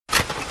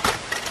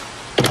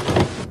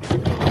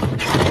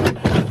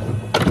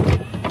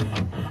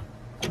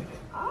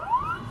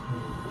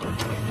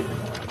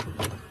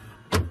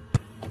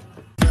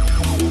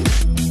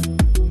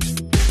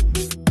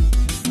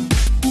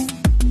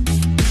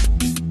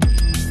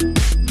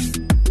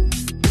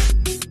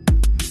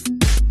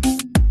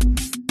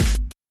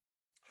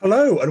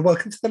Hello, and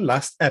welcome to the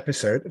last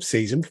episode of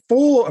season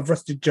 4 of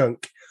Rusted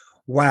Junk.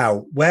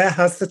 Wow, where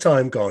has the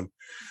time gone?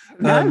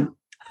 No.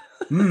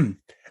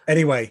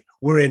 Anyway,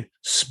 we're in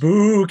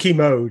spooky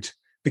mode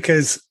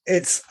because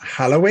it's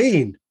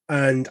Halloween,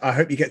 and I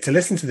hope you get to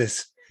listen to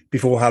this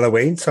before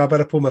Halloween, so I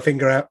better pull my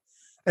finger out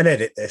and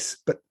edit this.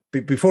 But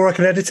before I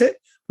can edit it,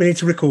 we need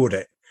to record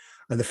it.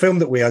 And the film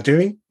that we are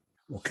doing,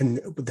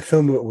 the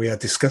film that we are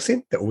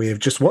discussing, that we have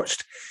just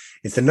watched,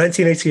 is the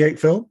 1988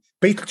 film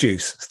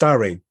Beetlejuice,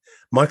 starring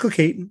Michael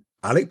Keaton,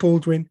 Alec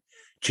Baldwin,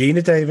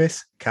 Gina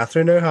Davis,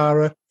 Catherine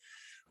O'Hara,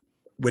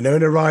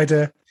 Winona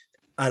Ryder,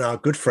 and our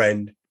good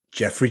friend,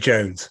 Jeffrey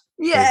Jones.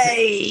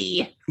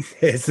 Yay!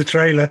 Here's the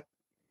trailer.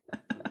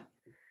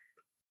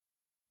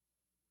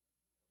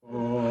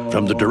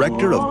 From the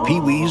director of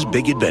Pee-wee's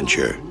Big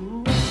Adventure,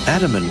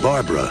 Adam and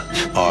Barbara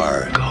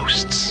are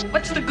ghosts.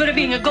 What's the good of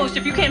being a ghost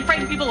if you can't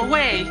frighten people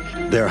away?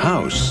 Their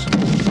house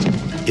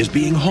is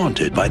being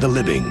haunted by the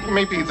living.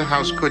 Maybe the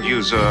house could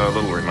use a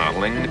little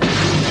remodeling.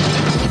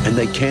 And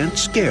they can't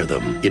scare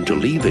them into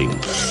leaving.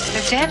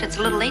 They're dead. It's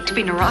a little late to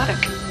be neurotic.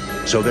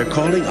 So they're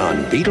calling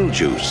on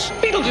Beetlejuice.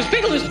 Beetlejuice,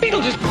 Beetlejuice,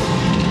 Beetlejuice!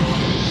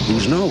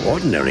 Who's no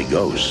ordinary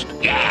ghost.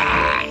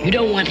 You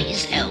don't want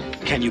his help.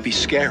 Can you be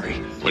scary?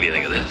 What do you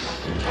think of this?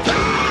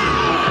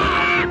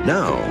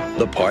 Now,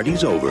 the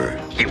party's over.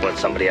 You want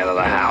somebody out of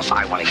the house?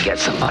 I want to get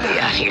somebody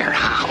out of your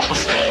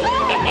house.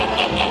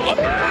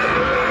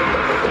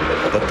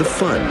 But the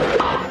fun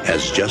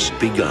has just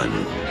begun.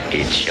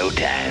 It's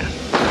showtime.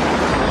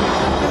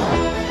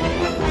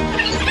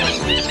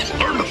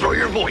 Learn to throw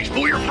your voice,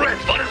 fool your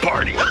friends, fun and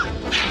party.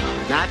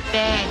 Not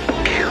bad.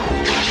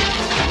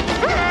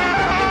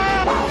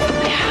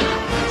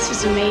 This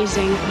is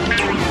amazing.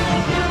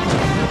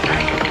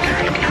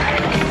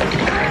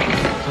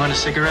 You want a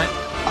cigarette?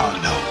 Oh,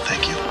 no,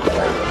 thank you.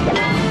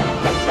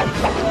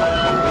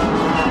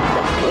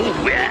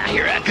 Oh, yeah,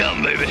 here I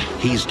come, baby.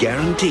 He's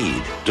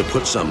guaranteed to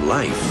put some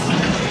life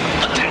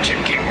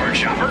Attention, keyword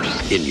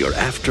shoppers. in your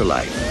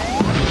afterlife.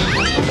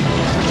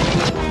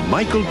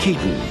 Michael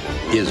Keaton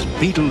is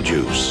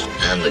Beetlejuice.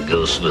 I'm the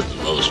ghost with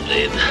the most,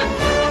 babe.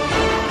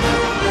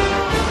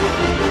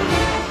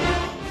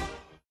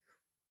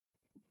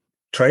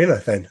 Trailer,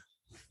 then.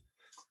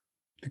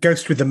 The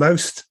ghost with the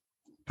most,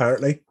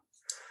 apparently.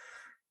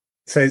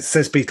 So it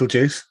says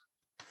Beetlejuice.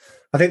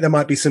 I think there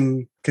might be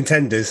some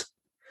contenders.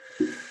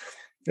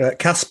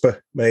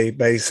 Casper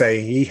may say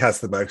he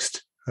has the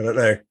most. I don't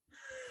know.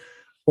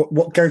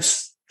 What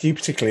ghosts do you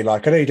particularly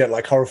like? I know you don't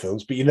like horror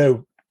films, but you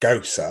know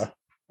ghosts are.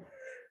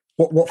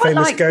 What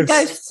famous like ghosts? The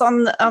ghosts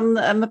on the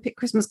Muppet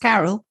Christmas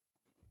Carol.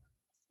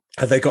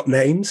 Have they got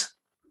names?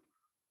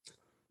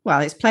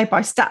 Well, it's played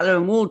by Statler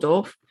and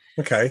Waldorf.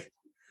 Okay.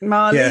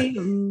 Marley.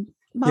 Yeah. And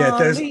Yeah,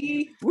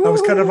 Marley. I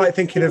was kind of like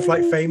thinking of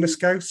like famous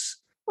ghosts.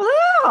 Well,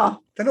 they are.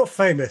 They're not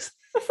famous.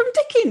 They're from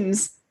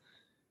Dickens.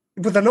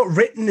 But they're not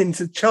written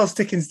into... Charles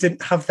Dickens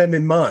didn't have them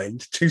in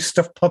mind, two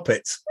stuffed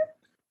puppets.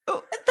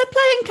 Oh, they're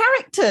playing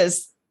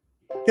characters.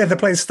 Yeah, they're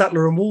playing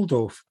Statler and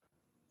Waldorf.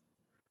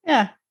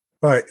 Yeah.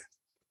 Right.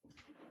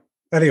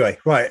 Anyway,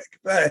 right.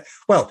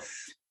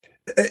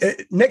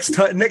 Next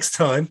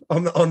time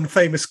on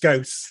Famous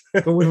Ghosts,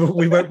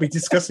 we won't be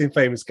discussing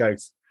famous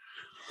ghosts.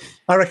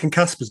 I reckon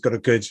Casper's got a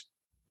good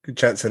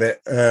chance at it.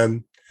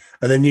 And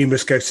there are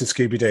numerous ghosts in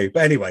Scooby-Doo.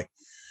 But anyway.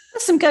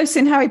 There's some ghosts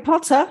in Harry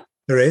Potter.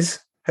 There is.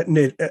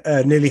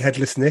 Nearly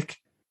Headless Nick.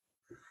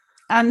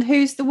 And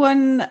who's the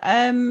one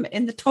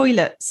in the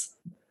toilets?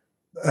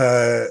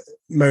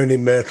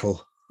 Moaning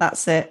Myrtle.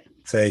 That's it.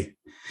 See.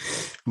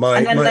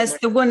 And then there's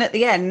the one at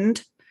the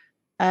end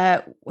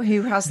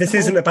who has... This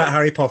isn't about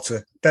Harry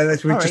Potter.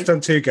 We've just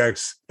done 2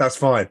 ghosts. That's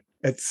fine.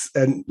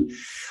 And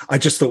I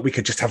just thought we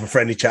could just have a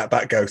friendly chat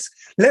about ghosts.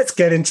 Let's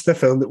get into the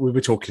film that we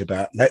were talking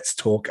about. Let's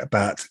talk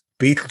about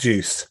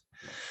Beetlejuice.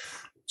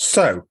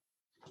 So,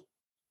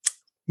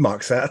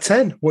 marks out of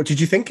 10. What did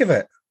you think of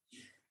it?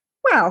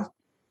 Well,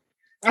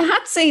 I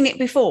had seen it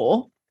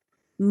before.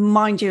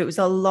 Mind you, it was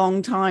a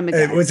long time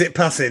ago. Was it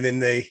passing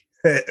in the...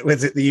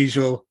 was it the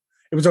usual...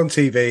 It was on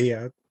TV.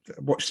 I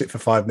watched it for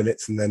 5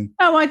 minutes and then...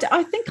 Oh,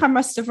 I think I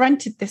must have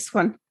rented this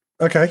one.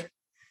 Okay.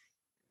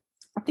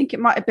 I think it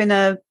might have been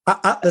a...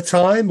 At the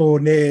time or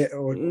near...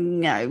 Or...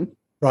 No.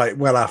 Right,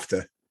 well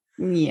after.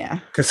 Yeah.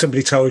 Because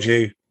somebody told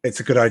you it's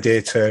a good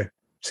idea to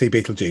see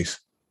Beetlejuice.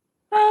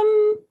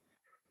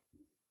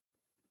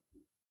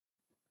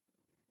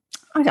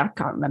 I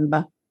can't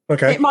remember.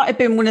 Okay. It might have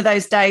been one of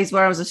those days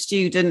where I was a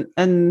student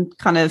and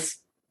kind of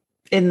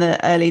in the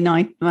early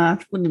 90s. Well,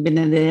 it wouldn't have been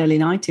in the early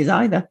 90s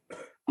either.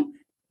 I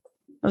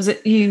was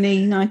at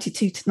uni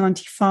 92 to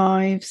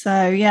 95.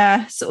 So,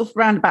 yeah, sort of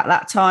round about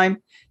that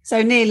time.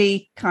 So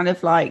nearly kind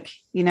of like,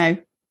 8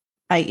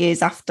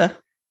 years after.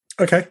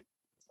 Okay.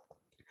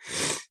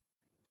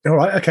 All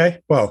right. Okay.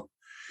 Well,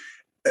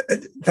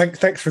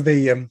 thanks for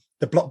the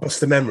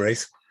blockbuster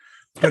memories.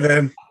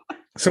 But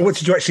so what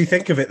did you actually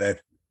think of it then?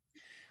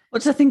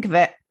 What did I think of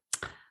it?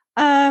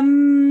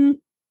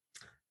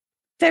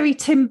 Very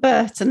Tim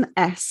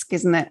Burton-esque,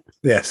 isn't it?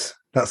 Yes,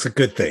 that's a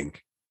good thing.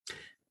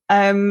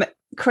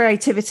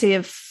 creativity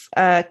of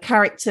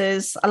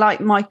characters. I like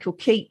Michael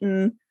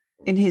Keaton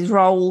in his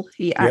role.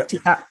 He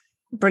acted that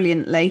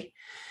brilliantly.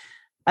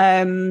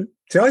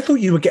 See, I thought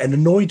you were getting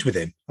annoyed with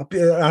him.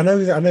 I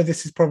know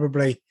this is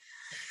probably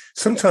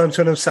sometimes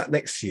when I'm sat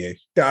next to you.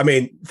 I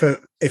mean,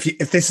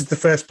 if this is the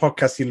first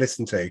podcast you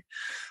listen to,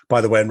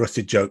 by the way, and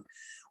Rusted Joke,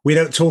 we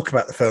don't talk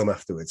about the film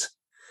afterwards.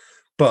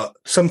 But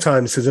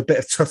sometimes there's a bit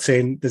of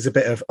tutting. There's a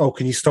bit of, oh,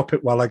 can you stop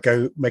it while I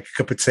go make a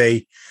cup of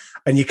tea?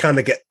 And you kind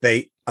of get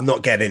I'm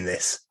not getting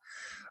this.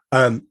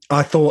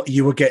 I thought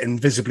you were getting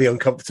visibly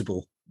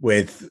uncomfortable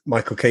with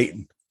Michael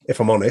Keaton, if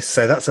I'm honest.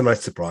 So that's a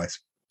nice surprise.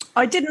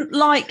 I didn't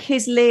like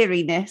his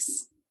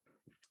leeriness.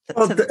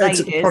 It's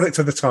a product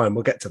of the time.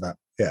 We'll get to that.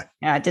 Yeah.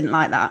 Yeah, I didn't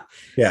like that.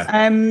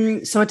 Yeah.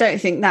 So I don't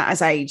think that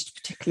has aged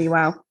particularly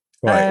well.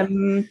 Right.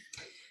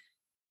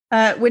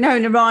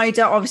 Winona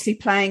Ryder obviously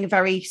playing a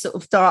very sort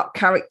of dark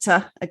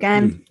character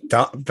again.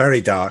 Dark,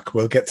 very dark.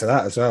 We'll get to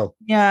that as well.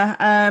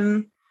 Yeah.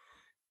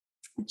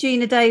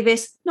 Gina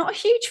Davis, not a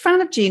huge fan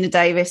of Gina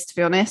Davis, to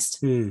be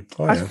honest.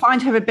 I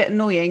find her a bit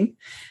annoying,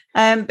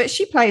 but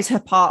she plays her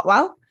part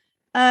well.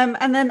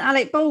 And then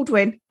Alec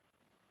Baldwin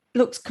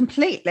looks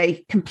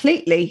completely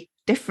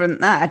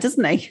different there,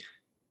 doesn't he?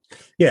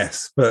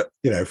 Yes, but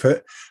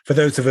for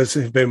those of us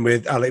who've been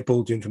with Alec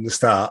Baldwin from the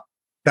start,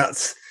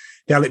 that's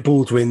the Alec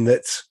Baldwin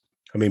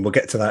we'll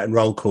get to that in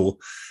roll call,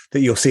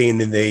 that you're seeing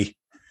that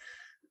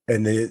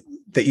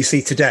you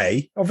see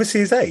today.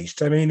 Obviously, he's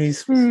aged. I mean,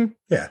 he's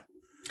yeah.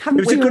 He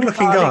was a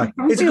good-looking guy.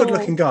 He's a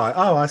good-looking guy.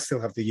 Oh, I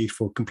still have the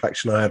youthful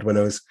complexion I had when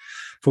I was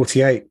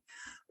 48.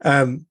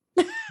 But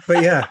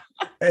yeah,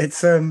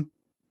 it's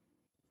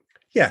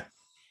yeah.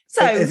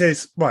 So it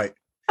is right.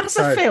 As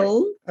a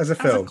film, as a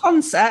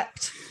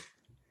concept,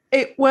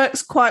 it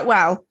works quite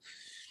well.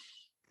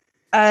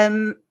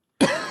 I'd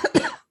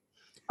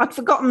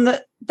forgotten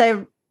that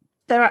they're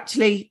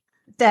actually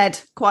dead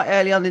quite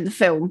early on in the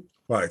film.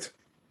 Right.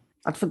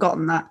 I'd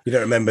forgotten that. You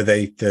don't remember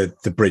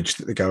the bridge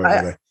that they go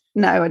over?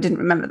 No, I didn't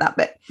remember that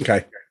bit.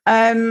 Okay.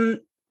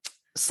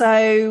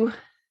 So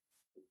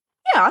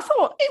yeah, I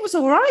thought it was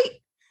all right.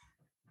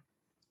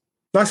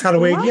 Nice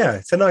Halloween, right. Yeah.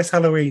 It's a nice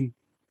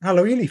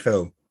Halloween-y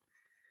film.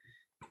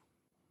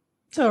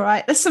 It's all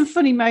right. There's some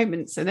funny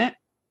moments in it.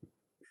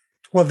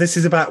 Well, this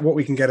is about what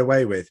we can get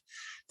away with.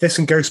 This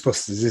and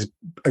Ghostbusters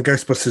and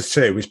Ghostbusters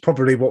 2 is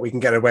probably what we can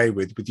get away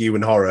with you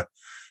and horror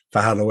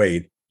for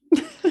Halloween.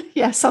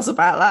 Yes, that's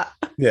about that.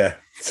 Yeah.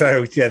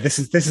 So yeah, this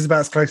is about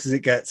as close as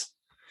it gets.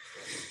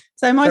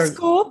 So my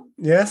score?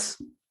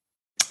 Yes.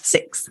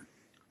 6.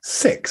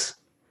 6?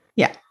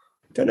 Yeah.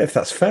 Don't know if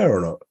that's fair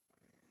or not.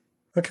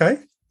 Okay.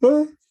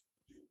 Well,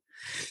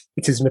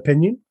 it is an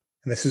opinion,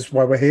 and this is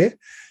why we're here,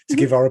 to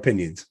give our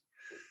opinions.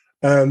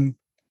 I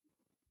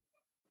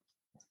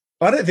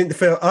don't think the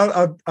film,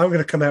 I'm going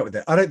to come out with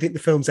it. I don't think the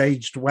film's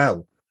aged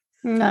well.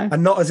 No.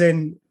 And not as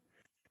in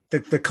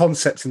the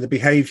concepts and the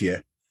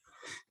behaviour.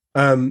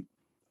 I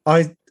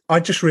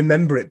just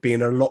remember it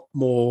being a lot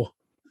more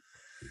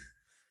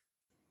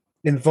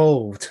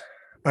involved.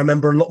 I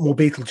remember a lot more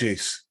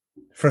Beetlejuice.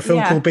 For a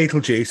film called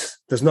Beetlejuice,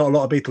 there's not a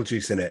lot of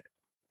Beetlejuice in it.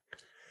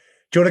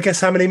 Do you want to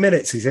guess how many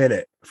minutes he's in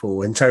it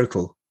for in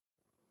total?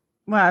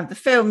 Well, the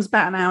film's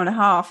about an hour and a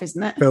half,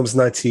 isn't it? Film's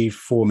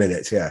 94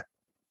 minutes, yeah.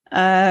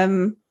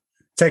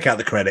 Take out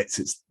the credits,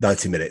 it's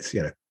 90 minutes,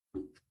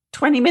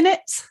 20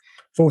 minutes?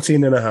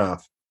 14 and a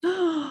half.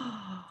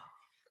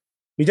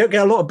 You don't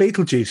get a lot of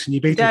Beetlejuice in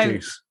your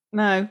Beetlejuice.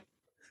 No.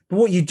 But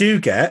what you do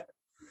get,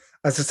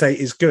 as I say,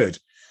 is good.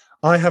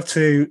 I have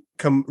to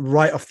come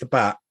right off the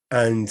bat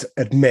and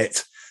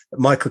admit that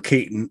Michael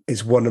Keaton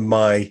is one of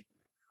my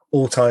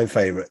all-time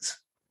favourites.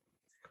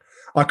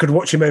 I could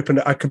watch him open.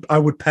 I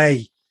would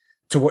pay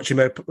to watch him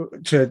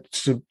open to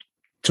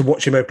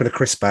watch him open a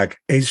crisp bag.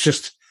 He's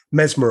just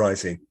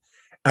mesmerising,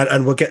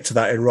 and we'll get to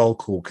that in roll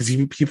call, because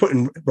you put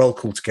in roll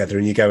call together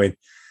and you're going,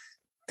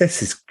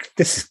 this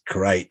is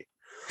great.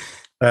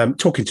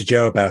 Talking to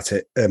Joe about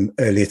it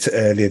earlier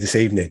this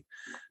evening,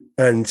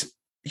 and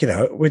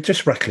we're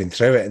just rattling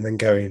through it and then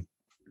going,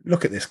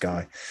 look at this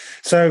guy.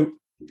 So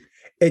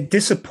it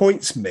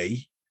disappoints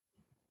me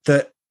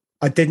that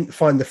I didn't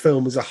find the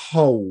film as a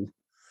whole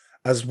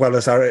as well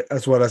as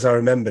I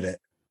remembered it.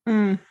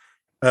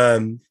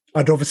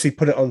 I'd obviously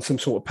put it on some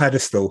sort of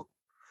pedestal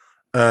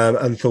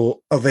and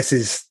thought, oh, this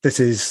is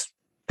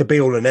the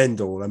be all and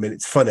end all. I mean,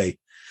 it's funny.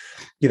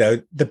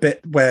 The bit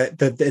where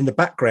in the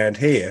background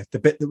here, the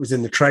bit that was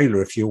in the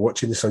trailer, if you're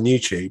watching this on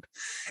YouTube,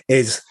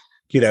 is,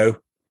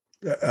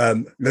 learn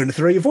to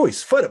throw your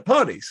voice, fun at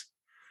parties,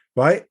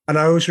 right? And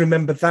I always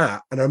remember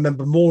that, and I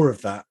remember more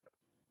of that,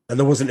 and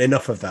there wasn't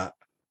enough of that.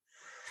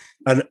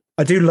 And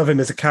I do love him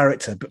as a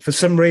character, but for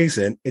some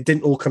reason, it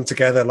didn't all come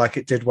together like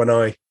it did when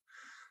I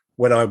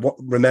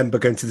remember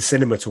going to the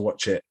cinema to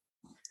watch it.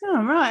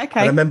 Oh, right,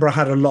 okay. And I remember I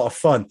had a lot of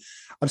fun.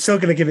 I'm still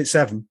going to give it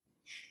 7.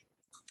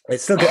 It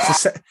still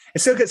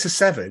gets a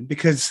 7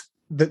 because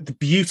the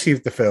beauty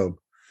of the film,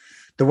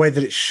 the way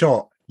that it's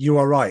shot. You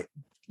are right.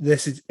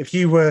 This is if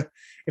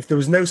there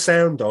was no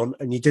sound on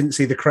and you didn't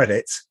see the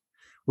credits,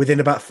 within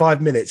about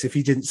 5 minutes, if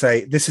you didn't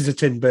say this is a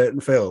Tim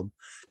Burton film,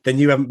 then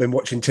you haven't been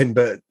watching Tim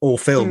Burton or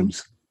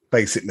films,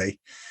 basically.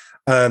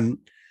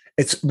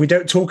 We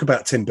don't talk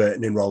about Tim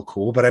Burton in roll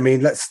call, but I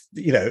mean, let's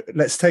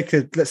take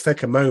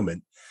a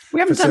moment. We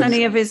haven't done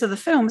any of his other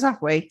films,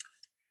 have we?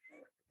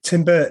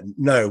 Tim Burton?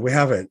 No, we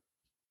haven't.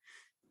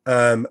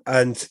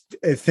 And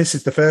if this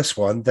is the first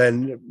one,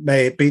 then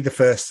may it be the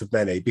first of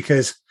many,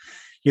 because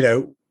we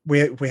have.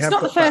 It's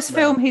not the first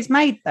film he's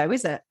made, though,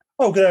 is it?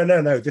 Oh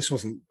no! This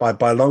wasn't by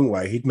a long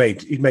way. He'd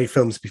made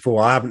films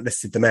before. I haven't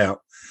listed them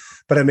out,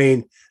 but I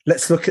mean,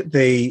 let's look at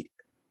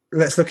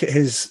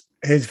his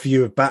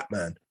view of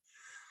Batman.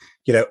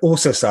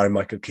 Also starring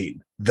Michael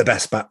Keaton, the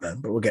best Batman,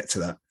 but we'll get to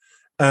that.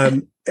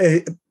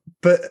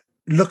 But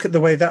look at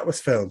the way that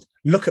was filmed.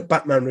 Look at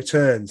Batman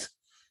Returns,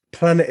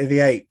 Planet of the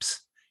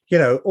Apes.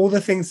 All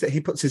the things that he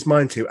puts his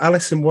mind to.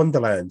 Alice in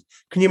Wonderland.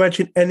 Can you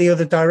imagine any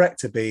other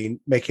director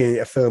making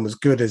a film as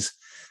good as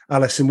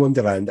Alice in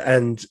Wonderland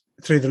and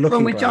Through the Looking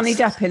Glass? One with Johnny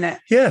Depp in it.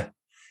 Yeah.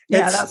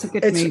 That's a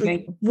good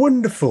movie.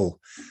 Wonderful.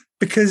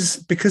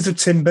 Because of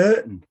Tim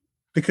Burton.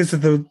 Because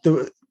of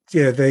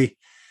the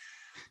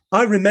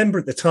I remember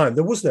at the time,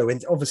 there was no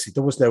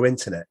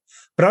internet,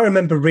 but I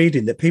remember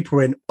reading that people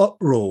were in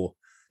uproar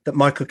that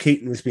Michael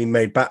Keaton was being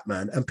made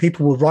Batman, and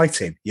people were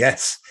writing,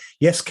 yes,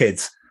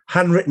 kids,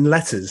 handwritten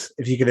letters,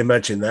 if you can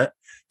imagine that,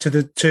 to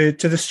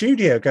the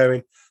studio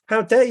going,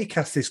 how dare you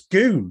cast this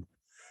goon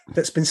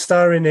that's been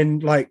starring in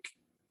like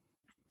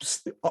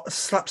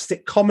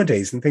slapstick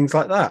comedies and things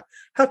like that?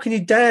 How can you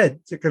dare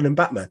to call him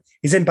Batman?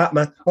 He's in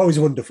Batman. Oh, he's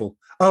wonderful.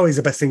 Oh, he's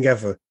the best thing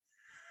ever.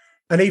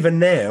 And even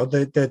now,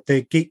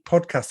 the geek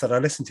podcast that I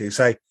listen to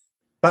say,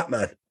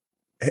 Batman,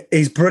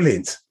 he's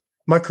brilliant.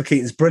 Michael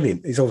Keaton's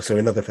brilliant. He's also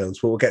in other films,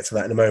 but we'll get to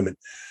that in a moment.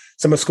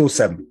 So my score's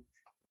 7.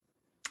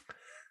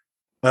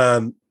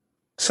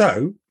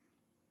 So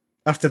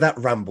after that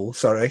ramble,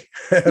 sorry,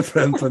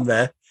 from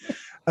there,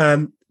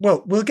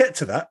 well, we'll get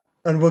to that,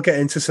 and we'll get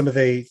into some of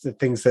the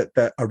things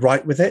that are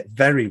right with it,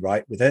 very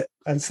right with it,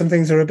 and some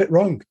things are a bit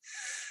wrong.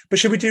 But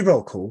should we do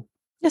roll call?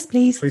 Yes,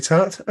 please.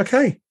 Sweetheart.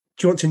 Okay.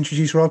 Do you want to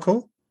introduce roll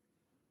call?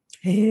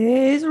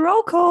 Here's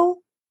roll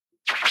call.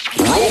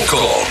 Roll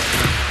call.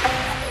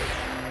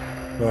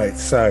 Right.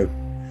 So,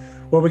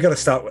 well, we've got to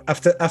start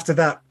after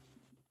that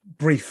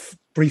brief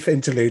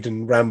interlude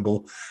and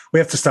ramble. We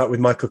have to start with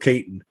Michael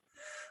Keaton.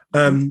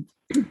 Do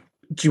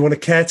you want to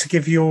care to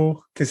give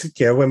your? Because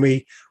when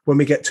we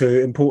get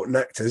to important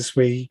actors,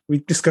 we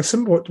discuss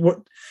them. What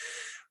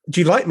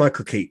do you like,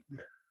 Michael Keaton?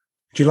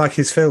 Do you like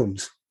his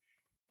films?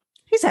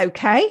 He's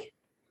okay.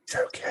 He's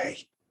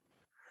okay.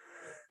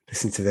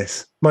 Listen to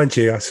this. Mind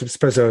you, I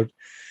suppose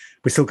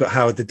we still got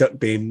Howard the Duck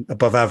being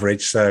above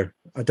average, so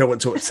I don't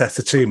want to upset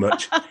her too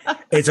much.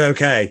 It's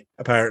okay,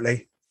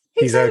 apparently.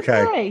 He's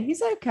okay.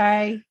 He's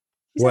okay.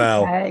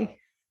 Well, okay.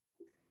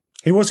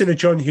 He was in a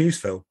John Hughes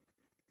film.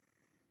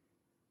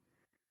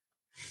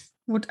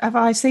 Have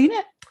I seen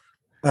it?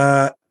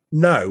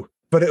 No,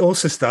 but it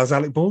also stars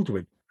Alec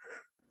Baldwin.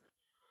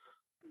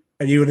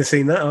 And you wouldn't have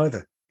seen that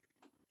either.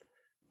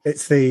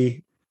 It's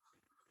the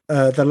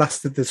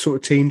last of the sort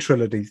of teen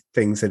trilogy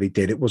things that he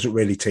did. It wasn't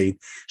really teen.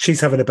 She's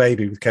Having a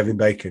Baby with Kevin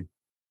Bacon.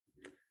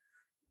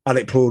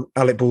 Alec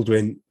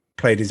Baldwin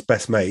played his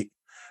best mate,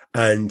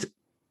 and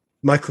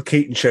Michael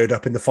Keaton showed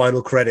up in the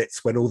final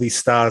credits when all these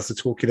stars are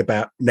talking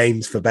about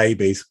names for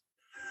babies.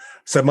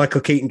 So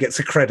Michael Keaton gets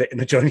a credit in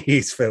a John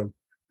Hughes film.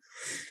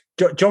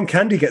 John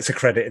Candy gets a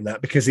credit in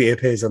that because he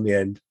appears on the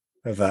end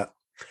of that.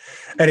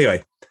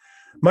 Anyway,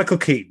 Michael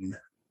Keaton.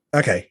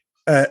 Okay.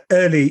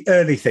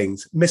 Early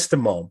things. Mr.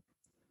 Mom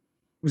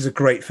was a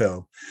great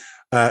film,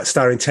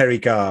 starring Terry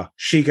Garr.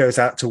 She goes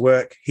out to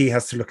work. He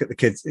has to look at the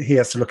kids. He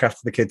has to look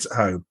after the kids at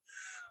home.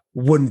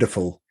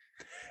 Wonderful.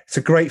 It's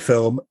a great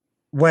film,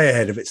 way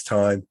ahead of its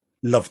time.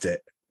 Loved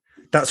it.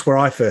 That's where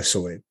I first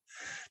saw him.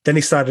 Then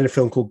he starred in a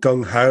film called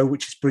Gung Ho,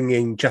 which is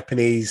bringing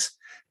Japanese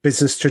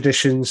business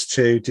traditions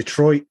to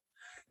Detroit,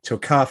 to a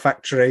car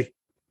factory.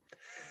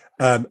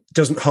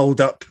 Doesn't hold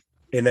up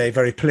in a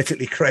very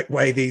politically correct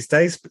way these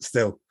days, but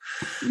still.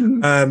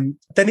 Then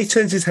he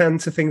turns his hand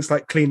to things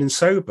like Clean and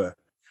Sober,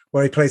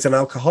 where he plays an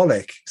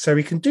alcoholic. So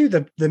he can do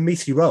the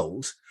meaty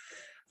roles.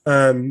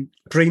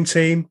 Dream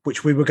Team,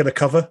 which we were going to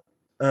cover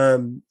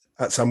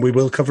we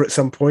will cover at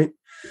some point.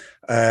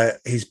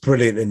 He's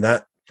brilliant in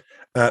that.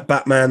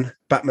 Batman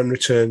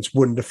Returns,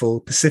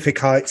 wonderful. Pacific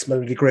Heights,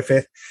 Melody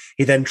Griffith.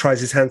 He then tries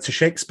his hand to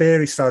Shakespeare.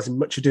 He stars in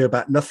Much Ado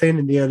About Nothing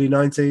in the early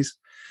 90s.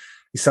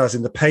 He stars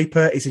in The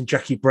Paper. He's in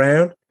Jackie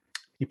Brown.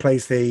 He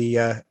plays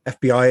the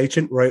FBI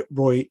agent,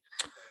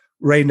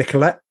 Ray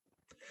Nicolette,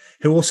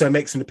 who also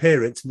makes an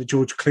appearance in the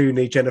George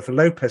Clooney, Jennifer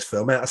Lopez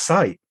film Out of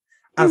Sight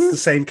as the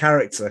same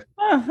character,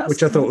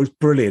 which I thought was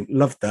brilliant.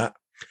 Loved that.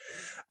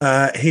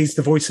 He's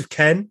the voice of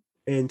Ken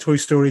in Toy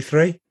Story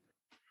 3.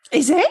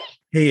 Is he?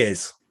 He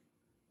is.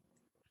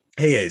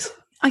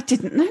 I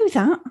didn't know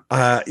that.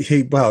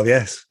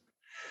 Yes.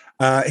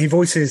 He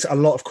voices a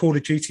lot of Call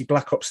of Duty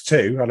Black Ops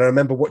 2, and I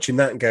remember watching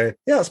that and going,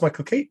 yeah, that's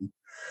Michael Keaton.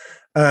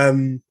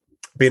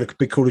 Being a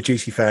big Call of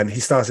Duty fan, he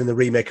stars in the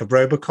remake of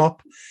RoboCop.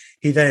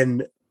 He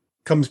then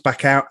comes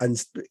back out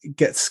and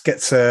gets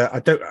I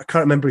can't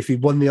remember if he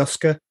won the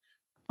Oscar.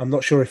 I'm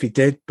not sure if he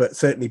did, but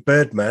certainly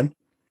Birdman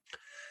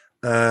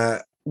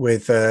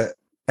with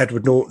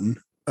Edward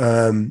Norton.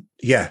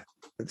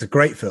 It's a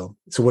great film.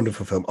 It's a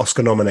wonderful film,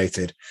 Oscar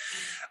nominated.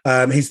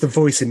 He's the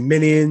voice in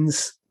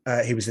Minions.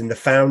 He was in The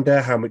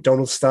Founder, How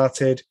McDonald's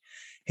Started.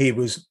 He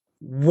was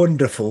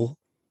wonderful,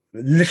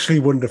 literally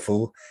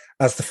wonderful,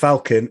 as the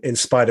Falcon in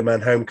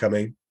Spider-Man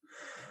Homecoming,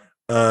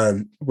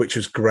 which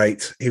was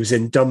great. He was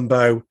in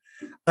Dumbo.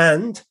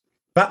 And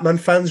Batman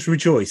fans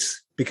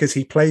rejoice because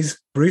he plays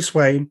Bruce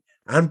Wayne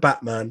and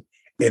Batman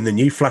in the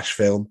new Flash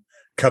film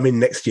coming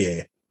next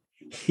year.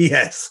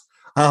 Yes,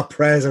 our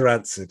prayers are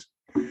answered.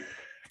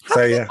 How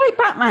can he play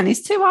Batman?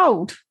 He's too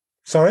old.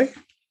 Sorry?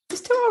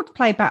 He's too old to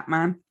play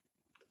Batman.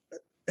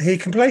 He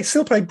can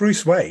still play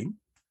Bruce Wayne.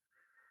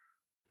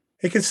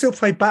 He can still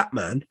play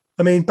Batman.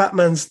 I mean,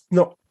 Batman's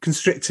not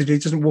constricted. He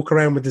doesn't walk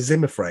around with a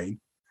Zimmer frame.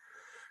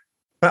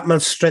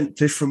 Batman's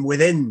strength is from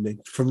within,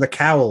 from the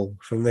cowl,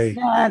 from the...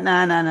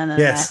 No.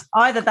 Yes.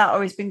 No. Either that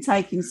or he's been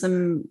taking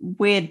some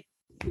weird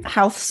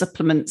health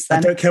supplements then.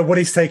 I don't care what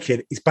he's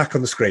taking. He's back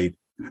on the screen.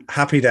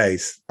 Happy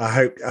days. I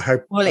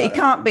hope. Well, he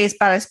can't be as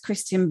bad as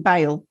Christian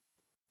Bale.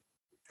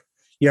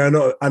 Yeah, I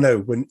know. I'm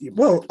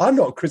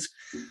not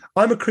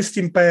I'm a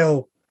Christian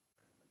Bale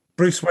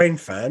Bruce Wayne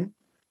fan.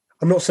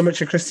 I'm not so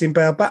much a Christian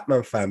Bale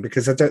Batman fan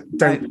because I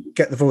don't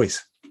get the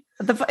voice.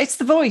 It's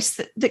the voice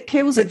that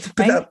kills it for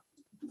me.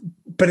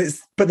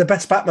 But the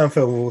best Batman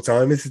film of all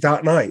time is The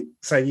Dark Knight.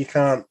 So you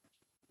can't.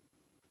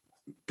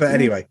 But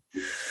anyway,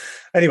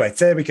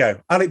 there we go.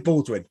 Alec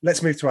Baldwin.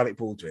 Let's move to Alec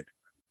Baldwin.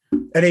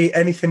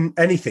 Anything?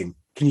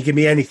 Can you give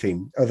me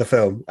anything of the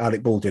film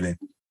Alec Baldwin in?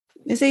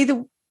 Is he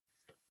the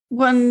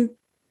one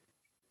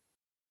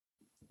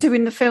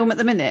doing the film at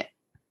the minute?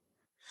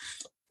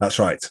 That's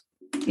right.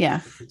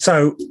 Yeah.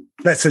 So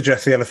let's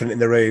address the elephant in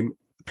the room.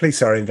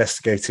 Police are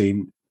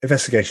investigating.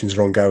 Investigations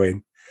are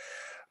ongoing.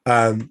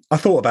 I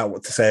thought about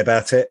what to say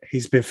about it.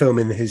 He's been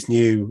filming his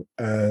new,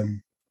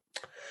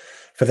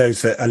 for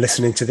those that are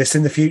listening to this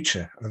in the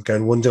future, I'm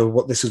going to wonder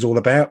what this is all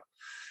about.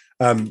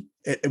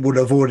 It would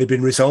have already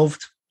been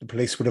resolved. The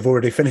police would have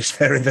already finished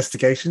their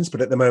investigations,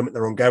 but at the moment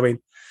they're ongoing.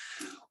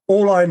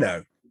 All I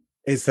know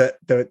is that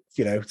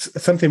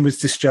something was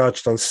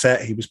discharged on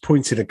set. He was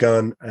pointing a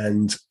gun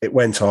and it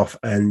went off,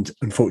 and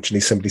unfortunately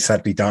somebody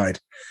sadly died,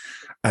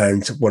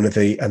 and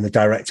the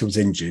director was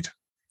injured.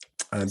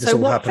 This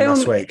all happened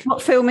last week.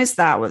 What film is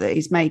that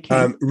he's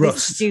making?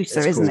 Rust. He's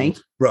a producer, isn't he?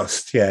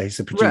 Rust. Yeah, he's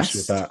a producer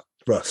of that.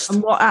 Rust.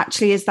 And what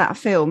actually is that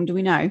film? Do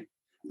we know?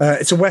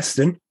 It's a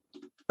Western.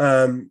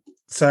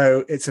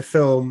 So it's a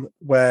film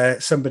where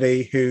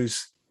somebody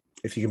who's,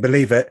 if you can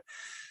believe it,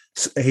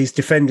 he's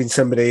defending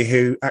somebody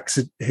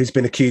who's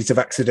been accused of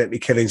accidentally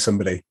killing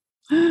somebody.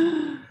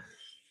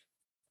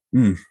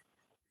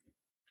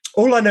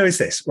 All I know is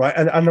this, right?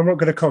 And I'm not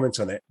going to comment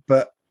on it,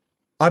 but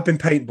I've been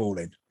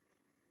paintballing.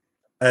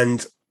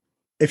 And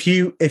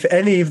if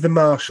any of the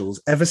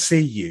marshals ever see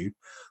you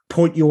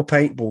point your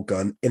paintball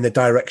gun in the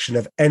direction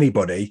of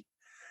anybody,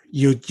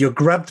 you're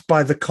grabbed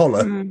by the collar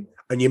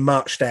and you're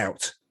marched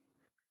out,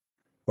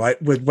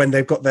 right? When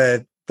they've got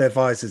their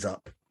visors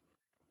up.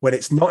 When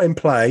it's not in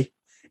play,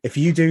 if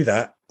you do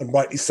that, and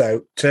rightly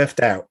so, turfed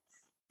out.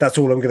 That's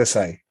all I'm going to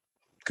say,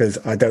 because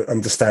I don't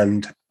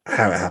understand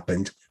how it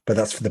happened, but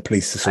that's for the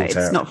police to sort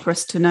out. It's not for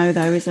us to know,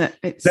 though, is it?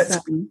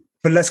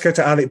 But let's go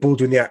to Alec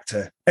Baldwin, the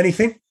actor.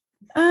 Anything?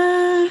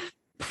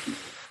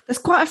 There's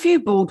quite a few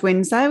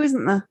Baldwins, though,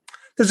 isn't there?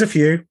 There's a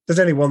few. There's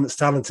only one that's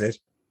talented.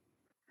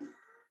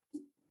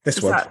 Is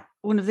that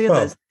one of the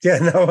others? Yeah,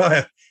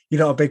 no, you're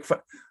not a big fan.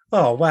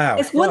 Oh, wow.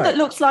 It's one that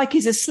looks like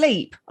he's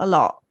asleep a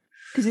lot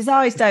because his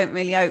eyes don't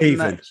really open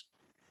much.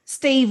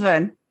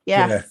 Stephen,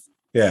 yeah.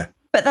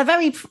 But they're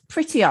very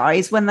pretty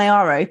eyes when they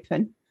are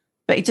open,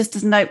 but he just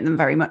doesn't open them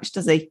very much,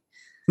 does he?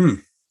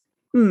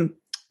 Stephen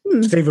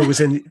was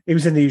in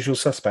The Usual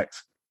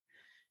Suspects.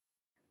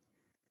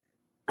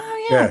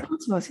 Oh, yeah.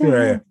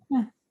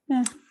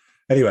 Yeah.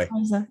 Anyway,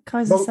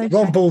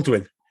 Ron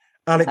Baldwin,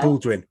 Alec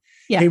Baldwin.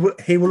 Yeah.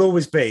 He will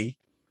always be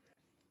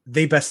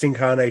the best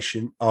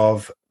incarnation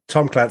of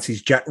Tom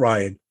Clancy's Jack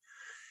Ryan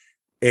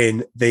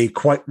in the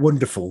quite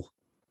wonderful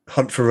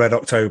Hunt for Red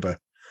October.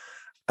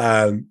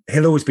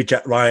 He'll always be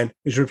Jack Ryan.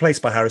 He was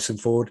replaced by Harrison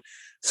Ford.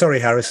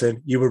 Sorry,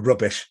 Harrison, you were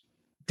rubbish.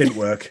 Didn't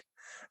work.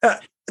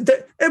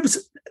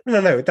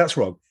 No, that's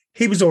wrong.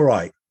 He was all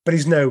right, but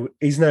he's no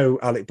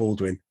Alec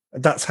Baldwin.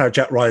 That's how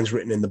Jack Ryan's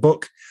written in the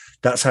book.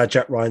 That's how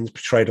Jack Ryan's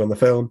portrayed on the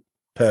film.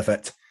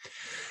 Perfect.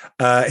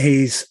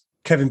 He's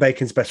Kevin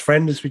Bacon's best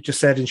friend, as we just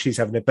said, and she's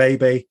having a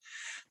baby.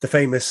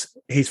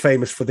 He's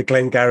famous for the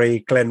Glengarry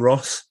Glen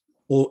Ross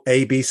or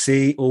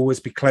ABC Always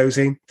Be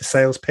Closing, the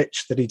sales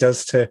pitch that he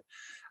does to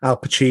Al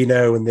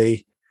Pacino and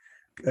the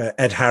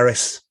Ed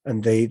Harris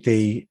and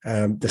the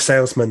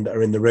salesmen that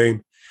are in the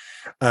room.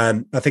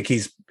 I think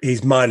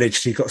he's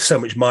mileage. He's got so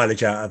much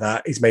mileage out of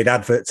that. He's made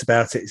adverts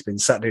about it. He's been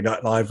Saturday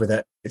Night Live with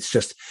it. It's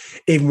just,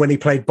 even when he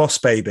played Boss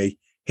Baby,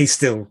 he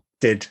still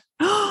did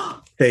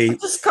I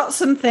just got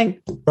something.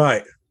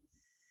 Right.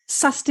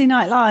 Saturday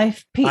Night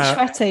Live, Pete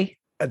Schwetty.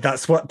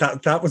 That's what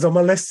that was on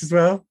my list as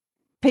well.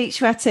 Pete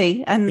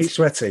Schwetty. And Pete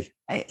Schwetty.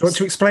 Do you want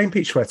to explain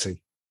Pete Schwetty?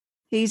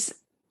 He's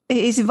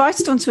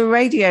invited onto a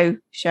radio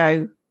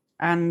show,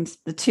 and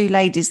the two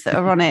ladies that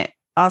are on it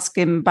ask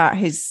him about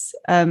his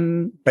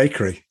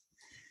bakery.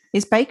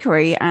 His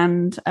bakery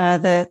and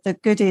the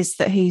goodies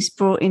that he's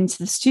brought into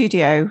the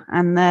studio,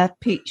 and they're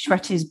Pete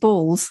Schwetty's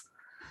balls.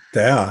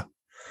 They are.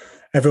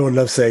 Everyone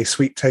loves a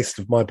sweet taste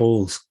of my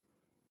balls.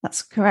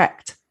 That's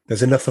correct.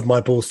 There's enough of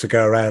my balls to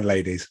go around,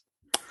 ladies.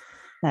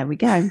 There we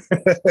go.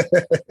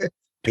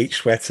 Pete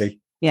Schwetty.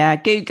 Yeah,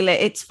 Google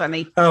it. It's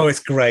funny. Oh, it's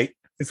great.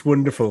 It's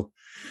wonderful.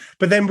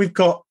 But then we've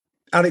got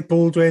Alec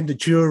Baldwin, the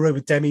juror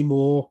with Demi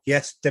Moore.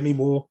 Yes, Demi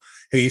Moore,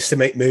 who used to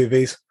make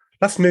movies.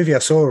 Last movie I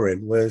saw her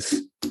in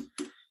was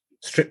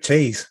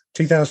Striptease,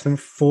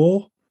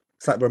 2004.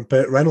 It's like when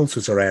Burt Reynolds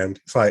was around.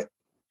 It's like,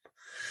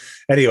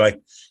 anyway,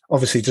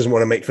 obviously he doesn't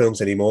want to make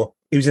films anymore.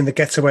 He was in The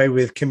Getaway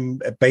with Kim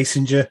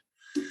Basinger.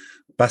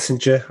 I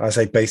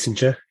say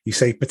Basinger. You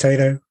say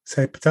potato?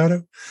 Say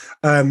potato?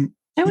 No,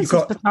 it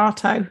says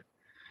potato.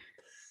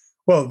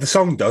 Well, the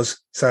song does.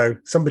 So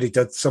somebody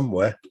does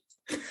somewhere.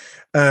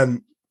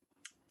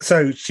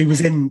 So she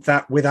was in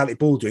that with Alec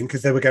Baldwin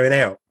because they were going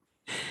out.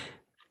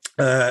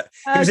 He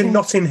was in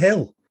Notting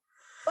Hill.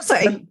 Was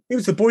it? It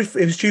was the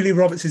boyfriend. It was Julie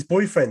Roberts'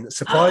 boyfriend that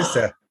surprised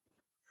her.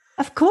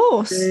 Of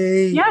course.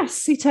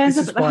 Yes, he turns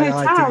up at the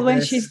hotel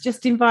when she's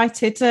just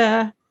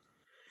invited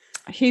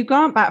Hugh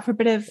Grant back for a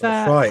bit of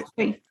right.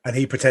 coffee. And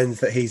he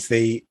pretends that he's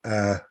the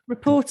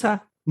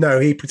reporter. No,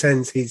 he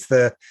pretends he's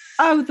the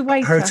the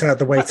waiter. Hotel,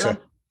 the waiter. Butler.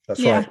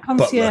 That's right.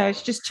 Concierge, butler.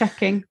 Just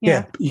checking.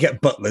 Yeah, you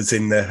get butlers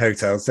in the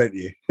hotels, don't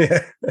you?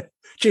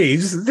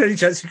 Cheese. Is there any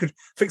chance you could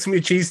fix me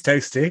a cheese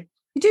toasty?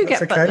 You do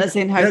get butlers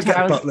in hotels. You don't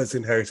get butlers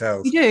in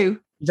hotels. You do.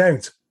 You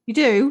don't. You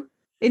do.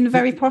 In the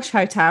very posh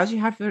hotels, you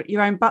have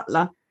your own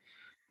butler.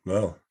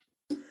 Well,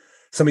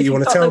 something you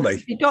want to tell me?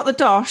 If you've got the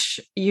dosh,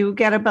 you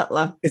get a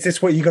butler. Is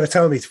this what you got to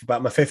tell me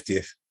about my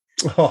 50th?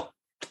 Oh,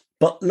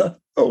 butler.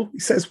 Oh, he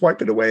says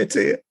wiping away a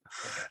tear.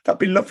 That'd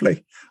be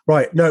lovely.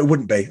 Right. No, it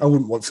wouldn't be. I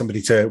wouldn't want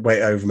somebody to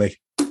wait over me.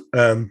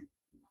 I've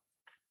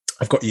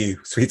got you,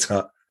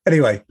 sweetheart.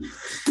 Anyway,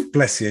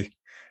 bless you.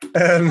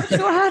 I'm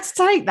sure how to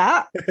take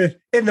that.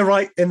 in the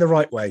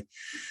right way.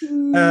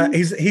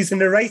 He's a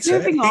narrator.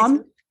 Moving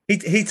on.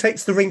 He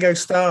takes the Ringo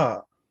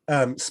Starr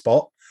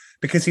spot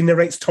because he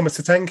narrates Thomas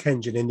the Tank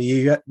Engine in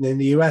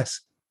the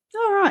US.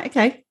 All right,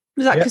 okay.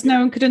 Was that because no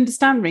one could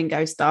understand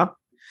Ringo Starr?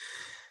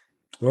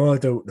 Oh, I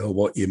don't know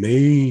what you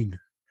mean.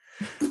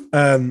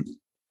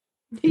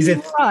 He's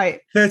in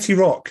 30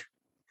 Rock.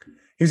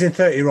 He was in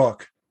 30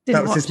 Rock.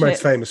 That was his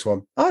most famous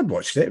one. I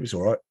watched it. It was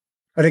all right.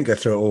 I didn't go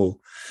through it all.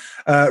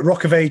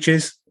 Rock of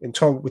Ages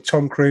with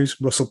Tom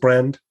Cruise, Russell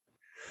Brand.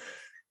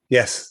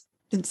 Yes.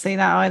 Didn't see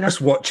that either.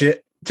 Just watch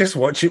it. Just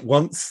watch it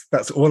once.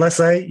 That's all I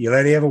say. You'll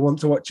only ever want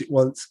to watch it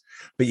once,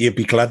 but you'd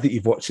be glad that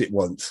you've watched it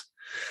once.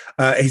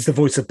 He's the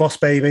voice of Boss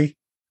Baby.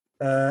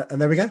 And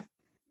there we go.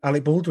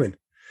 Alec Baldwin.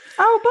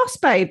 Oh, Boss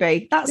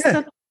Baby. That's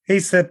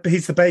He's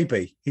the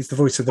baby. He's the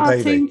voice of the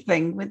baby.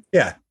 Thing with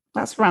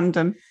that's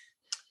random.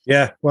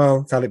 Yeah,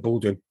 well, it's Alec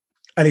Baldwin,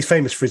 and he's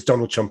famous for his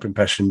Donald Trump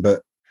impression.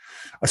 But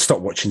I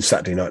stopped watching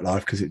Saturday Night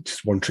Live because it's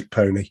just one trick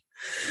pony.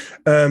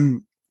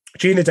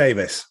 Gina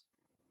Davis.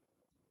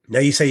 Now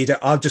you say you don't.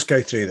 I'll just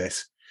go through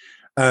this.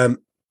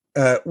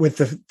 With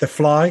the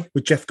Fly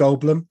with Jeff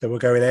Goldblum, they were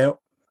going out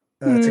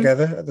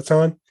together at the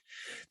time.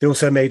 They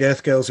also made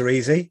Earth Girls Are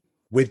Easy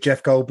with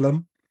Jeff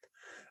Goldblum,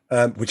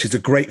 which is a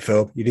great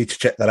film. You need to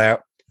check that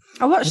out.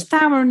 I watched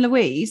Thelma and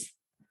Louise.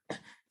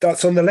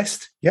 That's on the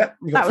list. Yeah,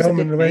 you got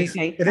Thelma and Louise.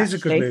 It is a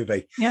good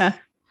movie. Yeah.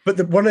 But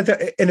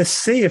in a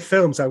sea of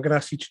films I'm going to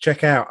ask you to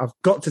check out, I've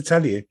got to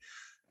tell you,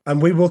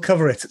 and we will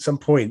cover it at some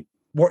point.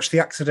 Watch The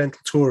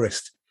Accidental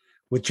Tourist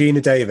with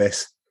Gina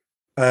Davis,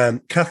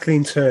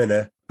 Kathleen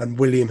Turner, and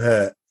William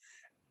Hurt.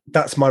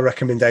 That's my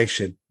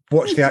recommendation.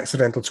 Watch The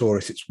Accidental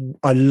Tourist.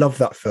 I love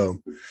that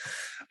film.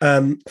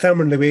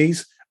 Thelma and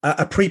Louise,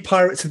 a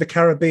pre-Pirates of the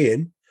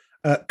Caribbean,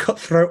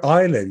 Cutthroat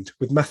Island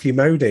with Matthew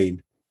Modine.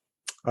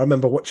 I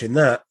remember watching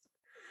that.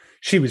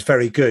 She was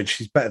very good.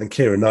 She's better than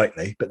Keira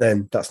Knightley, but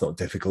then that's not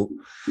difficult.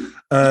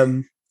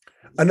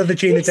 Another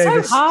Gina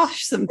Davis. So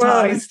harsh sometimes.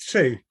 Well, it's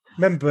true.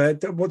 Remember,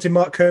 what did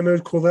Mark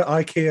Kermode call her?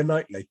 IKEA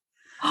Knightley.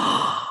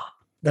 And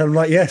I'm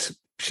like, yes,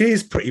 she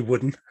is pretty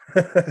wooden.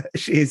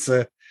 she is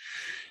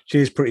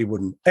pretty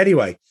wooden.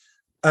 Anyway,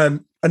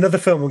 another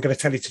film I'm going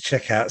to tell you to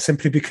check out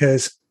simply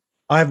because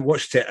I haven't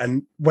watched it.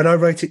 And when I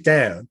wrote it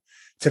down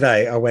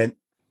today, I went,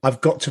 I've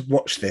got to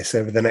watch this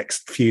over the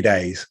next few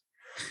days.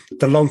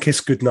 The Long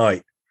Kiss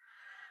Goodnight.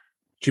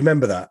 Do you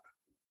remember that?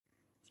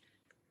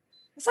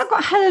 Has that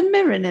got Helen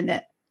Mirren in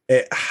it?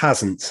 It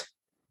hasn't.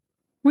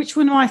 Which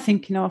one am I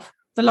thinking of?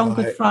 The Long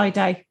Good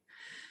Friday.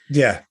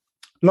 Yeah.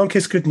 Long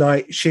Kiss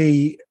Goodnight.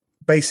 She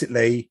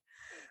basically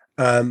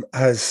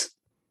has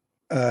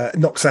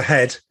knocks her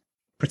head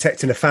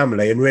protecting a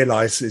family and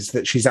realizes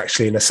that she's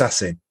actually an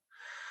assassin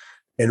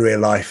in real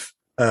life.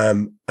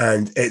 And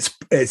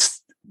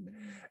it's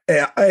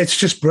It's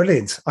just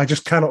brilliant. I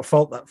just cannot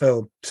fault that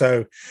film.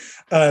 So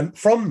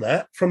from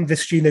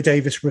this Gina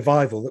Davis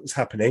revival that was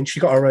happening, she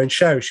got her own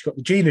show. She got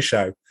the Gina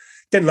Show.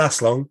 Didn't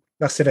last long.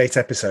 Lasted 8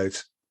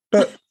 episodes.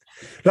 But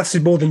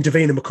lasted more than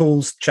Davina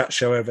McCall's chat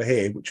show over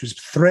here, which was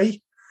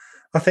 3.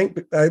 I think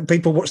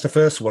people watched the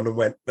first one and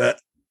went,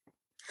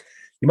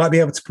 you might be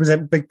able to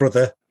present Big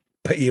Brother,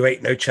 but you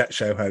ain't no chat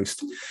show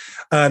host.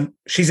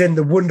 She's in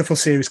the wonderful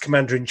series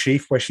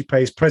Commander-in-Chief, where she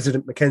plays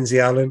President Mackenzie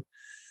Allen.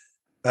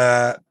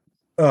 Donald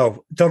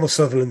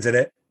Sutherland's in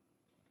it.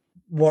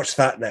 Watch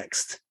that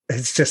next.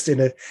 It's just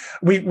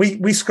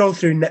we scroll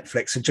through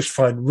Netflix and just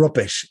find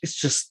rubbish. It's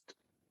just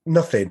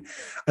nothing.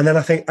 And then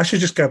I think I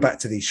should just go back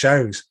to these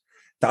shows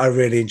that I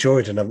really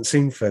enjoyed and haven't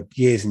seen for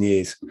years and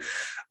years.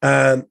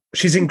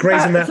 She's in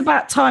Grey's Anatomy. It's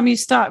about time you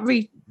start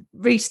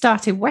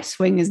restarted West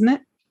Wing, isn't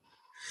it?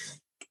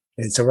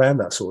 It's around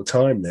that sort of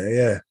time there,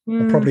 yeah.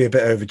 I'm probably a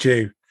bit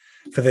overdue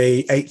for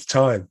the 8th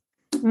time.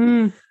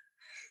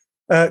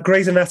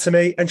 Grey's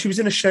Anatomy, and she was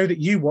in a show that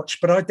you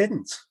watched, but I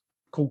didn't,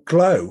 called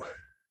Glow.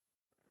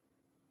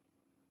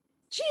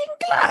 She in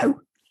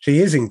Glow? She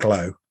is in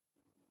Glow.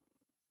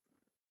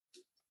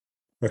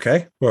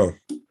 Okay, well,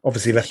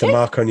 obviously left a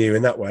mark on you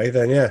in that way,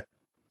 then, yeah.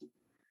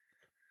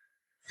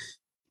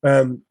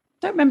 Don't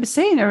remember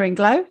seeing her in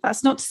Glow.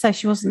 That's not to say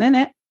she wasn't in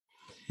it.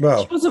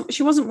 Well,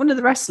 she wasn't one of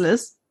the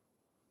wrestlers.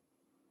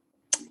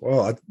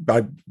 Well, I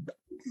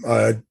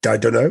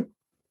don't know.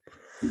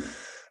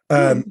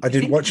 I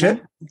didn't watch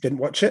it. Didn't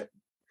watch it.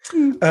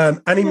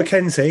 Annie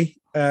Mackenzie.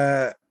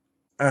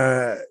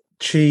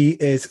 She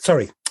is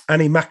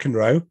Annie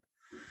McEnroe.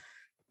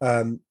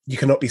 You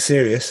cannot be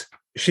serious.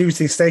 She was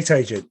the estate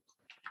agent.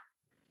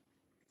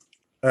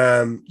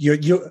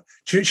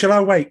 Shall I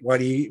wait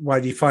while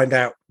you find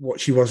out what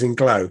she was in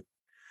Glow?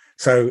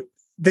 So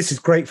this is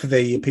great for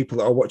the people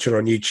that are watching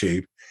on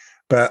YouTube,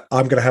 but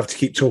I'm going to have to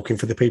keep talking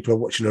for the people who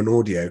are watching on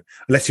audio,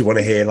 unless you want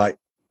to hear like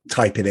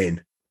typing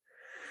in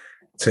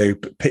to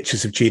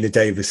pictures of Gina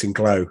Davis in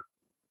Glow.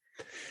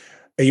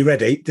 Are you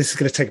ready? This is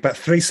going to take about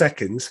 3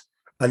 seconds,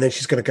 and then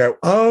she's going to go,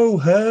 "Oh,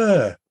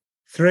 her."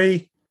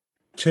 3,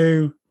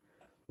 2,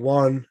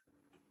 1.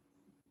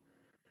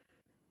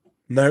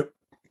 No,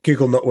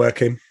 Google not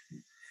working.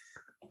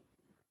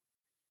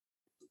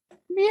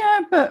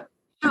 Yeah, but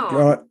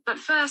Right. But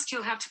first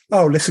you'll have to.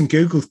 Oh, listen,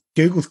 Google's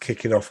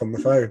kicking off on the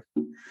phone.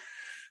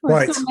 well,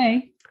 Right. it's not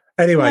me.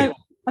 Anyway, No,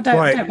 I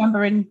don't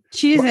remember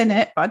she is in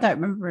it, but I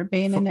don't remember her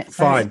being in it.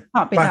 So fine. It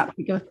can't be that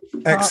big of a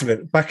part.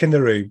 Excellent. Back in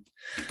the room.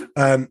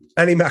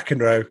 Annie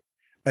McEnroe,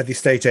 the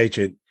estate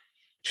agent.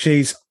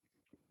 She's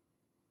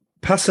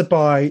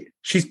passerby.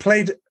 She's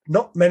played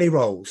not many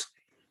roles,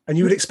 and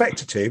you would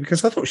expect her to,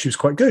 because I thought she was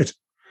quite good.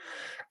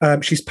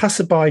 She's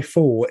passerby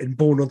 4 in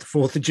Born on the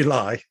 4th of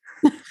July.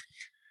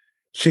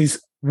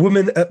 She's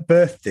woman at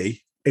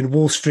birthday in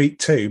Wall Street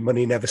 2,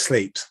 Money Never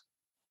Sleeps.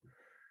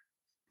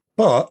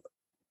 But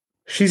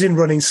she's in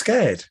Running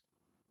Scared,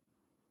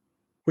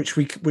 which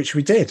we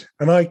did,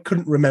 and I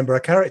couldn't remember her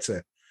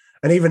character,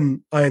 and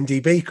even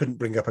IMDb couldn't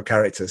bring up a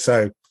character.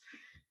 So,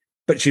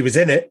 but she was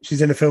in it.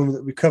 She's in a film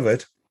that we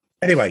covered.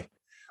 Anyway,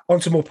 on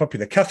to more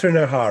popular. Catherine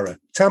O'Hara.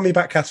 Tell me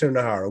about Catherine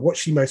O'Hara. What's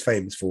she most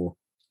famous for?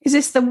 Is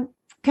this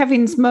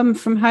Kevin's mum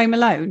from Home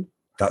Alone?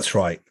 That's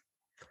right.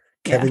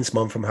 Kevin's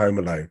mum from Home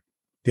Alone.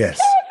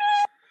 Yes.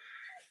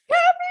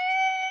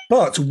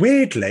 But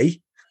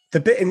weirdly,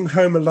 the bit in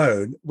Home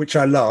Alone, which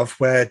I love,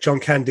 where John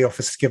Candy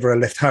offers to give her a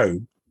lift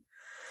home,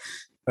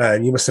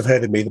 and you must have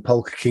heard of me, the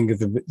polka king of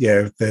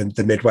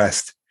the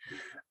Midwest,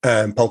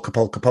 polka,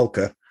 polka,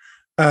 polka.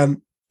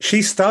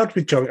 She starred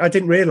with John. I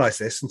didn't realize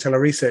this until I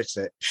researched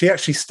it. She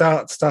actually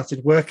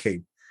started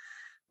working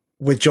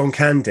with John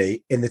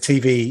Candy in the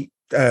TV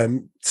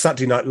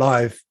Saturday Night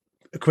Live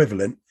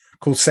equivalent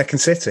called Second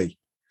City.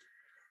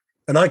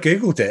 And I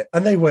Googled it,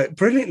 and they worked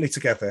brilliantly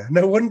together.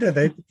 No wonder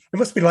it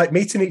must be like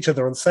meeting each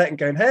other on set and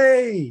going,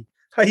 "Hey,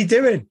 how you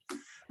doing?"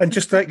 And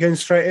just like going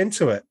straight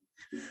into it.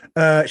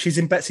 She's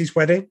in Betsy's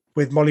Wedding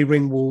with Molly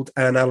Ringwald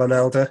and Alan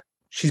Alda.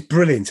 She's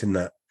brilliant in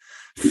that.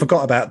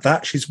 Forgot about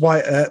that. She's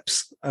Wyatt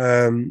Earp's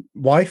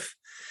wife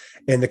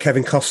in the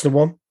Kevin Costner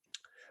one.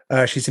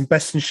 She's in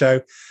Best in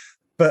Show.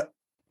 But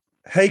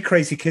hey,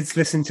 crazy kids,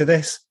 listen to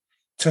this.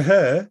 To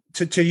her,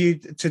 to you,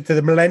 to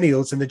the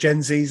millennials and the Gen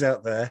Zs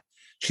out there,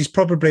 she's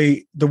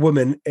probably the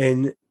woman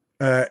in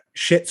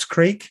Schitt's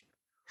Creek.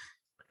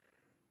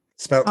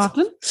 Spelt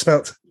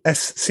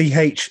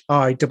SCHITTS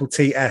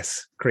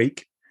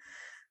Creek,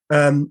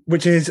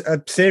 which is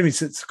a series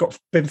that's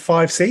been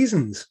 5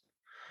 seasons.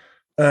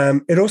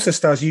 It also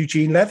stars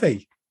Eugene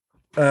Levy,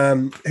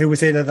 who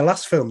was in the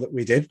last film that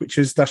we did, which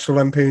was National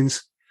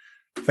Lampoon's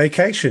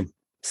Vacation.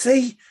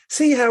 See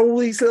how all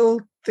these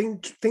little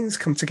things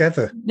come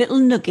together. Little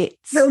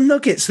nuggets.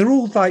 They're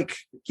all like,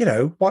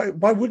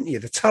 why wouldn't you?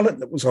 The talent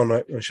that was on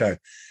the show.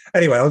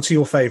 Anyway, on to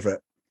your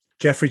favourite,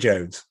 Jeffrey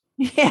Jones.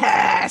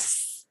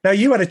 Yes. Now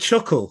you had a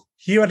chuckle.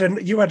 You had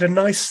a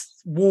nice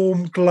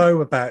warm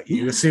glow about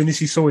you as soon as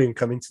you saw him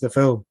come into the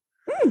film,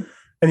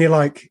 and you're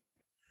like,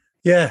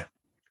 yeah,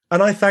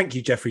 And I thank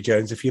you, Jeffrey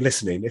Jones, if you're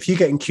listening. If you're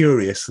getting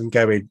curious and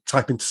going,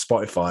 type into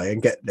Spotify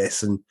and get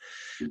this, and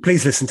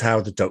please listen to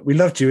Howard the Duck. We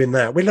loved you in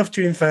that. We loved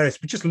you in Ferris.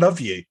 We just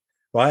love you,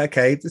 right?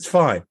 Okay, it's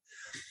fine.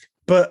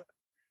 But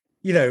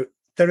you know,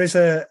 there is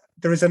a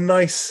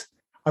nice.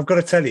 I've got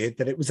to tell you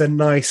that it was a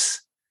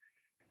nice.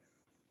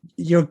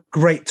 You're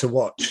great to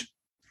watch.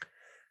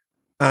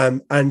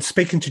 And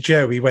speaking to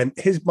Joe, he went,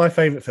 my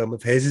favourite film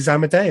of his is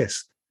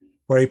Amadeus,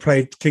 where he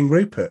played King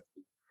Rupert.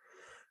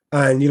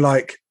 And you're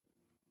like,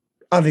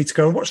 I need to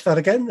go and watch that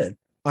again then.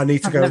 I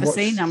need to go and watch. I've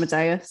never seen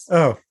Amadeus.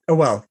 Oh,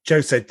 well,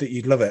 Joe said that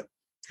you'd love it.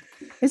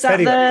 Is that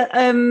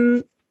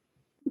the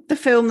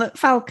film that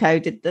Falco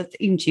did the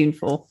theme tune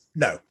for?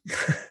 No.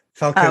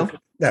 Falco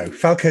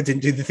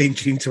didn't do the theme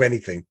tune to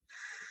anything.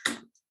 I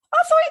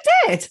thought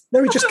he did.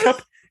 No,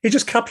 he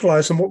just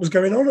capitalised on what was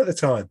going on at the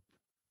time.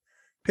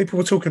 People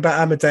were talking about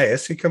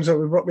Amadeus. He comes up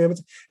with Rock Me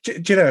Amadeus.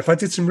 Do you know, if I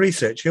did some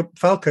research,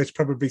 Falco's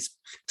probably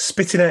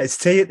spitting out his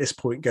tea at this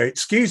point going,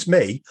 excuse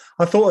me,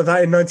 I thought of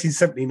that in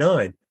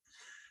 1979.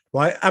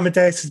 Right?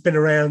 Amadeus has been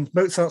around,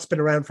 Mozart's been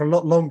around for a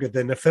lot longer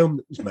than a film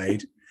that was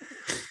made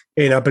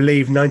in, I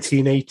believe,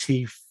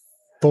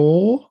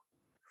 1984.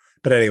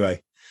 But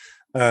anyway,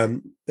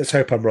 let's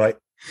hope I'm right.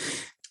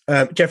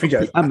 Jeffrey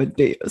Jones.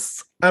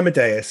 Amadeus,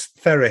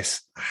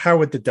 Ferris,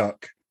 Howard the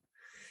Duck.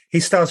 He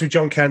stars with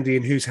John Candy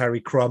in Who's Harry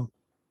Crumb.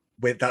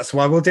 That's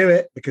why we'll do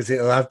it, because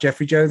it'll have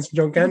Jeffrey Jones and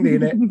John Candy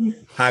in it.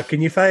 How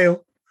can you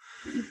fail?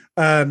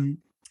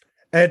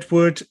 Ed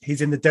Wood,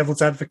 he's in The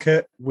Devil's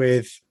Advocate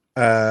with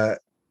Keanu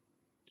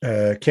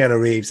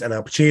Reeves and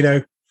Al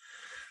Pacino.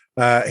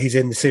 He's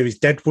in the series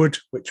Deadwood,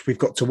 which we've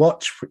got to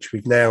watch, which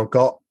we've now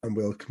got and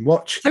can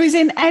watch. So he's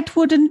in Ed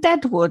Wood and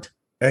Deadwood.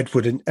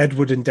 Edward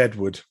and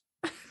Deadwood.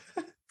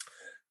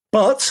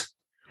 But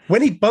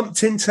when he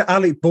bumped into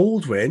Alec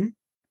Baldwin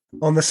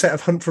on the set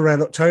of Hunt for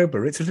Red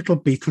October, it's a little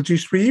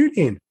Beetlejuice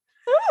reunion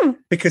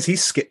because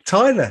he's Skip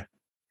Tyler,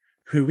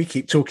 who we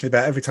keep talking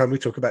about every time we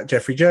talk about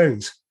Jeffrey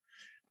Jones,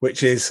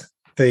 which is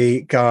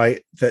the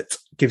guy that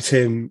gives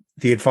him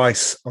the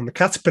advice on the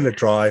Caterpillar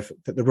drive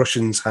that the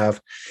Russians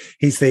have.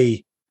 He's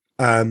the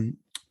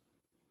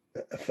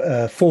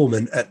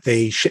foreman at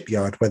the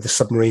shipyard where the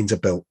submarines are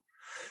built.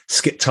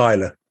 Skip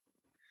Tyler.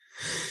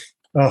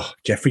 Oh,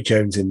 Jeffrey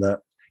Jones in that.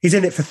 He's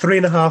in it for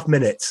 3.5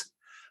 minutes.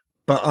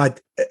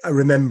 But I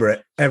remember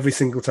it every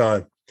single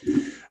time.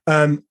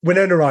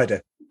 Winona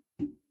Ryder.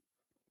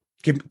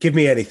 Give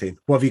me anything.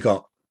 What have you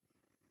got?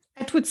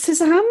 Edward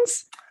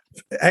Scissorhands.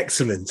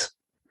 Excellent.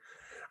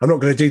 I'm not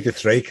going to do the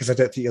 3 because I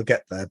don't think you'll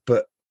get there,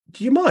 but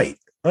you might.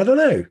 I don't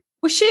know.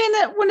 Was she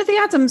in one of the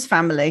Addams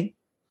Family?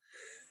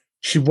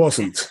 She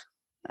wasn't.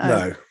 Oh.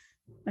 No.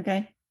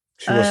 Okay.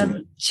 She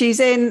wasn't. She's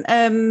in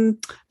the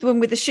one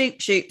with the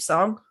Shoop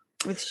song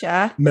with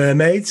Cher.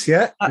 Mermaids,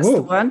 yeah. That's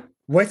the one.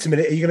 Wait a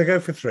minute. Are you going to go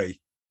for 3?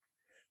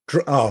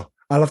 I'll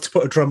have to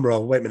put a drum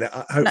roll. Wait a minute.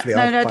 Hopefully,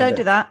 no, don't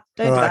do that.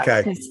 Don't do that.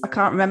 Okay. I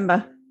can't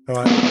remember. All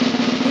right.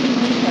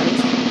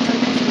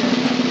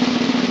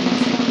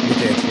 You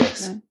did,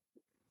 yes. No.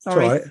 Sorry. It's all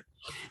right.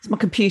 It's my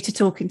computer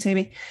talking to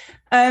me.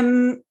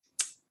 Better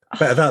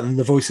that than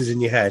the voices in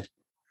your head.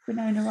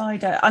 Winona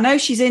Ryder. I know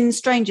she's in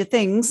Stranger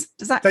Things.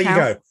 Does that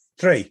count?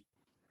 There you go.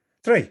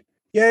 3.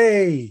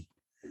 Yay.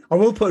 I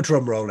will put a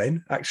drum roll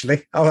in,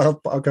 actually. I'll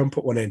go and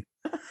put one in.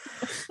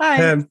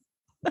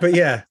 But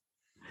yeah,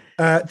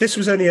 this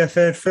was only her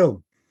 3rd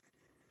film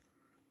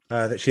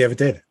that she ever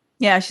did.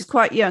 Yeah, she's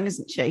quite young,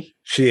 isn't she?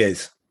 She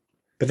is.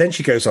 But then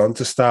she goes on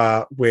to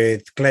star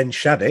with Glenn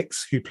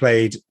Shaddix, who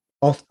played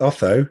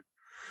Otho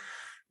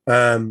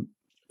in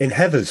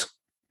Heathers.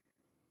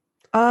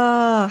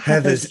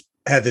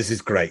 Heathers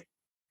is great.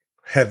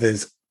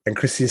 Heathers and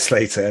Christian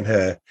Slater and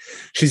her.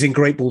 She's in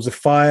Great Balls of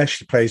Fire.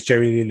 She plays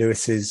Jerry Lee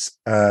Lewis's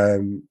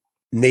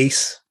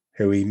niece,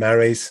 who he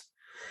marries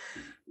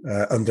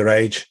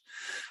underage.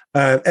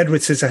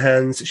 Edward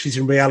Scissorhands. She's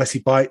in Reality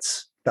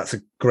Bites. That's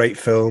a great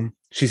film.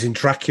 She's in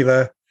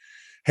Dracula.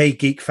 Hey,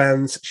 geek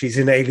fans. She's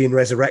in Alien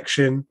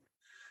Resurrection.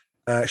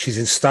 She's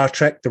in Star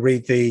Trek,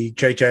 the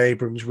J.J.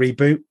 Abrams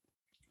reboot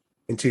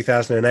in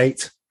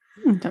 2008.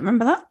 Don't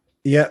remember that.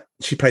 Yeah,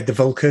 she played the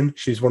Vulcan.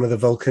 She was one of the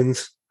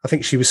Vulcans. I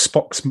think she was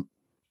Spock's.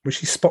 Was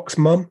she Spock's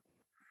mum?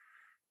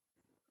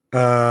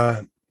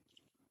 And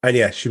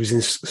yeah, she was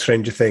in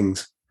Stranger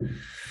Things.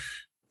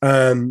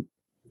 Glenn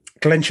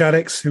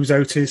Shaddix, who's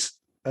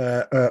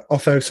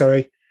Otho,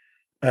 sorry.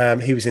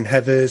 He was in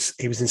Heathers.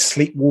 He was in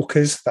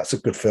Sleepwalkers. That's a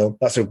good film.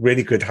 That's a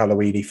really good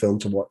Halloween-y film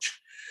to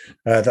watch.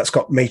 That's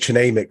got Machen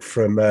Amick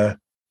from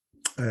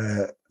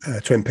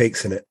Twin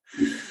Peaks in it.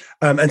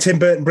 And Tim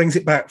Burton brings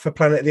it back for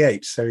Planet of the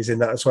Apes, so he's in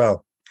that as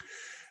well.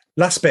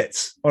 Last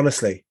bits,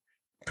 honestly.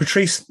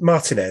 Patrice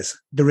Martinez,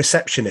 The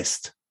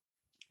Receptionist.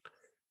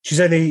 She's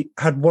only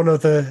had one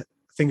other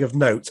thing of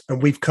note,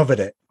 and we've covered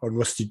it on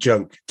Rusted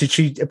Junk. Did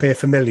she appear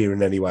familiar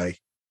in any way?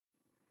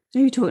 Who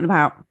are you talking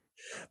about?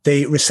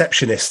 The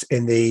receptionist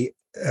in the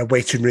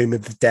waiting room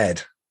of the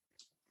dead.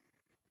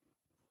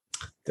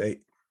 I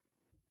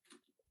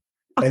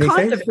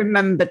kind of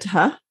remembered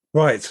her.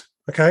 Right.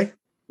 Okay.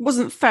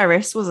 Wasn't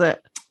Ferris, was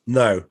it?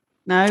 No.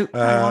 No.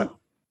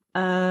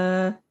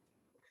 Uh,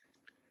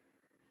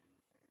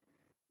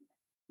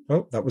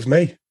 Oh, that was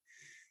me.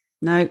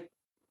 no.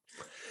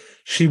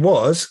 She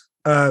was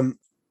Carmen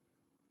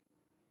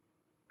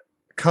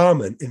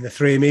in the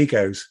Three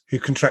Amigos, who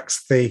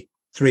contracts the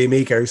Three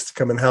Amigos to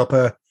come and help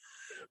her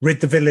rid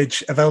the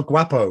village of El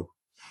Guapo.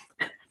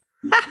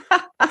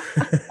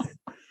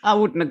 I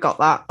wouldn't have got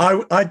that.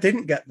 I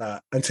didn't get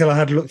that until I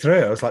had a look through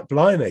it. I was like,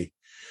 blimey.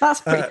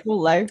 That's pretty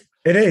cool, though.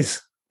 It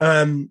is.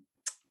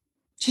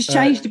 She's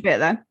changed a bit,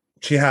 then.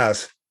 She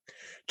has.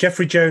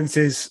 Jeffrey Jones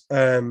is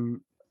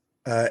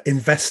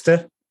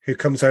investor who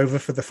comes over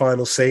for the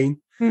final scene.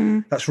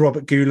 That's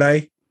Robert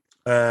Goulet.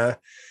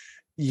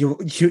 You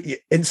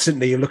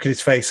instantly you look at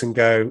his face and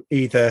go,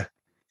 either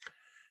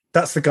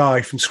that's the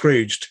guy from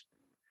Scrooged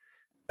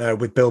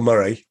with Bill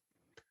Murray,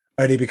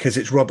 only because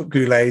it's Robert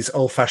Goulet's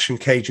old-fashioned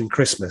Cajun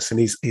Christmas, and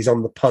he's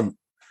on the punt,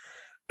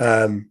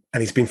 and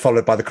he's been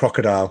followed by the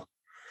crocodile.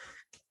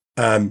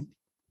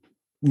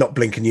 Not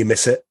blink and you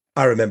miss it.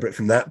 I remember it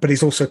from that. But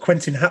he's also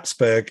Quentin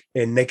Habsburg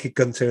in Naked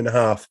Gun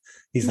 2.5.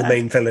 He's the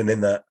main villain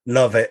in that.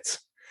 Love it.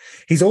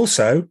 He's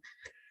also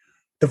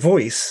the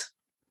voice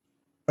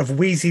of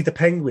Wheezy the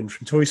Penguin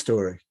from Toy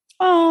Story.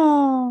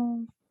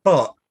 Oh.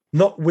 But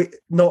not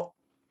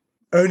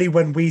only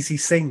when Wheezy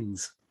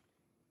sings.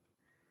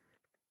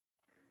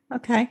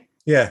 Okay.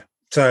 Yeah.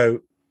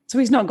 So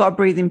he's not got a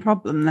breathing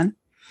problem then?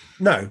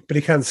 No, but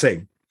he can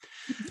sing.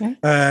 Okay.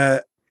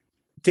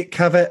 Dick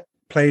Cavett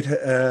played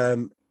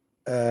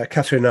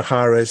Catherine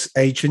O'Hara's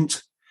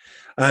agent.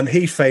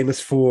 He's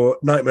famous for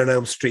Nightmare on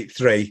Elm Street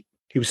 3.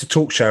 He was a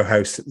talk show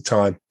host at the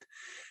time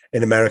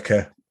in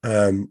America,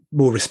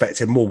 more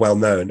respected, more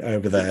well-known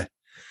over there.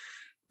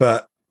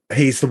 But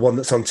he's the one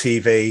that's on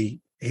TV.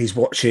 He's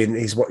watching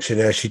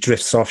her. She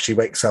drifts off. She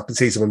wakes up and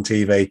sees him on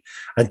TV.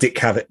 And Dick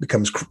Cavett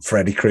becomes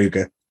Freddy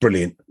Krueger.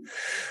 Brilliant.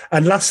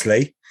 And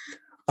lastly,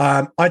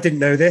 I didn't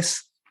know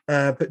this,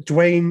 but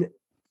Dwayne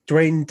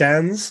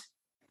Dans,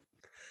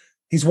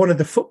 he's one of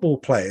the football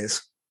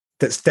players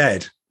that's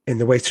dead in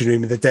the waiting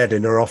room of the dead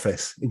in her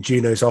office, in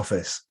Juno's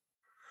office.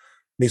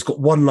 And he's got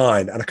one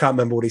line, and I can't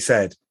remember what he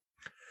said.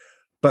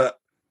 But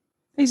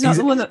he's not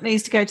the one that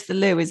needs to go to the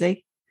loo, is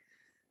he?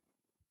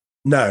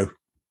 No.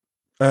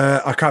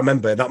 I can't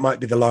remember. That might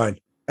be the line.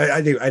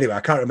 I do. Anyway,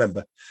 I can't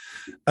remember.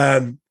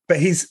 But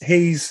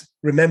he's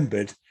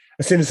remembered.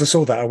 As soon as I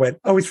saw that, I went,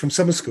 oh, he's from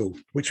summer school,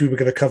 which we were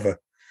going to cover.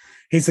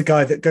 He's the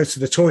guy that goes to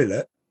the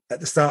toilet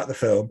at the start of the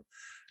film,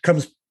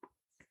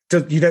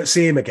 you don't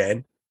see him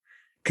again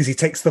because he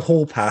takes the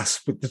hall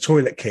pass with the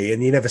toilet key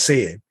and you never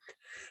see him.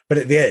 But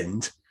at the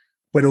end,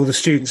 when all the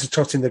students are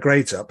totting the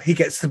grades up, he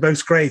gets the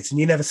most grades and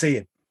you never see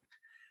him.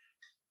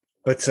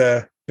 But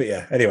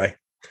yeah, anyway,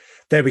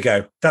 there we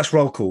go. That's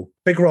roll call.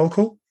 Big roll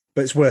call,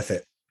 but it's worth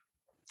it.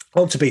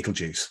 On to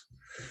Beetlejuice.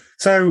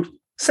 So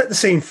set the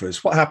scene for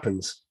us. What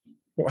happens?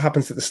 What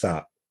happens at the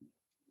start?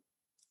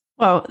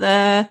 Well,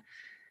 the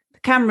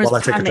cameras. While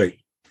I take a drink.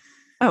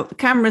 Oh, the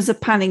cameras are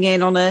panning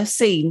in on a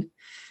scene,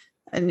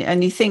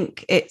 and you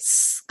think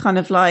it's kind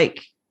of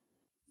like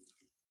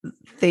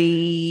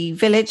the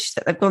village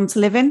that they've gone to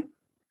live in,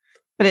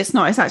 but it's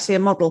not. It's actually a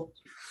model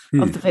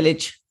of the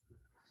village.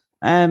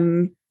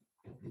 One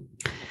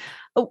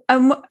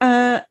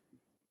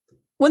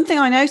thing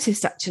I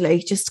noticed, actually,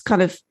 just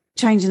kind of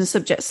changing the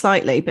subject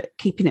slightly, but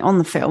keeping it on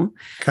the film.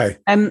 Okay.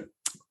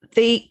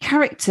 The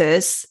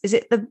characters, is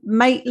it the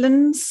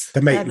Maitlands?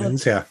 The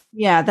Maitlands, yeah.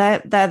 Yeah,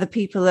 they're the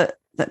people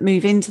that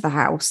move into the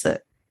house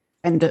that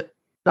end up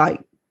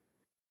like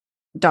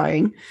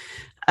dying.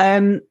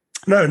 No,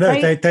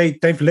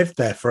 they've lived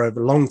there for a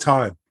long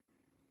time.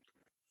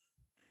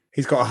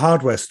 He's got a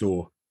hardware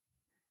store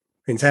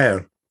in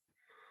town.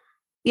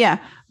 Yeah,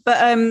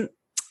 but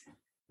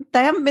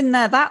they haven't been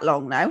there that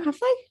long now, have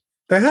they?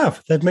 They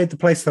have. They've made the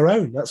place their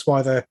own. That's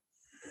why they're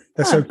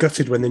so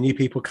gutted when the new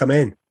people come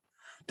in.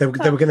 They were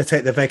going to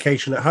take their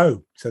vacation at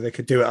home so they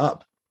could do it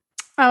up.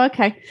 Oh,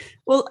 okay.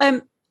 Well,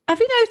 have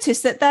you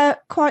noticed that they're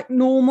quite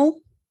normal?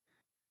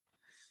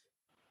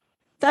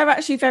 They're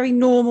actually very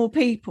normal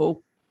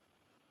people.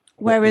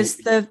 Whereas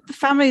the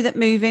family that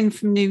move in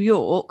from New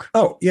York...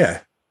 Oh,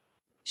 yeah.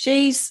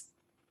 She's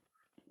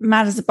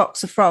mad as a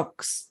box of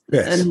frogs.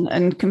 Yes.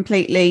 And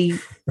completely,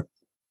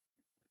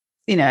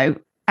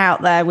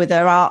 out there with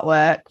her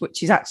artwork,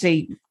 which is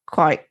actually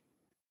quite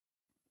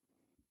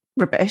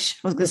rubbish.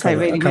 I was going to say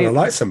really rude. I kind of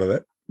like some of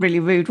it. Really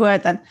rude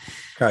word then.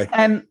 Okay.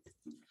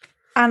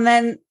 And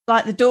then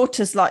like the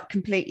daughter's like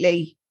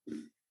completely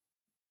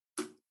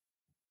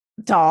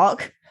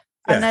dark.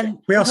 Yeah. And then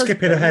we are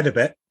skipping ahead a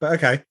bit, but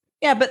okay.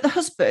 Yeah, but the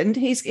husband,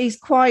 he's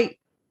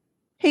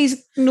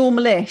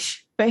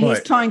normal-ish, but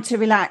he's trying to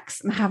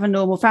relax and have a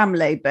normal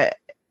family, but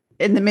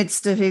in the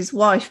midst of his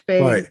wife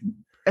being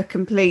a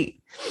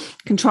complete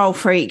control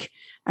freak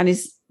and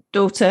his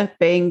daughter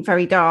being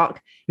very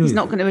dark, he's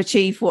not going to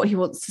achieve what he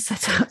wants to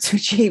set out to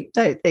achieve,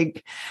 don't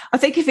think. I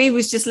think if he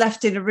was just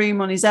left in a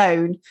room on his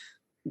own,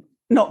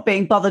 not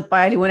being bothered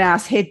by anyone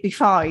else, he'd be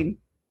fine.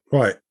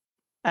 Right.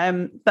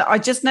 But I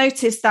just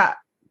noticed that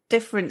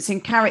difference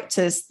in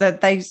characters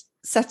that they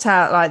set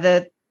out, like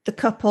the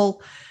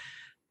couple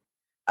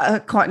are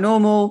quite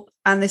normal,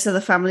 and this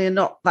other family are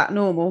not that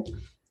normal.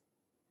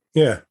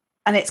 Yeah.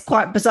 And it's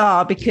quite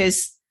bizarre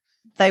because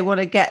they want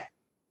to get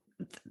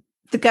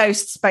the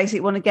ghosts basically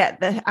want to get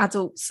the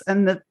adults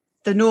and the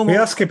normal. We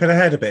are skipping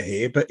ahead a bit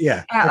here, but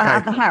yeah. Out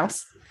of the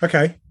house.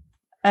 Okay.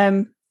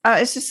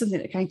 It's just something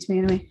that came to me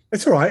anyway.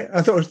 It's all right.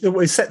 I thought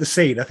we set the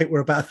scene. I think we're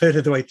about a third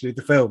of the way through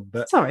the film,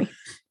 but sorry.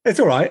 It's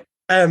all right.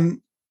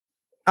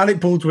 Alec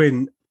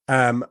Baldwin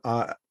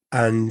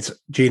and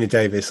Gina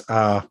Davis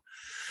are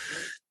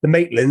the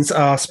Maitlands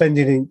are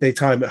spending their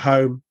time at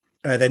home.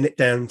 They nip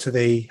down to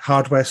the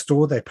hardware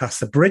store. They pass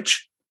the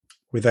bridge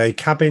with a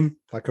cabin,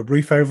 like a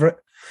roof over it.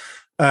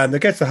 They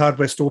go to the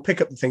hardware store,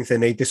 pick up the things they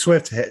need. They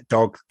swerve to hit a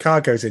dog.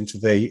 Car goes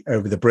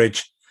over the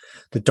bridge.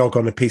 The dog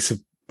on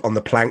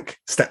the plank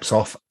steps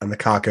off, and the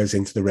car goes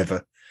into the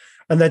river,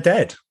 and they're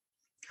dead.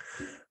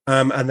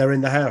 And they're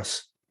in the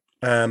house.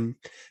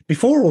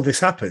 Before all this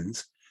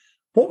happens,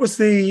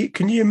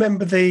 can you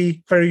remember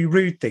the very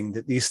rude thing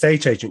that the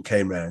estate agent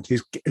came round?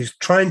 He's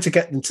trying to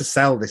get them to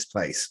sell this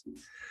place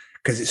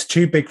because it's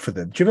too big for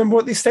them. Do you remember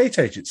what the estate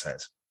agent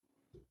says?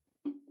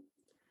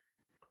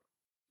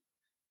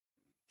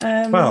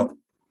 Well,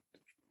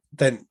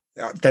 then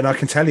I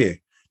can tell you.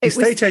 The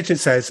estate agent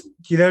says,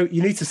 you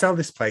need to sell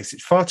this place.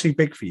 It's far too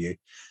big for you.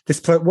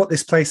 What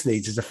this place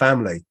needs is a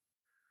family.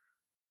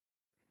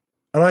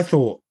 And I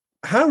thought,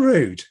 how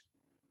rude.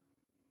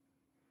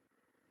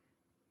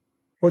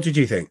 What did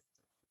you think?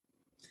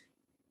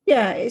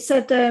 Yeah, it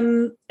said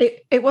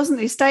it wasn't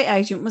the estate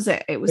agent, was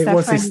it? It was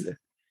their friend.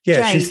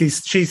 Yeah, Jane.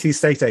 she's the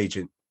estate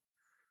agent.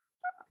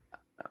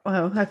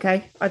 Well,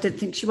 okay. I didn't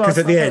think she was. Because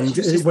at the end,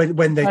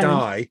 when they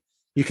die,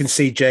 you can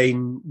see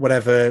Jane,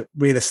 whatever,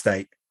 real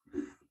estate.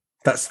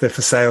 That's the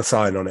for sale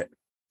sign on it.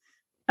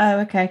 Oh,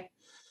 okay.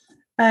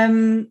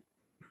 The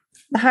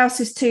house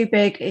is too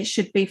big. It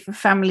should be for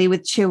family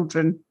with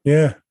children.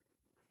 Yeah.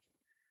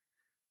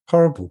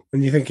 Horrible.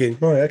 And you're thinking,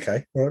 right,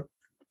 okay, all right.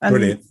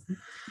 Brilliant.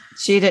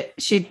 She'd had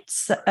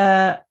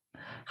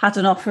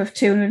an offer of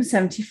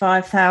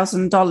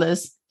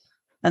 $275,000,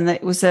 and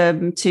it was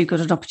too good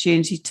an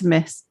opportunity to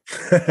miss.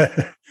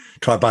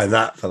 Try buying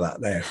that for that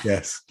there.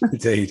 Yes,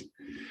 indeed.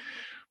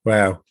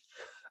 Wow.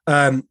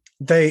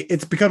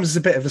 It becomes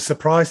a bit of a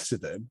surprise to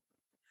them.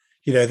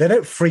 They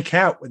don't freak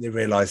out when they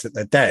realise that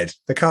they're dead.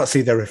 They can't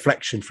see their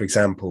reflection, for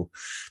example.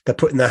 They're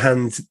putting their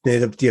hands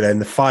near in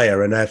the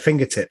fire, and her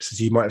fingertips,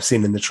 as you might have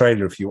seen in the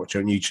trailer if you watch it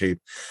on YouTube,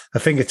 her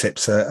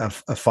fingertips are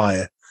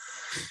fire.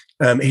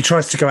 He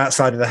tries to go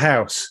outside of the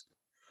house,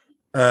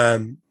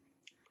 and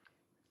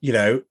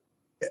he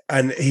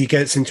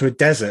gets into a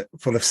desert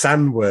full of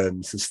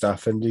sandworms and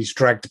stuff, and he's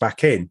dragged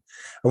back in.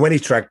 And when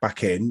he's dragged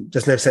back in,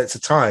 there's no sense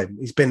of time.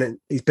 He's been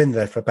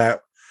there for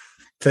about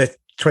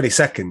 20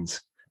 seconds.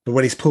 But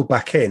when he's pulled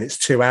back in, it's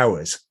 2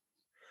 hours.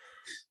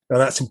 And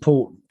that's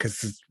important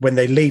because when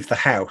they leave the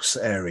house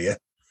area,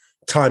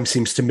 time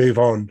seems to move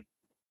on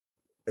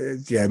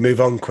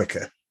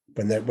quicker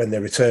when they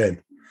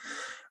return.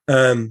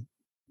 But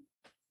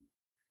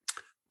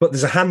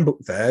there's a handbook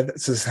there that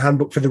says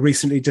handbook for the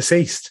recently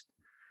deceased.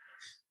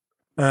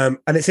 And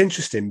it's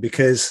interesting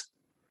because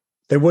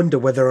they wonder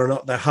whether or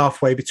not they're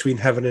halfway between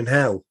heaven and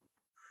hell.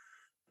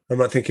 I'm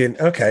not thinking,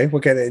 okay,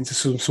 we'll get into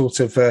some sort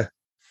of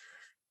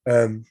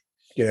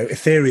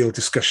ethereal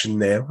discussion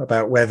now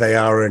about where they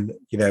are and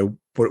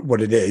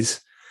what it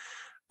is.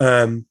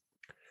 But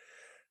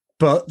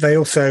they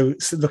also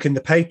look in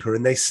the paper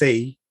and they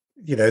see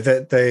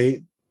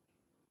that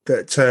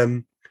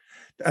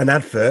an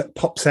advert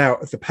pops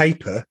out of the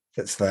paper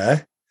that's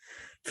there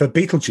for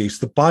Beetlejuice,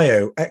 the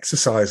bio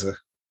exerciser.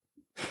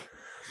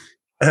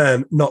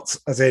 Not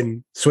as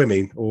in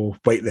swimming or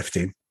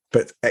weightlifting,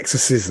 but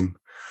exorcism.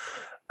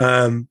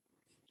 But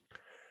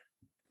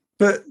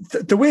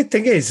the weird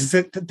thing is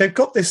that they've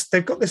got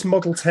this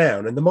model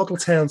town, and the model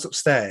town's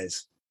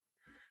upstairs,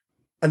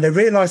 and they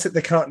realise that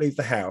they can't leave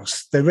the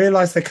house. They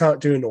realise they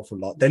can't do an awful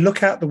lot. They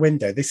look out the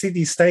window. They see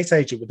the estate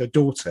agent with her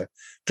daughter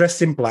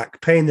dressed in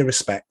black, paying their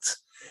respects.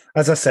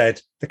 As I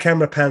said, the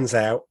camera pans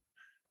out,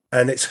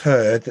 and it's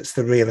her that's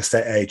the real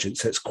estate agent.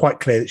 So it's quite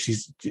clear that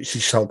she's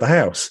sold the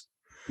house.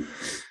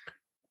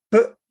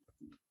 But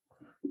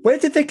where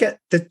did they get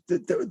the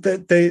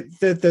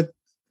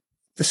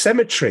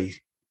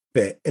cemetery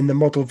bit in the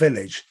model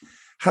village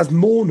has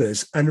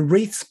mourners and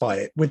wreaths by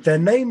it with their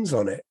names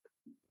on it?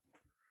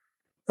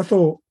 I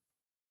thought,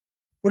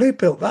 well, who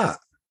built that?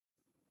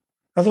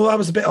 I thought that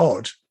was a bit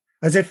odd.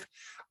 As if,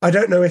 I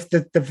don't know if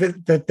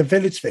the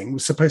village thing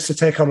was supposed to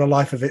take on a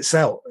life of its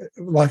own,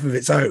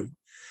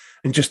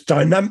 and just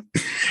dynamically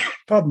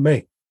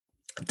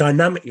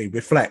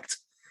reflect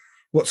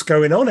what's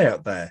going on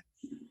out there.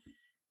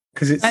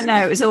 Because I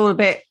know it was all a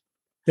bit.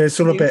 There's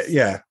sort of a bit,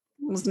 yeah,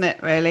 wasn't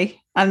it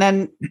really? And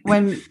then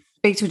when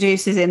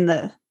Beetlejuice is in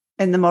the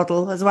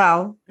model as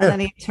well, and then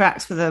he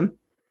interacts with them,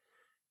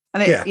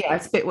 and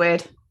it's a bit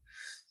weird.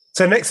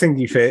 So next thing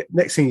you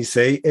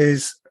see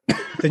is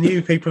the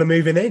new people are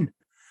moving in.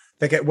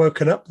 They get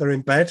woken up. They're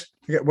in bed.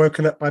 They get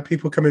woken up by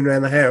people coming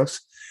around the house,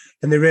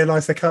 and they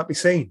realise they can't be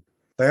seen.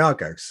 They are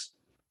ghosts.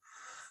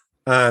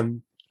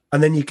 And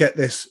And then you get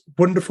this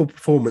wonderful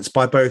performance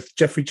by both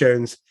Jeffrey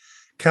Jones,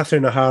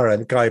 Catherine O'Hara,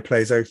 and the guy who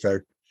plays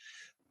Otho.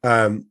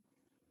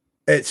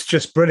 It's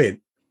just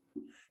brilliant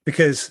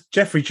because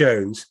Jeffrey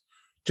Jones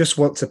just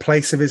wants a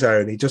place of his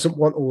own. He doesn't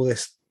want all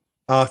this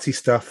arty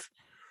stuff.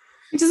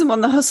 He doesn't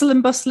want the hustle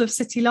and bustle of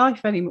city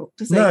life anymore,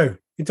 does he? No,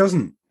 he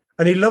doesn't.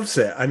 And he loves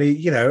it. And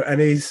he,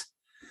 and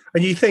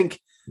you think,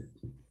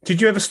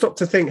 did you ever stop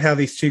to think how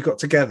these two got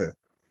together?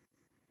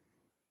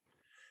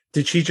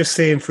 Did she just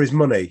see him for his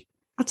money?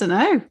 I don't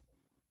know.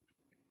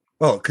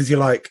 Well, because you're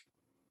like,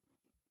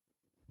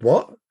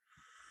 what?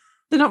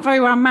 They're not very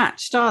well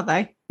matched, are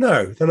they?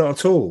 No, they're not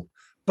at all.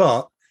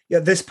 But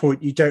at this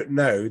point, you don't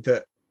know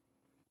that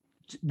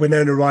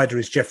Winona Ryder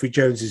is Jeffrey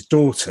Jones's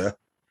daughter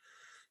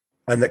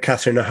and that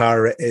Catherine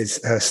O'Hara is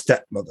her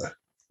stepmother.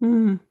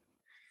 Mm.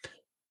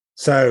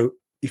 So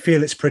you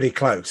feel it's pretty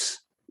close.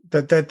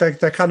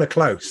 They're kind of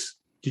close.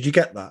 Did you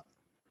get that?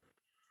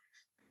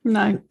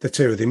 No. The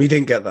two of them. You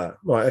didn't get that?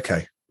 Right,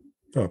 okay.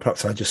 Oh,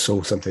 perhaps I just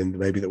saw something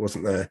maybe that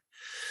wasn't there.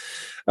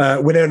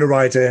 Winona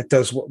Ryder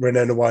does what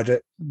Winona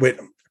Ryder...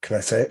 Can I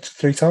say it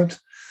 3 times?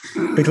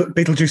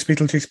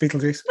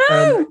 Beetlejuice.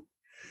 No!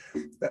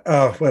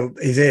 Oh, well,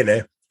 he's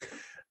here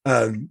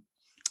now.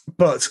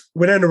 But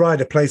Winona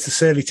Ryder plays the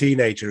surly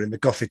teenager and the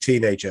gothic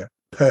teenager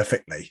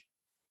perfectly.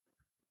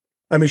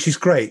 I mean, she's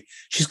great.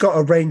 She's got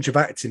a range of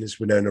acting as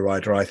Winona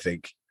Ryder, I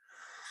think.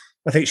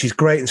 I think she's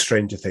great in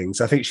Stranger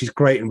Things. I think she's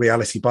great in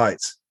Reality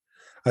Bites.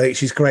 I think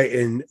she's great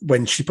in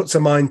when she puts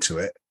her mind to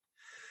it.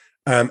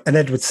 And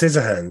Edward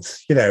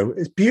Scissorhands,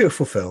 it's a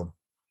beautiful film.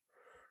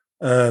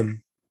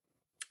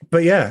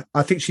 But yeah,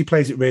 I think she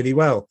plays it really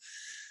well.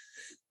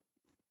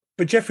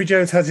 But Jeffrey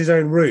Jones has his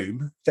own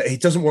room that he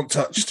doesn't want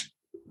touched.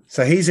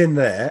 So he's in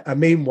there. And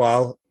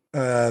meanwhile,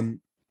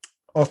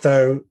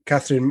 Otho,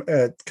 Catherine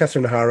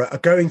O'Hara are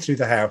going through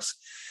the house,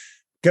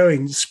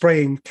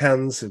 spraying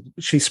cans.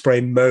 She's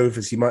spraying mauve,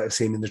 as you might have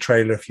seen in the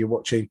trailer if you're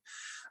watching.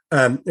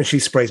 And she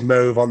sprays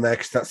mauve on there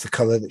because that's the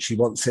colour that she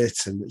wants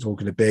it and it's all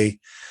going to be.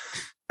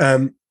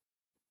 And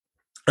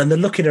they're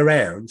looking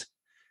around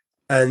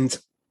and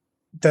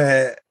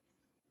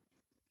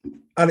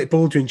Alec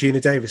Baldwin and Gina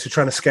Davis are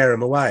trying to scare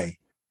him away.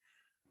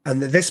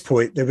 And at this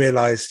point, they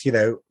realise,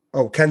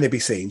 can they be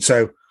seen?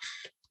 So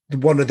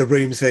one of the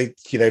rooms,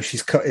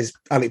 she's cut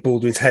Alec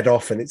Baldwin's head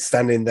off and it's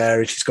standing there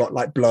and she's got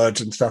like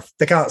blood and stuff.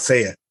 They can't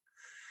see it.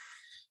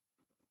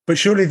 But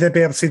surely they'd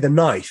be able to see the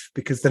knife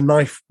because the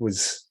knife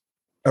was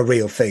a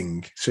real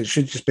thing. So it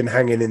should have just been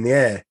hanging in the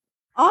air.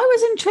 I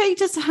was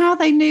intrigued as to how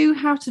they knew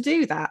how to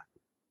do that.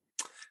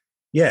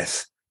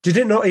 Yes. Did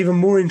it not even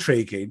more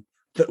intriguing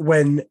that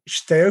when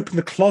they open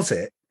the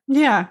closet,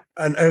 yeah,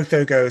 and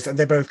Otho goes, and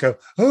they both go,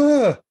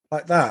 oh,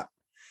 like that.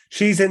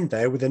 She's in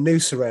there with a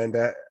noose around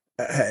her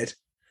head.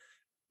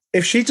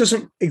 If she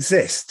doesn't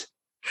exist,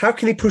 how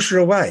can he push her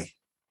away?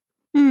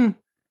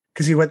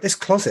 Because he went, this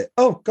closet,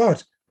 oh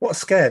God, what a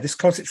scare. This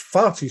closet's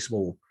far too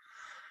small.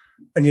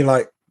 And you're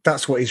like,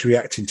 that's what he's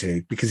reacting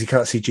to because he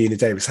can't see Gina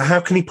Davis. So how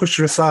can he push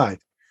her aside?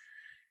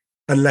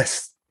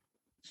 Unless,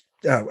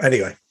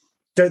 anyway,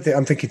 don't think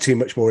I'm thinking too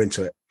much more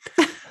into it.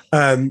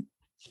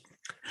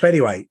 But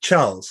anyway,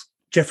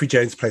 Jeffrey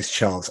Jones plays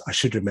Charles. I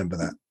should remember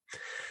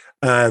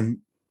that.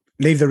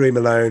 Leave the room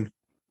alone.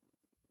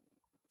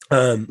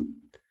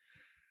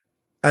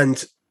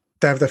 And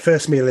they have their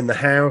first meal in the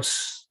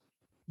house.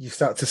 You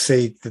start to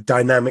see the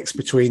dynamics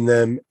between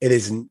them. It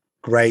isn't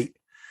great.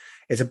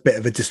 It's a bit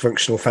of a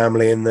dysfunctional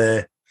family in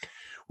there.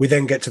 We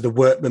then get to the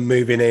workmen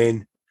moving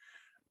in.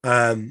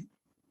 I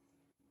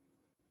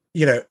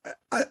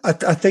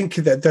think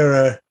that there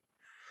are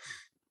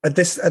at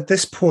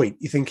this point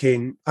you're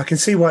thinking, I can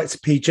see why it's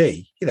a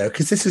PG,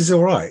 because this is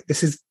all right.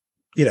 This is,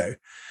 I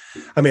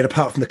mean,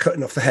 apart from the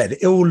cutting off the head,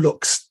 it all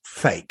looks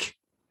fake.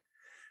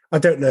 I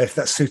don't know if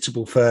that's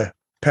suitable for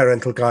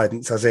parental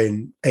guidance, as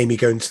in Amy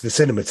going to the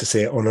cinema to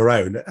see it on her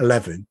own at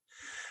 11.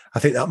 I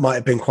think that might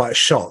have been quite a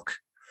shock.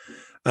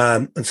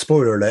 And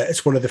spoiler alert,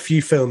 it's one of the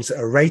few films that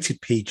are rated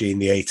PG in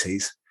the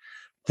 80s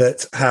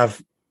that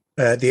have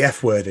the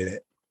F word in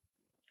it.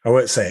 I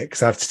won't say it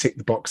because I have to tick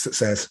the box that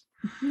says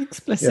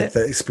explicit.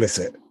 Yeah,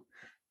 explicit.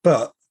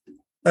 But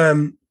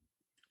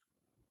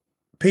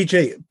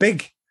PG,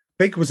 Big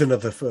was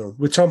another film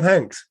with Tom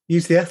Hanks.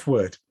 Used the F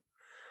word.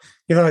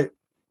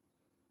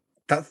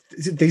 That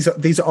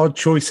these are odd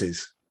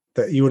choices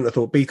that you wouldn't have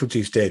thought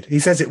Beetlejuice did. He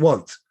says it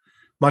once.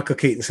 Michael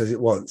Keaton says it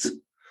once.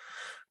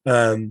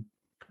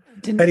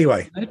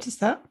 Anyway, notice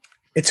that.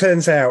 It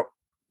turns out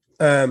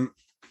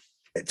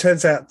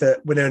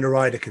that Winona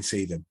Ryder can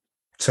see them,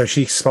 so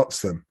she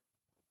spots them.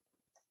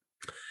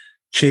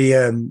 She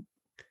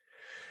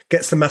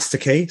gets the master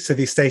key. So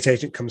the estate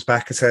agent comes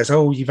back and says,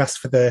 "Oh, you've asked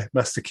for the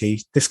master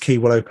key. This key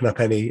will open up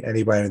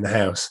anywhere in the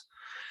house."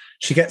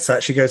 She gets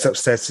that. She goes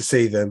upstairs to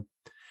see them.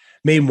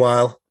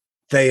 Meanwhile,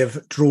 they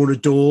have drawn a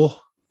door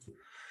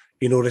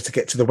in order to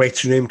get to the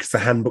waiting room because the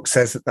handbook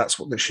says that that's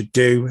what they should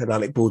do. And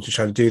Alec Baldwin's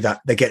trying to do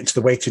that. They get into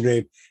the waiting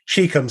room.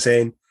 She comes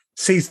in,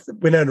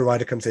 Winona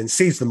Ryder comes in,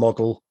 sees the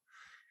model,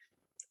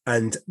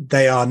 and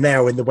they are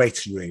now in the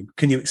waiting room.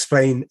 Can you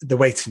explain the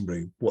waiting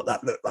room, what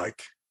that looked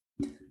like?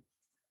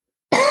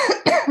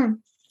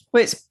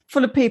 Well, it's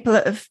full of people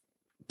that have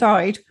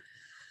died.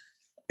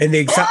 In the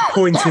exact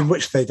point in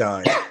which they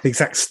died, the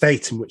exact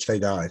state in which they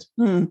died.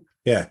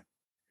 Yeah.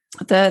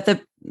 The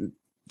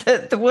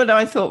one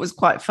I thought was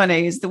quite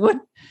funny is the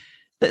one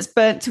that's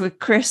burnt to a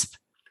crisp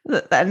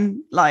that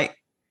then like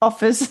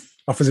offers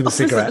him a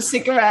cigarette. A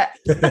cigarette.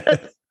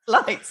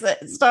 Likes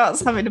it,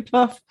 starts having a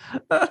puff.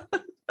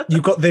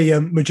 You've got the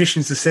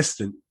magician's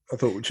assistant, I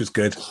thought, which was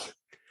good.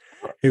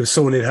 He was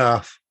sawn in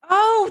half.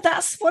 Oh,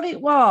 that's what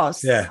it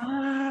was. Yeah.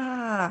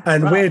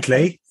 And right.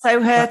 weirdly,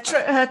 so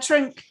her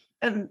trunk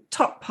and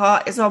top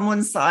part is on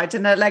one side,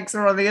 and her legs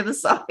are on the other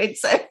side.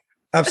 So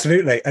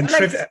absolutely. And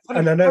trivia,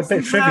 and I know a bit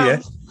of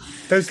trivia.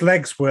 Those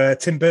legs were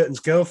Tim Burton's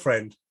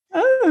girlfriend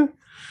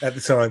at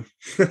the time,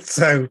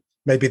 so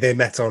maybe they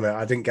met on it.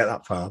 I didn't get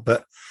that far,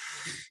 but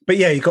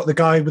yeah, you got the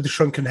guy with the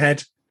shrunken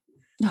head.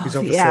 Who's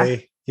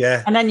obviously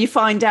yeah. And then you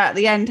find out at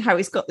the end how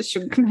he's got the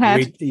shrunken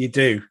head. You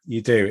do.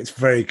 It's a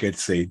very good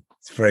scene.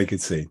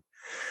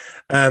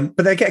 But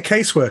they get a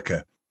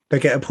caseworker. They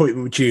get an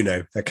appointment with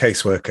Juno, their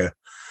caseworker.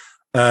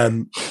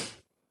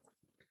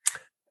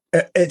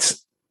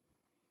 It's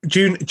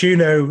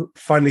Juno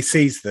finally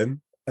sees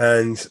them,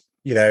 and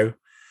they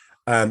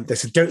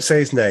said, "Don't say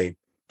his name."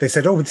 They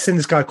said, "Oh, we've seen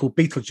this guy called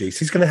Beetlejuice.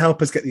 He's going to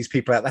help us get these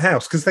people out of the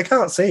house because they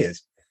can't see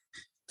us.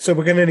 So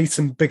we're going to need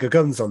some bigger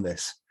guns on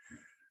this."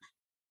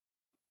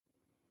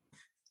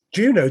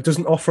 Juno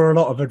doesn't offer a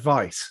lot of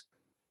advice.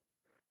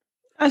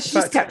 And she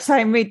just kept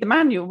saying, read the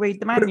manual.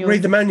 Read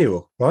the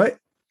manual, right?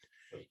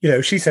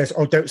 She says,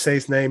 "Oh, don't say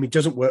his name. He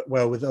doesn't work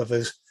well with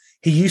others.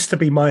 He used to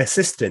be my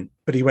assistant,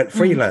 but he went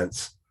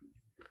freelance."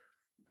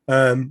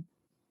 So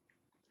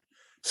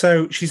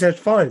she said,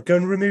 "Fine, go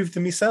and remove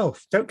them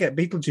yourself. Don't get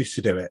Beetlejuice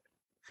to do it."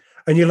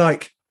 And you're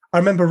like, I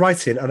remember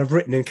writing, and I've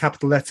written in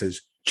capital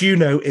letters,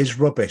 Juno is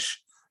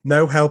rubbish.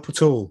 No help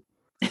at all.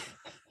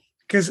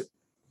 Because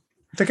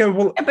they go,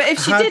 well, but if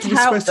she did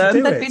help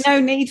them, there'd be no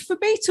need for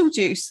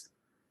Beetlejuice.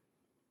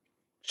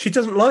 She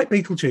doesn't like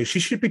Beetlejuice. She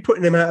should be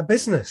putting him out of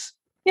business.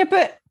 Yeah,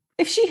 but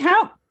if she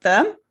helped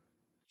them,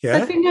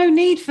 there'd be no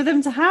need for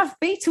them to have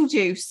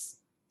Beetlejuice.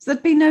 So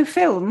there'd be no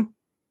film.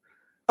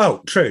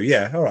 Oh, true.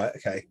 Yeah. All right.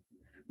 Okay.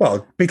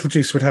 Well,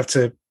 Beetlejuice would have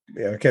to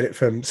get it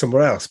from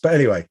somewhere else. But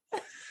anyway.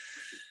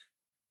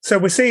 So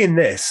we're seeing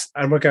this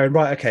and we're going,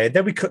 right, okay. And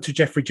then we cut to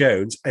Jeffrey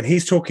Jones and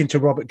he's talking to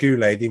Robert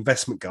Goulet, the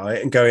investment guy,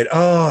 and going,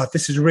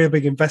 this is a real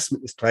big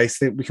investment, this place.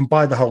 We can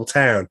buy the whole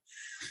town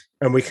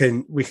and we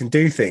can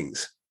do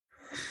things.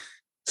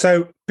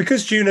 So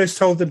because Juno's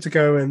told them to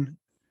go and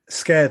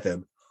scare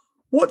them,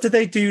 what do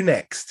they do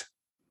next?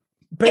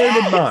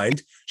 Bearing in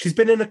mind, she's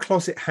been in a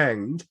closet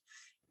hanged.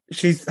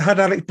 She's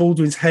had Alec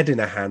Baldwin's head in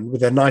her hand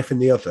with her knife in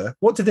the other.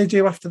 What do they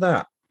do after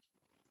that?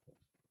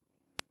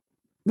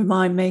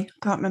 Remind me. I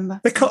can't remember.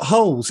 They cut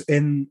holes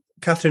in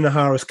Catherine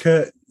O'Hara's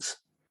curtains.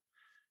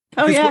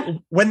 Oh, yeah.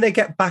 When they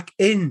get back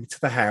into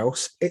the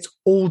house, it's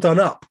all done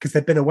up because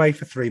they've been away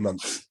for 3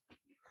 months.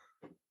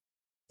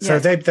 So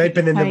they've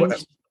been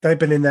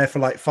in there for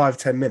like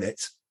 5-10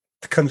 minutes.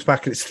 It comes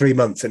back and it's 3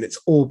 months and it's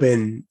all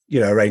been,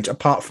 arranged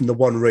apart from the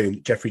one room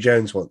that Jeffrey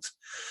Jones wants.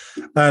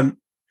 And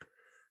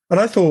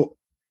I thought,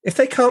 if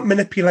they can't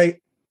manipulate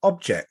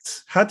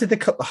objects, how did they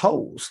cut the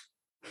holes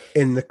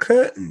in the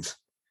curtains?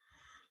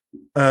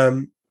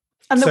 And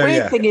the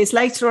weird thing is,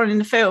 later on in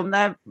the film,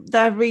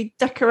 they're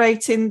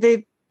redecorating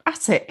the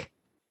attic.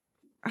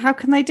 How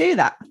can they do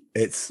that?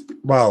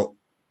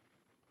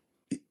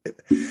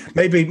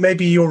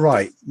 Maybe you're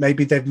right.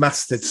 Maybe they've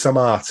mastered some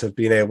art of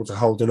being able to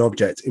hold an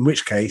object. In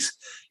which case,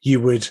 you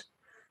would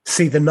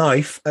see the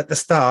knife at the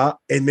start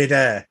in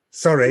midair.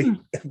 Sorry,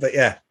 but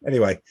yeah.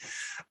 Anyway,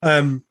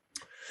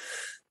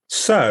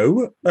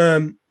 so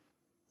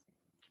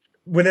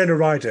Winona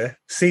Ryder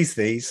sees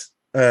these.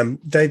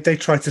 They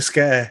try to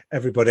scare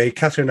everybody.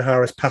 Catherine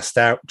O'Hara's passed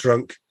out,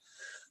 drunk,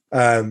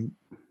 or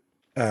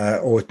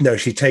no,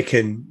 she'd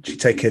taken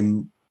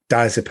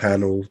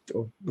diazepam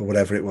or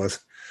whatever it was,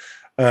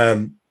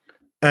 and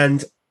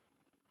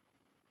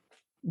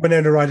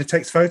Winona Ryder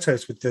takes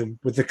photos with them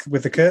with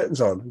the curtains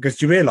on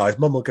because you realise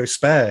Mum will go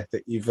spare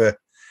that you've.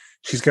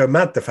 She's going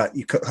mad the fact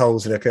you cut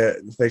holes in her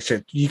curtains. They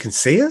said you can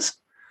see us,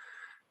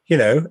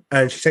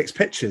 and she takes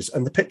pictures,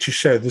 and the pictures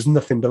show there's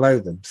nothing below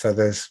them, so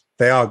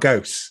they are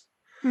ghosts.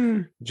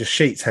 Just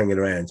sheets hanging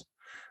around.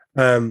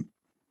 And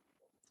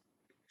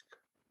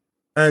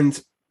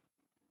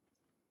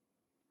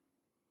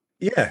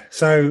yeah,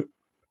 so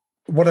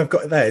what I've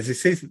got there is it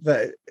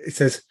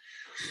says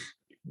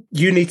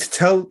you need to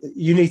tell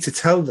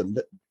them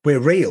that we're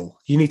real.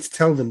 You need to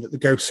tell them that the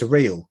ghosts are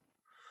real.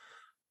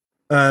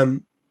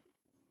 And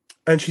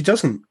she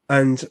doesn't.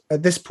 And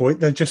at this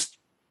point,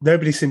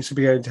 nobody seems to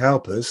be going to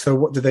help us. So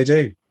what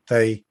do?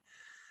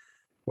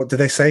 What do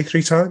they say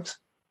 3 times?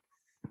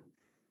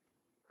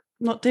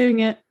 Not doing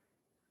it.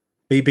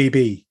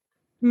 BBB.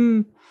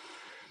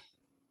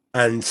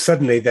 And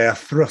suddenly they are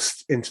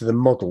thrust into the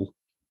model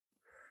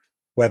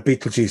where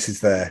Beetlejuice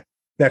is there.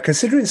 Now,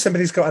 considering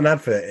somebody's got an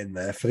advert in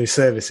there for these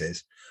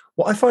services,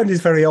 what I find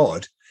is very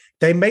odd,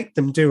 they make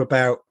them do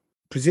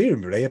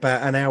presumably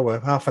about an hour,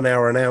 half an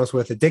hour, an hour's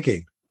worth of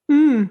digging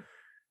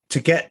to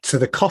get to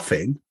the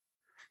coffin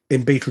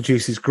in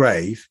Beetlejuice's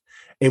grave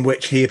in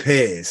which he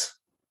appears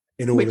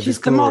in all of his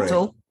glory.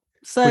 Model.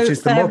 So which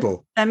is the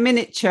model. They're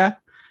miniature,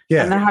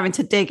 and they're having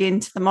to dig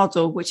into the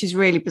model, which is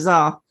really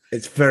bizarre.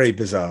 It's very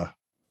bizarre.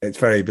 It's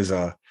very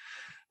bizarre.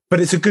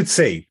 But it's a good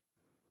scene,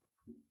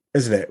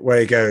 isn't it? Where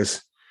he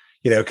goes,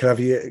 can I have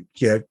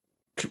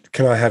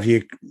can I have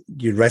your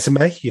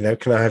resume?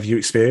 Can I have your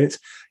experience?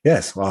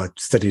 Yes, well, I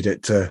studied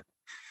at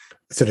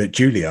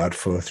Juilliard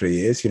for 3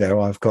 years.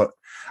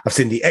 I've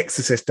seen The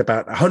Exorcist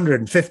about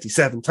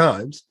 157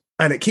 times,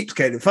 and it keeps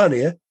getting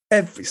funnier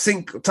every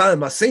single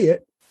time I see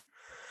it.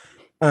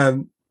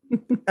 And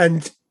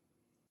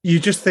you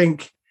just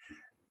think,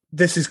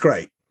 this is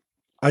great.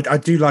 I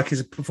do like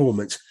his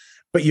performance,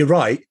 but you're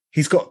right.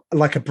 He's got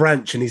like a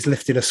branch and he's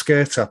lifting a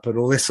skirt up and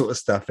all this sort of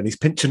stuff, and he's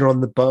pinching her on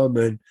the bum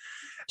and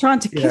trying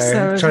to kiss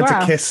her.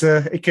 To kiss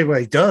her.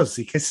 He does.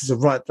 He kisses her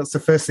right. That's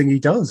the first thing he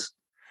does.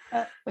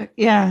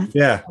 Yeah.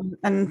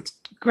 And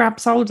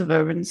grabs hold of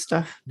her and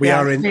stuff. We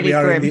are in the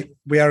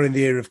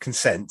era of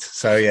consent.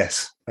 So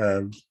yes.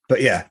 But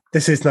yeah,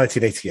 this is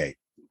 1988.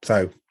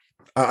 So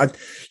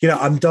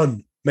I'm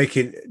done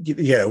making.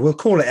 We'll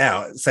call it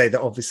out and say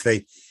that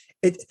obviously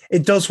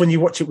it does, when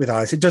you watch it with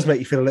eyes, it does make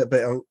you feel a little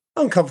bit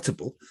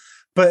uncomfortable,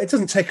 but it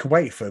doesn't take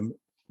away from,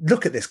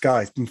 look at this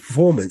guy's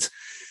performance.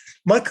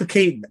 Michael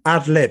Keaton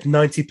ad-libbed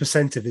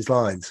 90% of his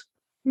lines.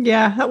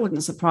 Yeah, that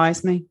wouldn't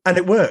surprise me. And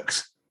it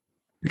works,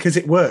 because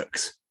it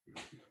works.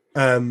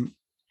 But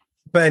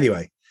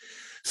anyway,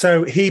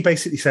 so he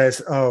basically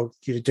says, oh,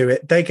 you do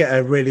it. They get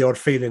a really odd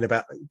feeling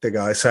about the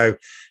guy. So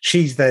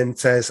she then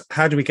says,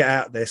 how do we get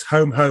out of this?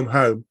 Home, home,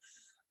 home.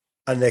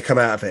 And they come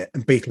out of it.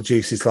 And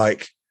Beetlejuice is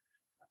like,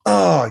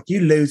 oh,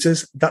 you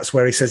losers. That's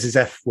where he says his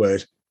F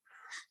word,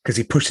 because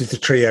he pushes the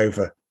tree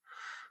over.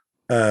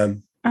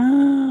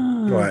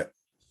 Right.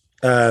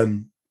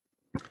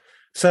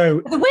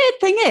 So the weird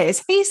thing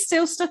is, he's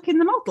still stuck in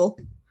the model.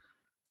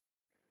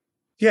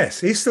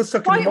 Yes, he's still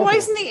stuck in the model. Why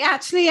isn't he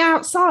actually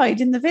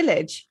outside in the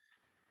village?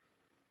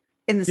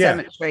 In the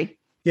cemetery?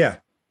 Yeah.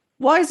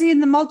 Why is he in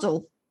the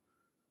model?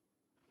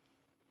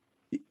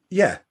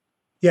 Yeah.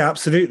 Yeah,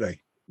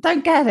 absolutely.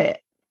 Don't get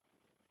it.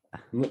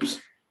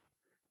 Whoops.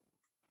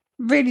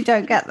 Really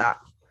don't get that.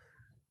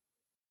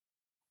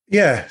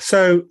 Yeah.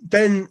 So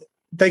then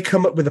they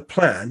come up with a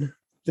plan.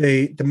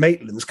 The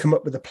Maitlands come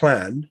up with a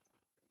plan.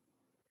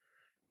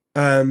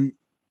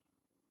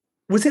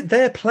 Was it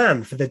their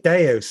plan for the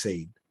Deo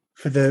scene?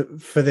 For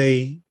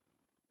the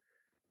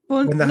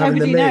Well,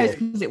 nobody knows,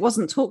 because it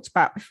wasn't talked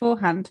about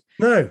beforehand.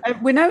 No.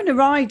 Winona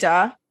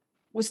Ryder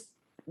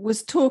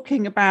was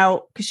talking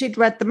about, because she'd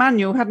read the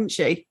manual, hadn't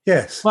she?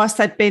 Yes. Whilst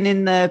they'd been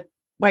in the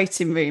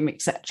waiting room,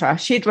 etc.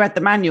 She'd read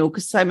the manual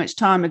because so much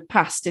time had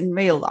passed in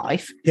real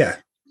life. Yeah.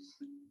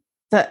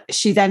 That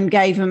she then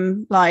gave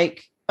him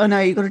like, oh no,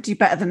 you've got to do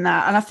better than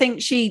that. And I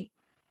think she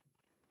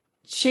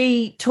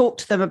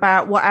talked to them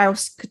about what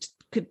else could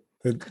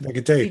they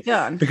could do, be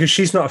done, because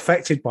she's not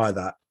affected by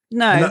that.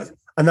 No.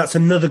 And that's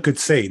another good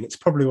scene. It's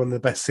probably one of the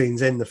best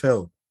scenes in the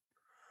film.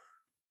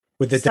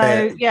 With the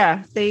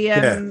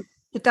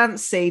the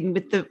dance scene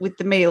with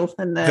the meal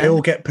and the, they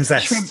all get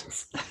possessed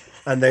shrimps.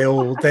 And they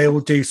all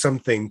do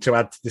something to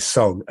add to this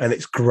song, and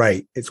it's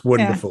great. It's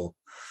wonderful.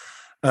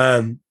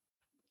 Yeah.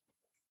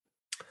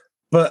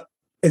 But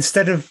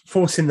instead of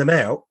forcing them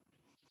out,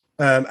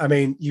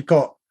 you've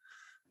got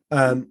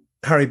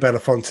Harry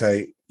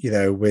Belafonte,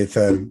 with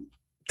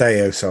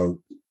Deo song.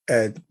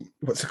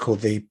 What's it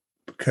called? The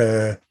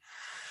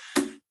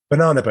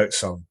Banana Boat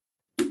song.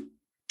 Is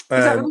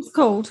that what it's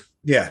called?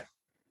 Yeah.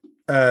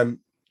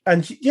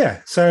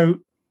 So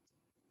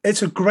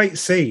it's a great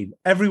scene.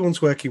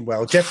 Everyone's working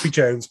well. Jeffrey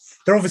Jones,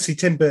 they're obviously,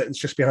 Tim Burton's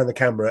just behind the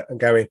camera and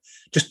going,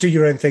 just do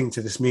your own thing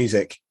to this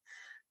music.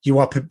 You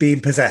are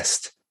being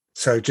possessed.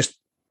 So just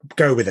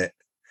go with it.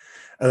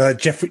 And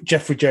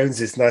Jeffrey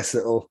Jones's nice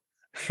little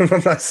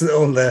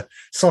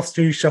soft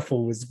shoe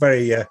shuffle was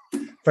very,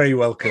 very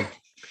welcome.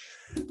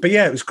 But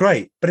yeah, it was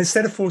great. But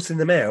instead of forcing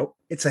them out,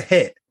 it's a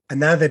hit. And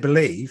now they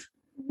believe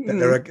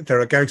that there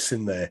are ghosts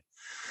in there.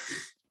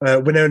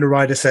 Winona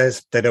Ryder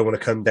says they don't want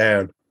to come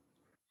down.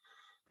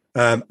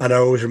 And I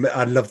always remember,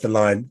 I love the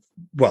line,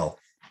 well,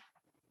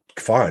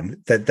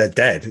 fine, they're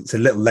dead. It's a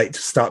little late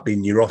to start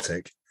being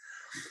neurotic.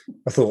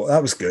 I thought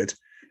that was good.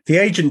 The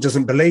agent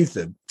doesn't believe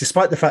them,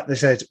 despite the fact they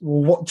said,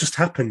 well, what just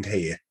happened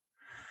here?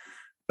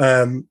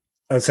 And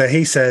so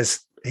he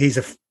says,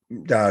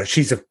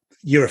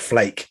 you're a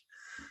flake.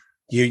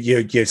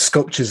 Your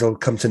sculptures will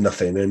come to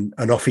nothing,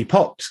 and off he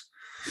pops.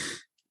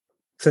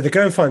 So they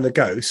go and find the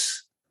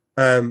ghosts,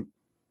 but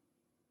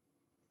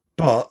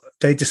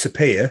they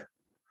disappear.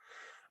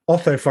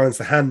 Otho finds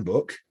the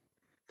handbook.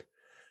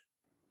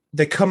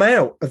 They come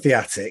out of the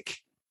attic,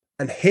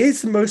 and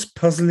here's the most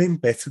puzzling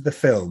bit of the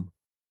film.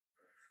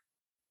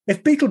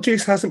 If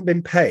Beetlejuice hasn't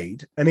been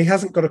paid and he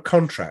hasn't got a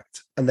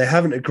contract and they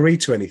haven't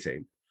agreed to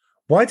anything,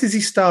 why does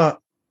he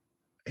start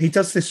he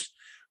does this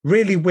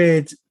really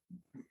weird.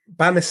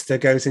 Bannister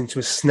goes into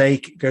a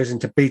snake, goes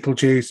into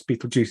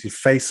Beetlejuice's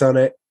face on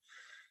it,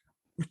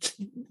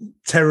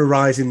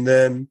 terrorizing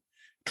them,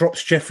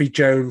 drops Jeffrey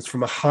Jones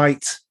from a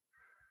height.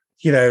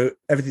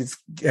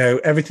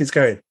 Everything's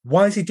going.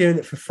 Why is he doing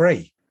it for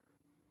free?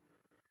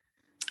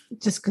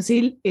 Just because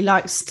he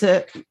likes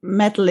to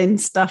meddle in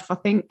stuff, I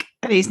think.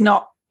 And he's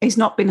not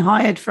been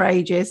hired for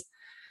ages.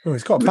 Well,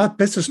 he's got a bad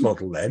business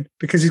model then,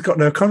 because he's got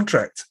no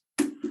contract.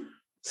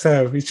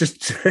 So he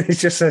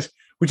just says,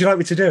 would you like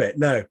me to do it?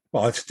 No.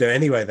 Well, I'll just do it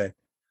anyway then.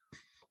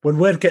 When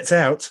word gets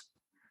out.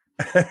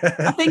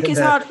 I think it's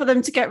hard for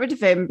them to get rid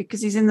of him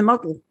because he's in the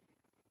model.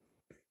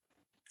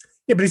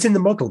 Yeah, but he's in the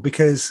model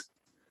because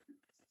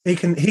he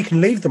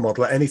can leave the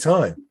model at any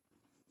time.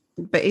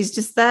 But he's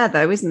just there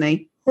though, isn't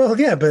he? Well,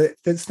 yeah, but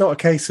it's not a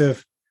case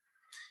of,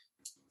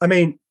 I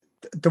mean,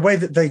 the way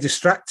that they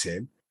distract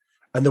him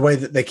and the way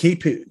that they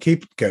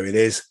keep going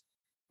is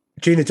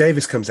Gina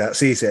Davis comes out,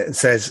 sees it and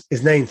says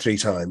his name 3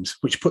 times,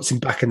 which puts him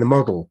back in the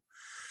model.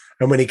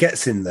 And when he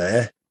gets in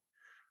there,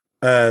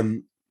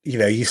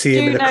 you see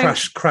him in a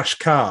crash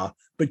car,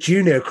 but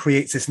Juno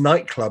creates this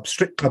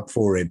strip club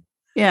for him.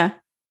 Yeah.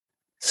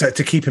 So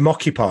to keep him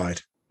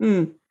occupied.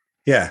 Mm.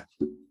 Yeah.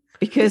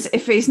 Because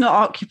if he's not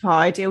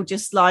occupied, he'll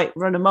just like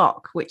run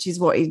amok, which is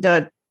what he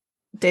did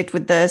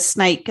with the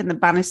snake and the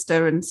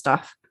banister and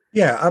stuff.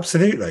 Yeah,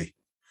 absolutely.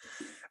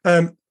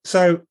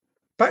 So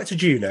back to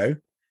Juno.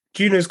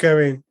 Juno's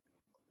going,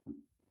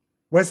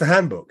 where's the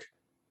handbook?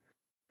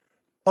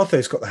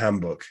 Otho's got the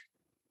handbook.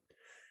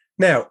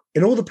 Now,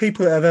 in all the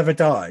people that have ever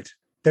died,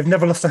 they've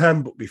never lost a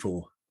handbook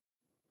before.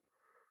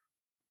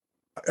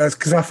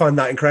 Because I find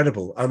that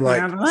incredible. I'm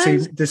like, see,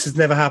 this has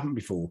never happened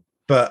before,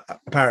 but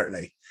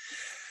apparently.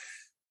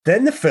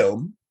 Then the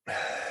film,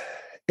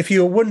 if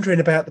you're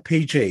wondering about the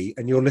PG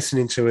and you're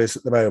listening to us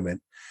at the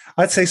moment,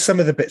 I'd say some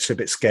of the bits are a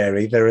bit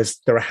scary. There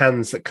are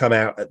hands that come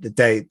out at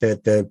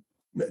the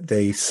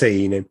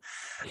scene, and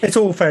it's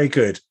all very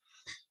good.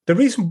 The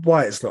reason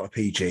why it's not a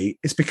PG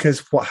is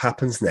because of what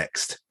happens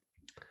next.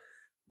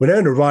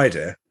 Winona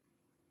Ryder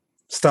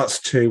starts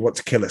to want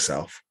to kill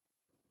herself.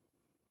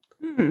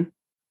 Mm.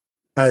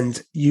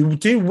 And you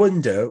do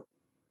wonder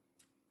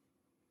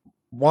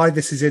why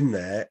this is in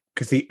there,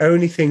 because the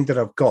only thing that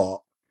I've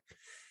got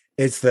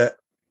is that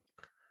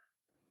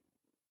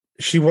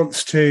she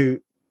wants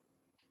to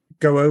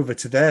go over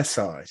to their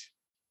side.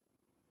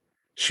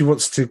 She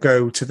wants to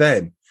go to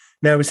them.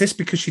 Now, is this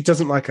because she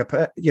doesn't like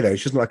her, she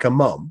doesn't like her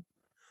mum?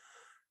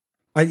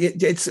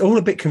 It's all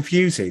a bit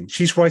confusing.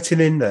 She's writing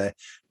in there,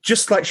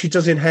 just like she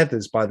does in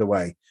Heather's, by the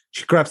way.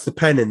 She grabs the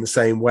pen in the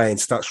same way and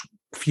starts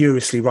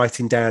furiously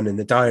writing down in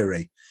the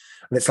diary.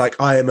 And it's like,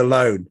 I am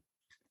alone.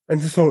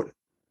 And I thought,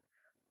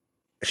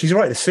 she's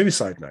writing a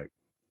suicide note.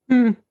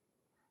 Mm.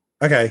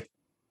 Okay.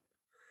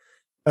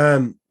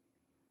 But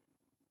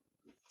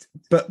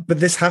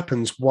this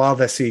happens while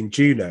they're seeing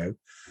Juno.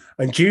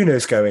 And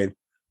Juno's going,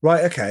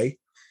 right, okay.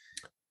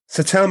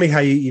 So tell me how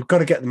you've got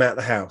to get them out of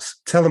the house.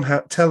 Tell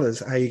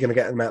us how you're going to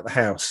get them out of the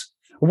house.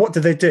 And what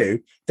do?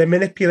 They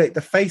manipulate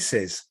the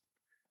faces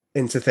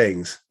into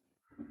things.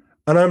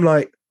 And I'm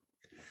like,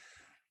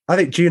 I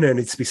think Juno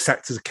needs to be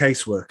sacked as a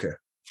caseworker.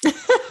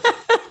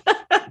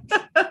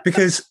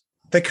 Because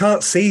they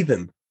can't see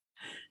them.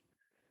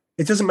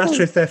 It doesn't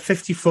matter if they're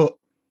 50 foot.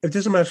 It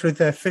doesn't matter if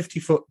they're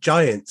 50-foot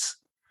giants.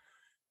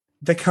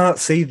 They can't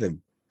see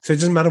them. So it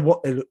doesn't matter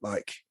what they look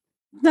like.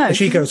 No. And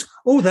she goes,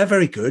 oh, they're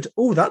very good.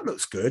 Oh, that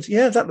looks good.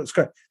 Yeah, that looks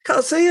great.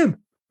 Can't see him.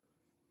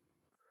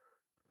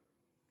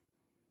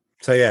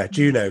 So yeah,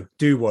 Juno,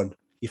 do one.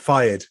 You're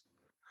fired.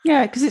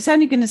 Yeah, because it's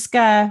only going to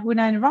scare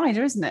Winona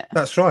Ryder, isn't it?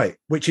 That's right.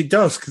 Which it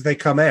does, because they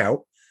come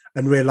out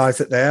and realise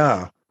that they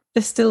are.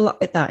 They're still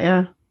like that,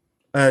 yeah.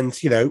 And,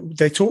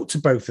 they talk to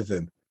both of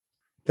them.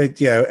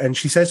 And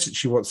she says that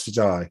she wants to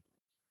die.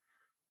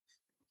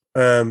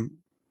 And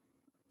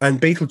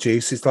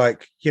Beetlejuice is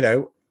like,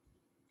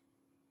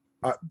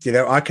 I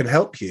can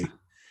help you.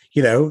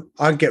 I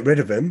can get rid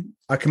of him.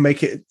 I can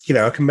make it,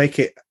 I can make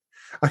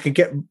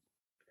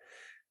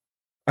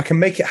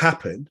it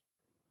happen,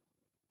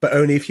 but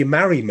only if you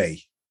marry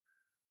me.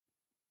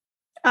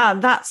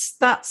 That's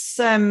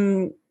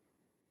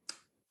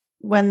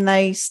when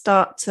they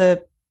start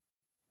to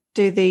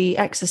do the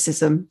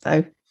exorcism,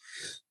 though.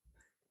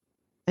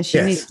 And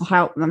she needs to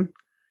help them.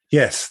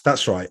 Yes,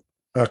 that's right.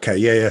 Okay,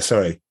 yeah,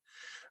 sorry.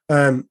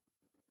 So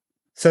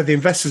the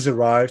investors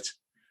arrived.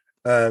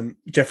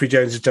 Jeffrey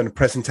Jones has done a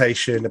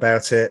presentation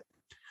about it.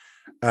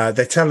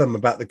 They tell them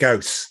about the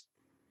ghosts,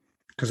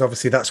 because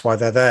obviously that's why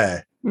they're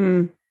there.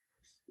 Mm.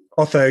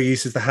 Otho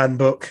uses the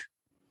handbook,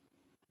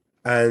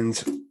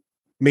 and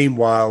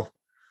meanwhile,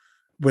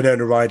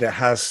 Winona Ryder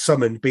has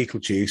summoned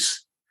Beetlejuice,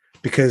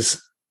 because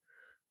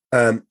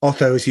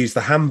Otho has used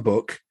the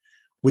handbook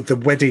with the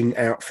wedding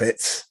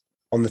outfits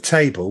on the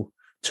table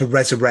to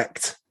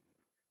resurrect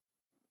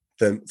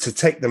them, to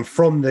take them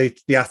from the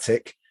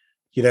attic.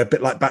 A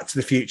bit like Back to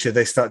the Future,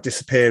 they start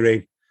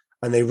disappearing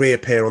and they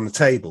reappear on the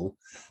table.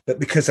 But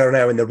because they're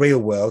now in the real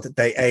world,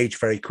 they age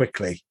very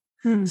quickly.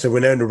 So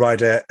Winona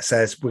Ryder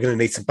says, we're going to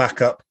need some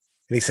backup.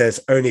 And he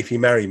says, only if you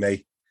marry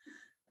me.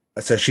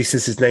 So she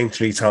says his name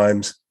 3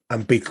 times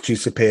and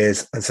Beetlejuice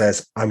appears and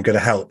says, I'm going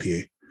to help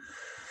you.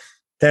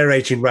 They're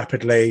aging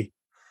rapidly.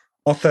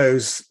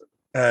 Otho's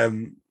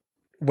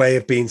way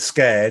of being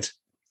scared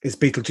is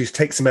Beetlejuice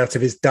takes him out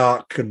of his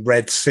dark and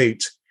red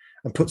suit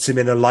and puts him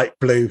in a light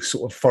blue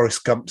sort of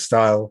Forrest Gump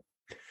style,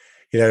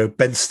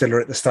 Ben Stiller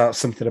at the start,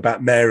 something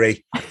about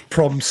Mary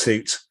prom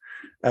suit,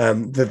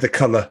 the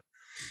colour.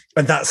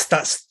 And that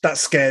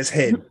scares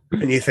him.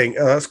 And you think,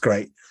 oh, that's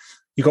great.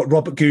 You got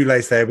Robert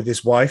Goulet's there with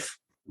his wife.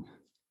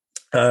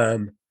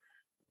 And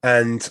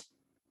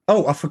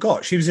I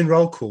forgot, she was in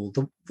Roll Call.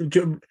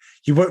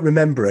 You won't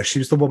remember her. She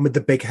was the one with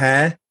the big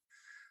hair.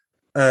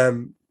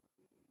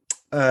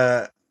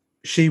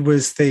 She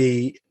was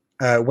the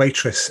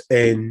waitress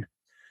in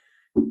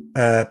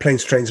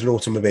Planes, Trains and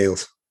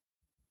Automobiles.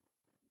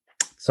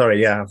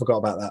 Sorry, I forgot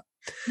about that.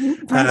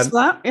 Thanks for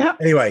that. Yeah.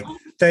 Anyway,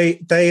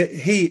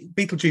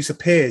 Beetlejuice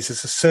appears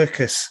as a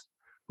circus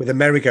with a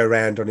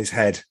merry-go-round on his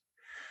head,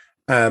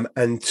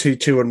 and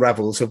two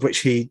unravels, of which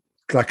he,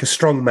 like a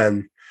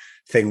strongman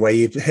thing where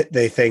you hit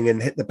the thing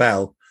and hit the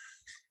bell.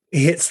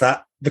 He hits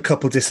that, the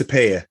couple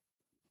disappear,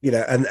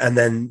 and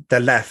then they're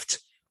left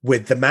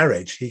with the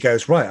marriage. He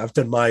goes, right, I've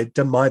done my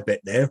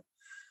bit now.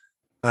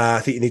 I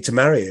think you need to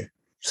marry you.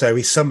 So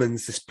he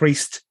summons this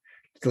priest,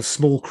 little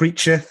small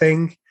creature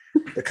thing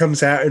that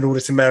comes out in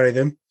order to marry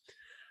them.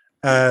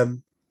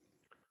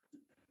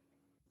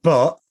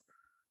 But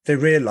they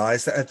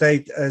realise that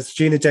as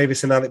Gina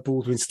Davis and Alec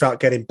Baldwin start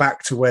getting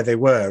back to where they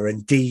were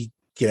and DD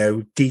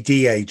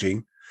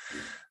aging,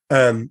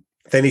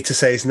 they need to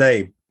say his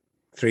name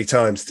 3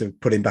 times to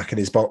put him back in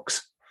his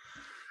box.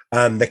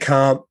 They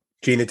can't.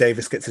 Gina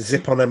Davis gets a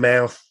zip on her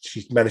mouth.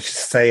 She manages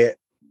to say it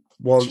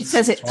once. She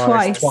says it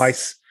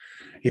twice.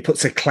 He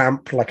puts a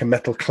clamp, like a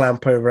metal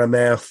clamp, over her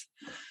mouth.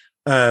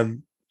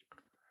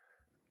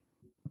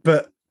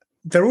 But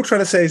they're all trying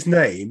to say his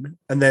name,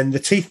 and then the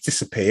teeth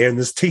disappear, and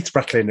there's teeth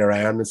rattling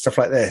around and stuff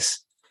like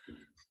this.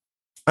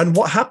 And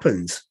what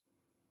happens?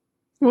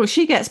 Well,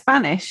 she gets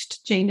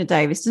banished, Gina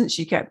Davis, doesn't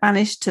she? Get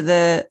banished to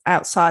the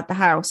outside the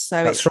house.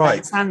 So that's it's right.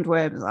 where the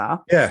sandworms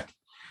are. Yeah.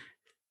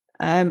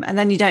 And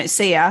then you don't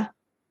see her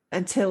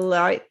until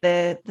like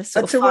the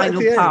sort of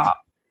final part.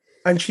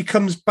 And she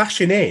comes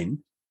bashing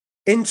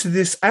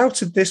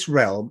out of this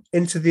realm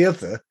into the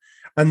other,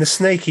 and the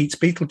snake eats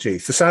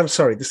Beetlejuice. The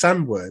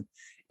sandworm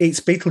eats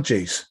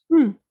Beetlejuice.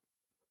 And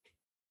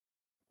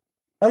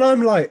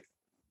I'm like,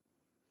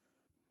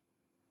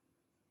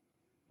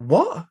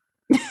 what?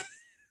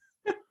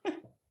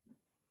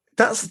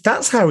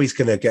 That's how he's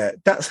going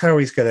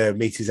to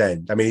meet his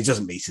end. I mean, he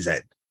doesn't meet his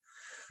end.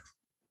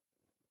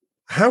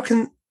 How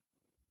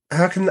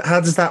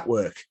does that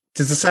work?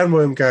 Does the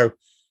sandworm go,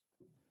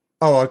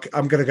 oh,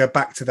 I'm going to go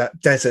back to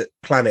that desert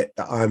planet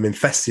that I'm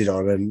infested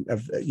on, and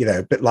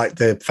a bit like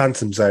the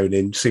Phantom Zone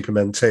in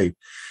Superman 2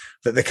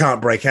 that they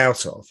can't break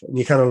out of? And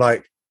you're kind of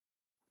like,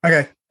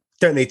 okay,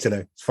 don't need to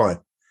know, it's fine.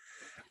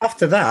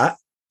 After that,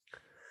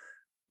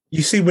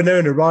 you see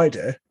Winona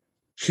Ryder.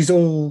 She's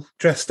all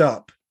dressed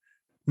up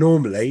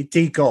normally,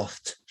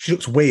 de-gothed. She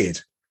looks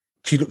weird.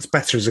 She looks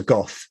better as a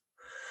goth.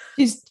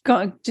 She's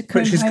coming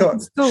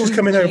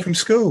home from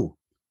school.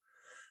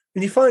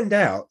 And you find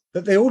out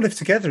that they all live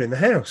together in the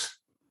house.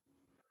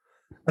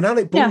 And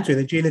Alec Baldwin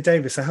and Gina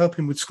Davis are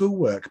helping with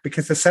schoolwork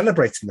because they're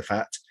celebrating the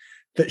fact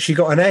that she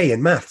got an A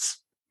in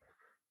maths.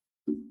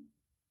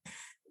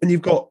 And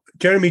you've got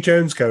Jeremy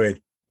Jones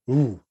going,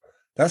 ooh,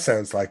 that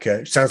sounds like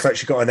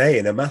she got an A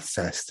in a maths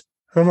test.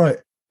 And I'm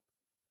like,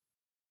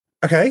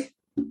 okay.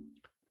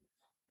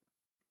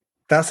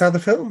 That's how the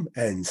film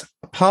ends.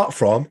 Apart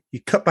from,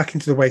 you cut back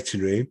into the waiting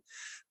room,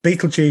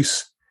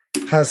 Beetlejuice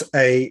has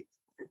a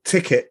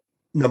ticket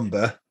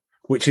number,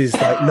 which is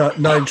like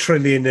 9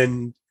 trillion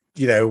and,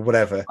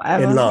 whatever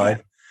in line.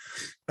 Yeah.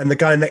 And the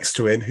guy next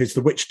to him, who's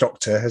the witch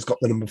doctor, has got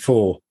the number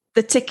 4.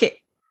 The ticket.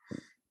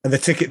 And the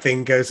ticket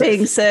thing goes...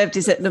 Being served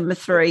is at number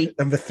 3.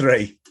 Number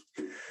 3.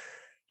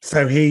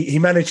 So he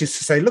manages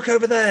to say, look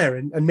over there,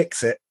 and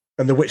mix it.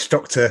 And the witch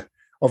doctor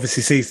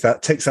obviously sees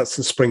that, takes out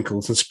some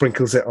sprinkles and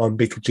sprinkles it on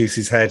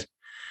Beetlejuice's head.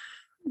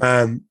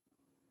 And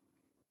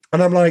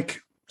I'm like,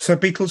 so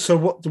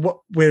what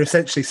we're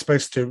essentially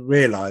supposed to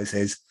realise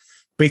is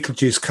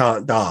Beetlejuice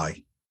can't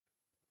die.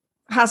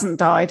 Hasn't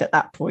died at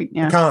that point,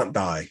 yeah. Can't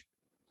die.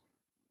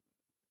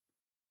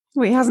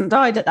 Well, he hasn't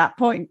died at that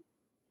point.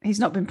 He's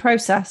not been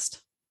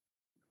processed.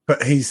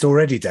 But he's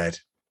already dead.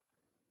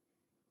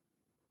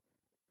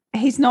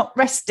 He's not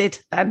rested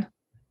then,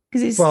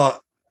 because he's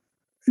not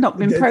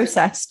been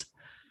processed.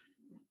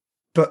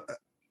 But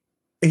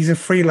he's a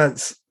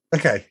freelance.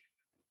 Okay.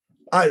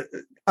 I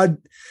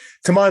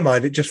to my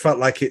mind, it just felt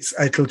like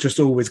it'll just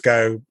always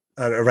go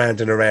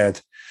around and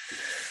around.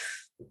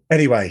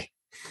 Anyway,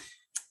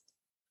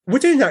 we're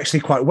doing actually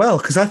quite well,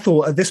 because I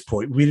thought at this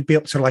point we'd be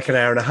up to like an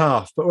hour and a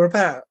half, but we're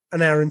about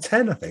an hour and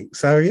 10, I think.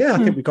 So yeah, I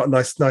think we've got a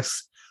nice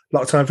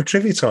lot of time for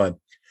trivia time.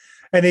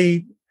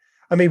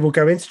 We'll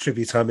go into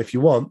trivia time if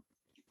you want,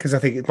 because I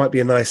think it might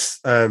be a nice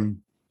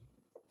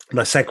and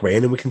I segue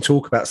in, and we can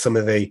talk about some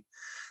of the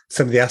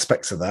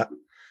aspects of that.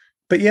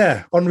 But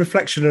yeah, on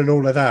reflection and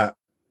all of that,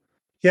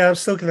 yeah, I'm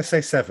still going to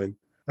say 7.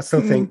 I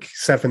still think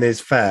 7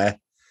 is fair,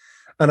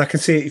 and I can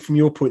see it from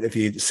your point of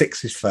view that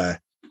 6 is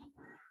fair.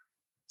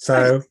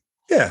 So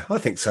yeah, I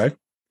think so.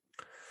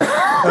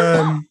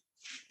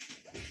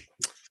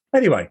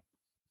 Anyway,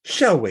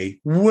 shall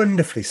we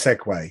wonderfully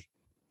segue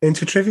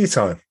into trivia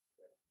time?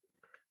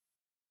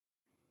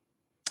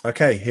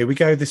 Okay, here we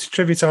go. This is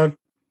trivia time.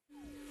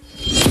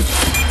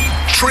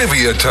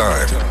 Trivia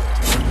time.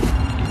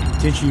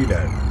 Did you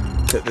know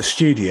that the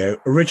studio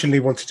originally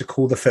wanted to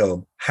call the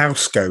film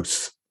House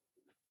Ghosts?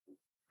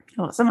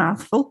 Oh, that's a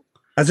mouthful.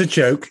 As a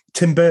joke,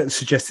 Tim Burton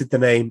suggested the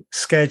name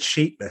Scared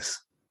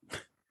Sheepless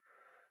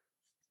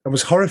and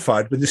was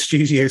horrified when the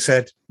studio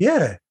said,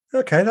 yeah,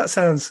 okay, that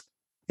sounds...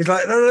 He's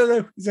like,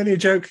 no, it's only a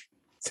joke.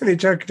 It's only a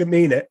joke, I didn't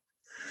mean it.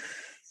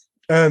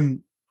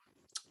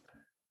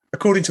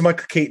 According to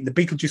Michael Keaton, the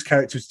Beetlejuice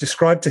character was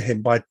described to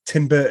him by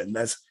Tim Burton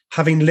as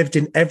having lived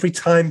in every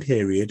time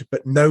period,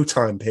 but no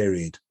time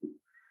period.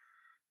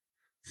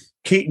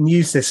 Keaton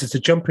used this as a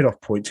jumping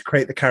off point to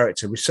create the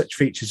character with such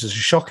features as a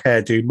shock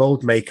hairdo,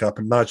 mold makeup,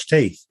 and large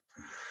teeth.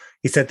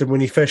 He said that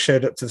when he first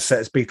showed up to the set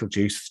as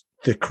Beetlejuice,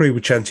 the crew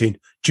were chanting,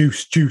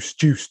 juice, juice,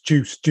 juice,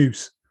 juice,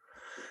 juice.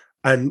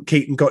 And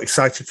Keaton got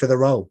excited for the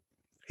role.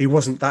 He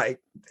wasn't that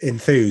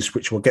enthused,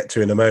 which we'll get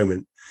to in a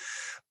moment.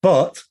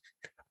 But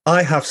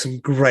I have some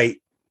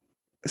great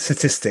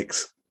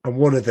statistics, and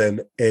one of them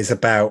is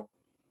about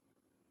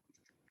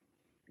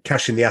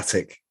Cash in the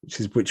Attic,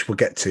 which we'll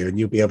get to, and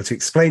you'll be able to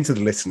explain to the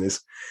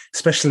listeners,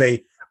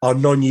 especially our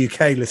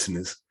non-UK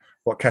listeners,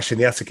 what Cash in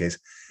the Attic is.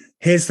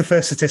 Here's the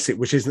first statistic,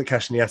 which isn't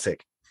Cash in the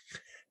Attic.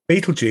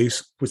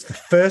 Beetlejuice was the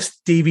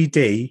first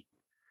DVD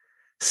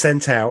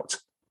sent out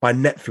by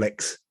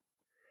Netflix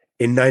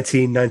in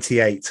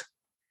 1998.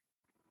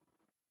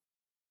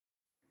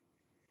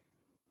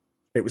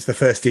 It was the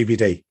first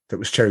DVD that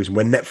was chosen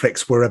when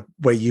Netflix were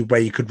where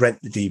you could rent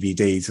the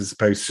DVDs as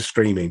opposed to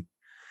streaming.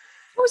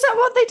 Was that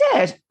what they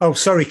did? Oh,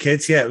 sorry,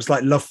 kids. Yeah, it was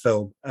like Love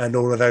Film and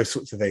all of those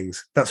sorts of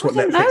things. That's what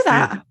I didn't Netflix know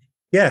that. did.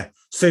 Yeah.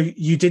 So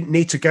you didn't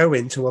need to go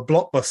into a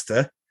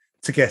Blockbuster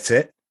to get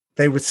it.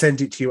 They would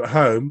send it to you at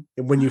home,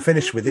 and when you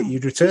finished with it,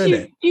 you'd return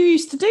it. You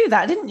used to do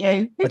that, didn't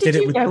you? Who did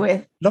you go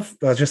with? Love.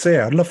 I just say,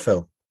 I love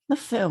Film. The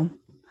film.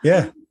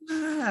 Yeah,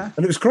 Ah.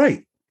 and it was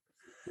great.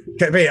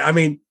 I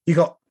mean, you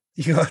got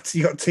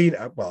teen.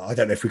 Well, I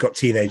don't know if we got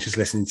teenagers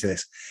listening to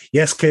this.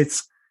 Yes,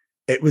 kids.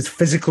 It was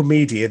physical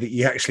media that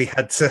you actually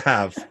had to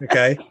have.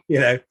 Okay,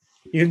 you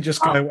didn't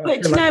just go.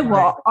 But you know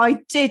what? I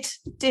did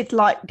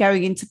like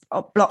going into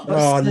Blockbuster.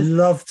 Oh, I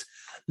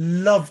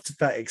loved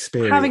that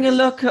experience. Having a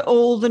look at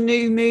all the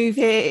new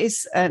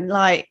movies and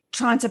like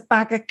trying to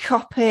bag a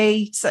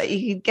copy so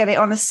you could get it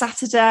on a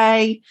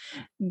Saturday,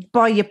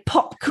 buy your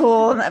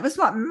popcorn. That was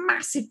like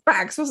massive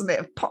bags, wasn't it,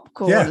 of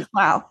popcorn as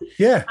well?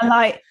 Yeah. And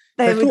like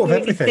they would do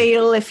a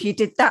deal if you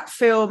did that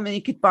film and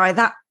you could buy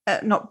that,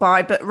 not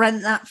buy, but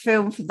rent that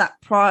film for that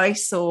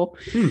price, or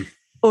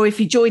if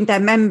you joined their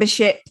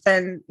membership,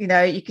 then,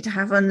 you could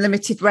have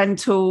unlimited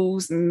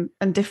rentals and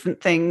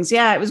different things.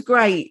 Yeah, it was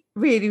great.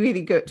 Really,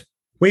 really good.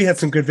 We had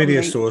some good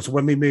video stores.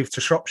 When we moved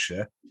to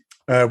Shropshire,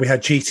 we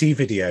had GT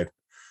Video.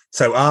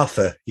 So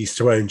Arthur used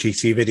to own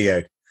GT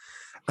Video,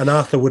 and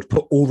Arthur would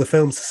put all the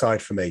films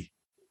aside for me.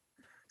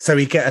 So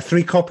he'd get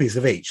 3 copies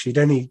of each. He'd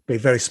only be a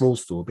very small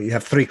store, but he'd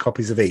have 3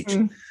 copies of each.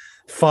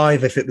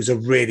 5 if it was a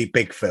really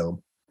big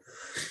film.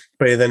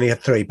 But then he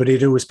had 3, but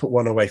he'd always put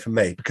one away for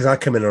me because I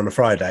come in on a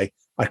Friday,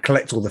 I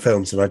collect all the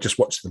films and I just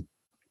watch them.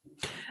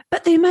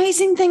 But the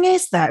amazing thing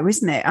is, though,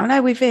 isn't it? I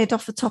know we veered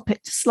off the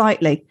topic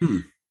slightly,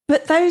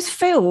 but those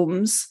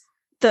films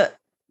that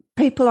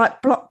people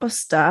like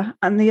Blockbuster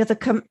and the other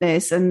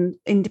companies and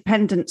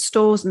independent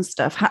stores and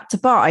stuff had to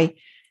buy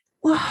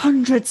were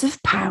hundreds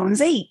of pounds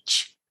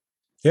each.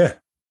 Yeah.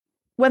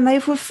 When they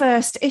were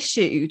first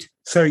issued.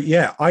 So,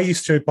 yeah, I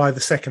used to buy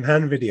the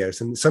second-hand videos,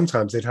 and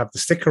sometimes they'd have the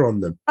sticker on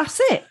them. That's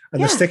it.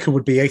 And the sticker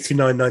would be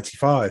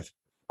 $89.95.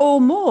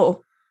 Or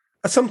more.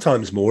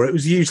 Sometimes more. It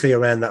was usually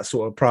around that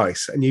sort of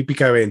price. And you'd be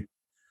going,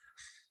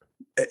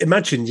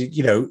 imagine,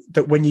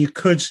 that when you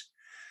could,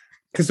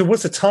 because there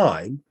was a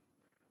time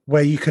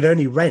where you could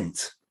only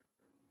rent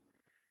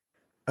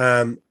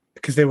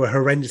because they were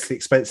horrendously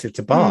expensive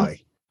to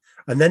buy.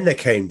 And then they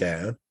came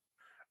down.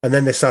 And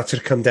then they started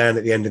to come down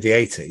at the end of the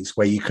 80s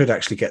where you could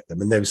actually get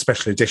them. And they were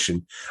special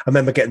edition. I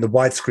remember getting the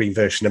widescreen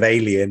version of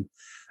Alien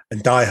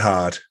and Die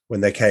Hard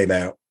when they came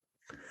out.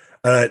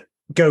 Go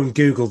and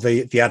Google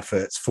the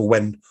adverts for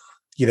when,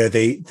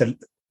 the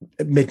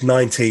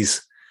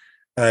mid-90s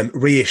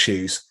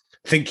reissues.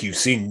 Think you've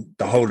seen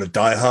the whole of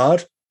Die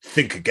Hard?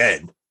 Think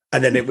again.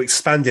 And then it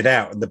expanded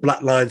out and the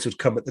black lines would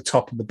come at the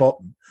top and the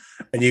bottom.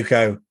 And you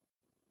go,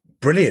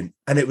 brilliant.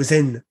 And it was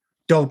in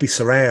Dolby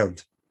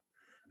Surround.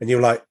 And you're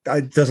like,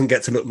 it doesn't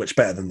get to look much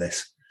better than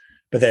this.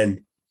 But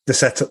then the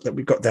setup that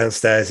we've got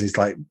downstairs is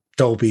like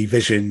Dolby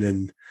Vision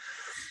and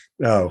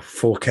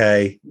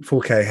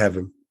 4K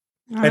heaven.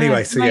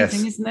 Anyway, so amazing,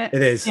 yes, isn't it?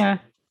 It is. Yeah.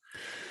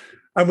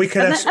 And we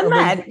can. And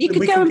then you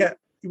could go and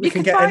we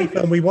can get any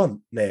film we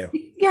want now.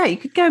 Yeah, you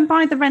could go and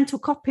buy the rental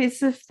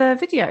copies of the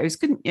videos,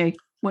 couldn't you?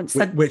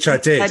 Which I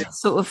did.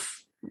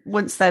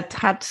 Once they'd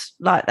had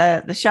like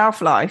the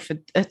shelf life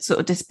had sort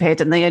of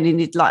disappeared and they only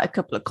need like a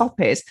couple of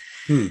copies,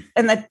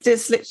 and they'd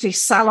just literally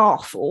sell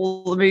off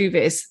all the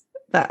movies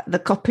that the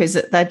copies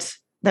that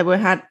they were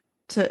had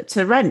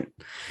to rent.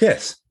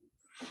 Yes,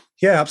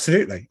 yeah,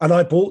 absolutely. And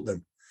I bought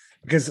them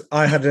because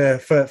I had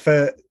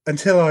I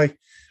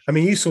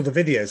mean, you saw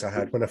the videos I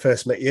had when I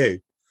first met you.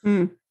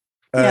 Yeah,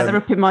 they're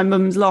up in my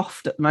mum's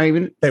loft at the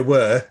moment. They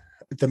were.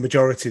 The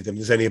majority of them,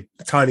 there's only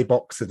a tiny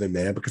box of them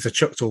there because I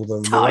chucked all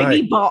them away.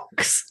 Tiny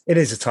box. It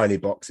is a tiny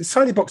box. It's a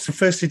tiny box of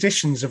first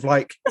editions of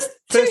like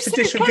first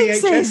edition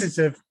VHSs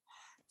of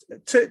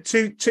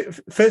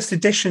first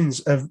editions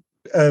of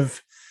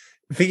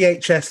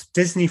VHS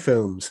Disney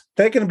films.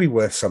 They're going to be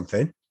worth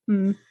something.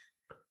 I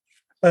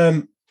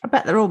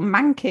bet they're all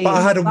manky. But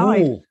I had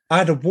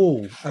a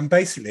wall, and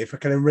basically, if I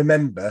can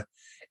remember,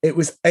 it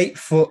was 8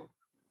 foot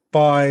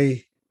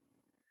by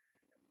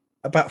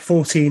about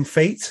 14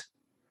 feet.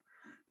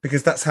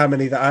 Because that's how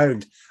many that I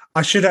owned.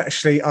 I'll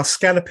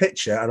scan a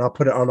picture and I'll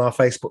put it on our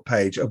Facebook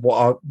page of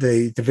what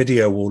the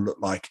video will look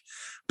like.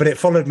 But it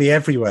followed me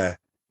everywhere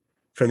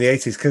from the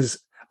 80s because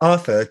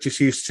Arthur just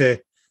used to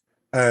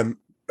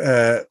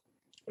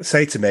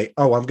say to me,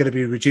 "Oh, I'm going to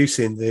be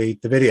reducing the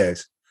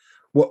videos.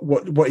 What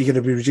are you going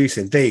to be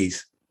reducing?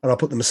 These." And I'll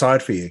put them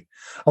aside for you.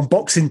 On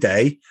Boxing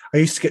Day, I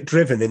used to get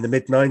driven in the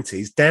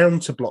mid-90s down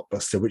to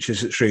Blockbuster, which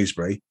is at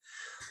Shrewsbury,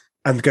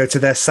 and go to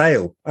their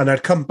sale. And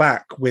I'd come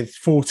back with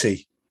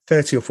 30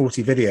 or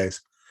 40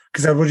 videos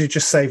because I already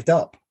just saved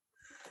up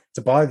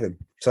to buy them.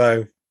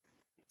 So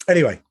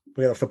anyway,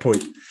 we got off the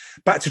point.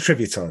 Back to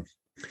trivia time.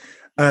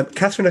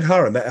 Catherine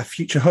O'Hara met her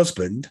future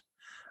husband,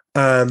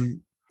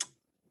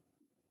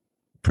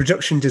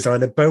 production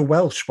designer Bo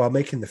Welsh, while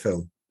making the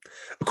film.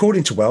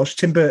 According to Welsh,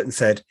 Tim Burton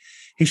said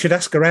he should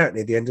ask her out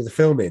near the end of the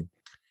filming.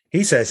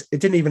 He says, "It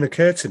didn't even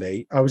occur to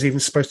me I was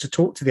even supposed to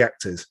talk to the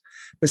actors.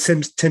 But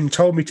since Tim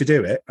told me to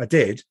do it, I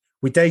did.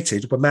 We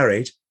dated, we're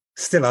married,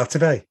 still are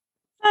today."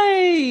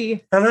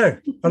 Hey, I know.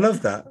 I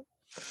love that.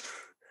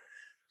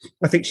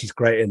 I think she's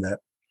great in that.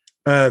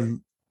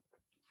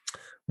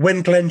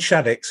 When Glenn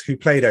Shaddix, who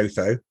played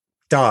Otho,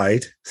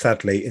 died,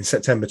 sadly, in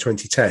September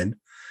 2010,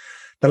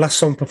 the last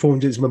song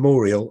performed at his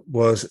memorial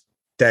was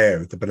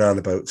Deo, the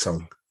Banana Boat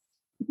song.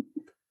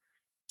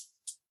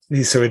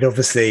 So he'd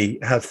obviously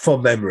had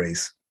fond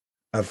memories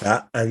of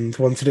that and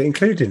wanted it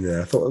included in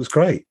there. I thought it was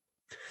great.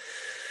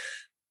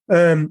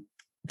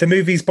 The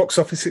movie's box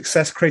office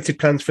success created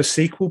plans for a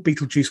sequel,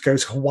 Beetlejuice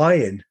Goes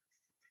Hawaiian.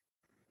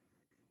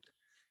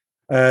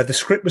 The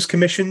script was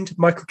commissioned.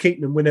 Michael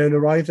Keaton and Winona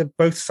Ryder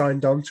both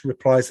signed on to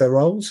reprise their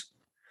roles.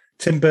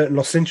 Tim Burton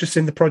lost interest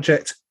in the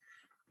project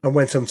and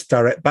went on to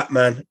direct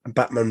Batman, and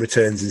Batman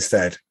Returns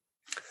instead.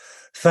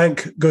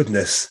 Thank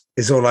goodness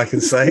is all I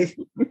can say.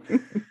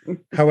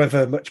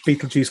 However much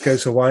Beetlejuice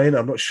Goes Hawaiian,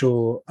 I'm not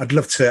sure.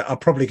 I'll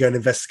probably go and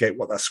investigate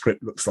what that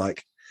script looks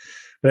like.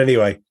 But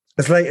anyway,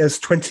 as late as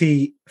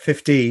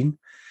 2015,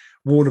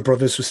 Warner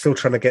Brothers was still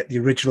trying to get the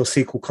original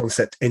sequel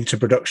concept into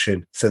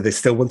production, so they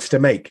still wanted to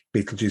make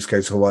Beetlejuice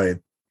Goes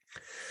Hawaiian.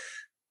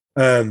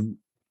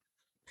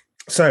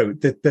 So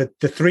the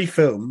three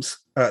films,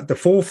 the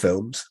four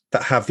films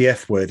that have the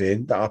F word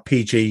in, that are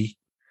PG,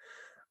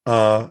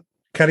 are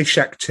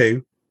Caddyshack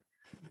 2,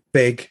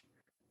 Big,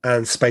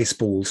 and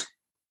Spaceballs.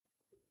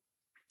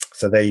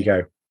 So there you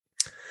go.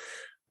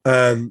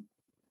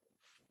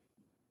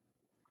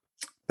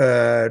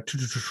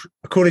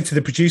 According to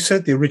the producer,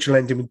 the original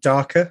ending was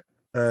darker,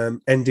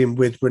 ending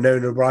with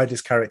Winona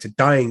Ryder's character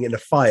dying in a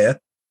fire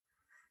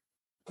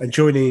and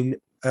joining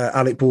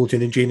Alec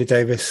Baldwin and Gina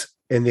Davis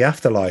in the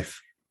afterlife.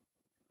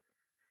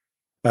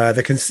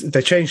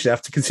 They changed it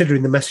after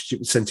considering the message it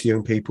would send to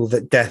young people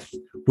that death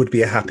would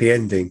be a happy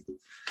ending.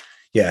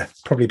 Yeah,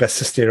 probably best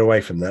to steer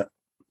away from that.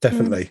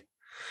 Definitely.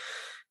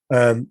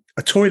 A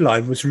toy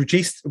line was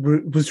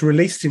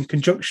released in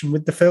conjunction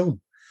with the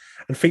film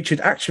and featured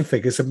action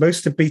figures of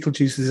most of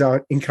Beetlejuice's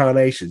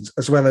incarnations,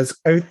 as well as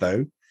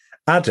Otho,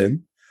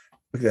 Adam,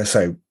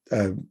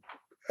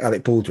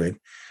 Alec Baldwin,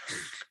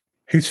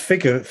 whose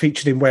figure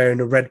featured him wearing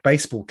a red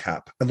baseball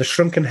cap, and the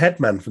shrunken head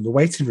man from the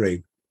waiting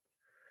room,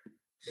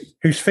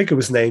 whose figure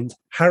was named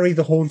Harry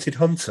the Haunted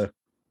Hunter.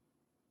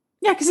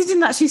 Yeah, because he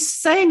didn't actually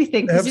say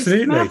anything because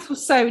his mouth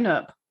was sewn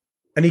up.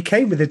 And he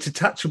came with a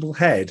detachable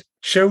head,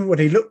 showing what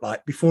he looked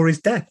like before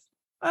his death.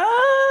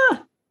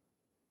 Ah!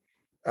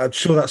 I'm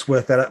sure that's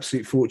worth an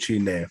absolute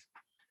fortune now.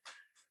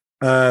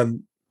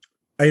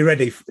 Are you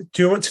ready?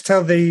 Do you want to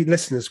tell the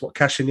listeners what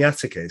Cash in the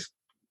Attic is?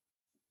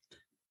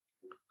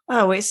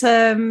 Oh, it's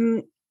a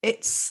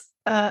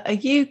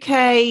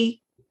UK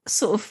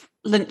sort of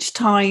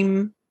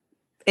lunchtime-ish,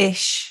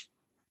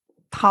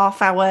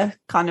 half-hour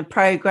kind of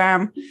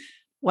program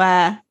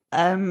where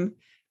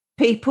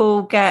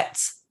people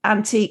get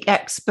antique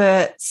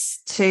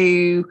experts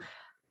to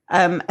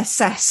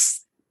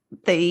assess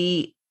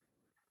the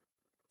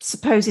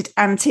supposed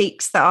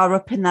antiques that are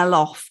up in their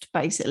loft,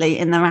 basically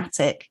in their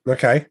attic.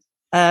 Okay.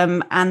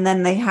 and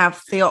then they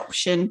have the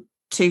option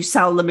to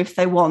sell them if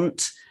they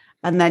want.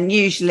 And then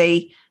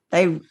usually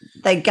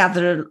they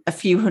gather a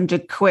few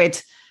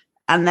 £100,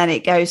 and then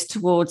it goes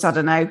towards, I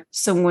don't know,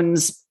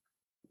 someone's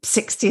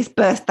 60th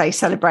birthday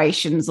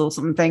celebrations or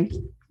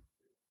something.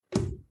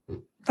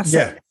 That's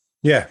it.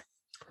 Yeah.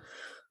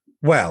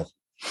 Well,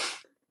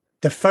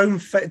 the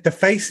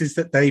faces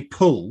that they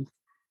pull,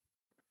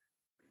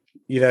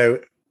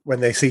 when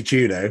they see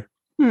Juno,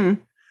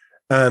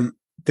 the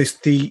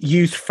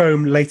used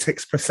foam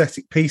latex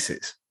prosthetic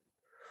pieces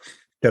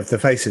of the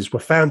faces were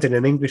found in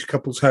an English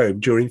couple's home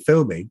during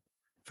filming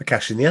for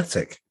Cash in the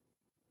Attic.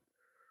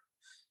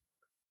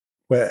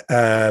 But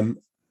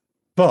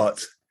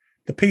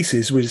the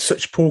pieces were in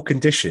such poor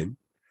condition,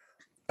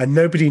 and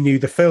nobody knew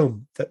the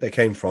film that they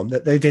came from,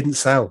 that they didn't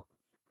sell.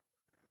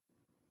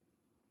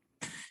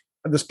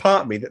 And there's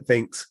part of me that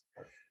thinks,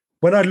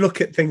 when I look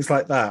at things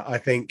like that, I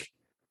think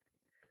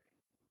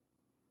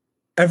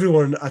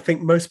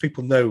most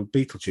people know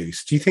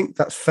Beetlejuice. Do you think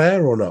that's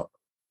fair or not?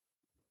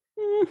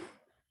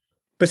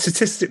 But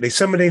statistically,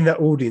 somebody in that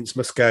audience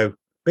must go,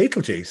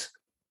 Beetlejuice,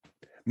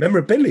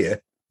 memorabilia.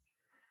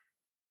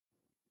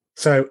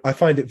 So I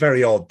find it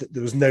very odd that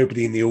there was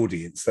nobody in the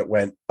audience that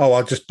went, oh,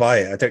 I'll just buy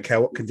it. I don't care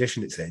what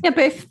condition it's in. Yeah,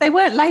 but if they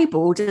weren't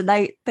labelled and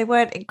they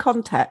weren't in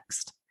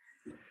context.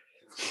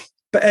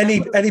 But any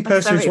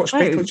person who's watched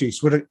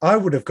Beetlejuice I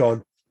would have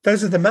gone,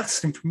 those are the masks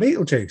from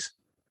Beetlejuice.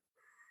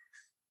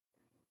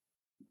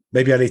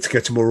 Maybe I need to go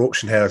to more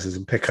auction houses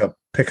and pick up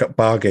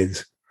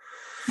bargains.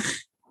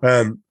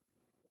 Well,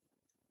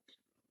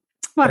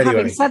 anyway.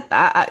 Having said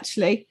that,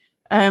 actually,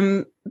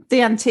 the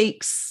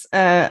Antiques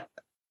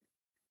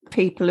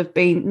people have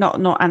been,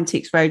 not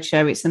Antiques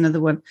Roadshow, it's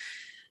another one,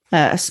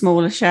 a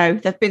smaller show.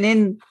 They've been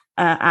in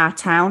our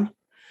town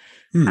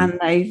and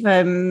they've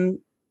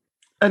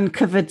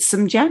uncovered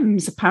some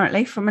gems,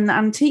 apparently, from an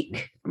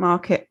antique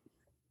market.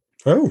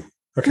 Oh,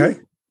 okay.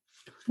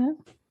 Yeah.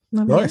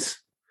 Nice.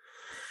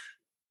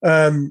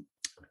 One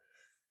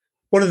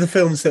of the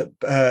films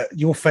that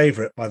your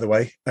favourite, by the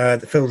way,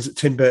 the films that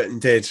Tim Burton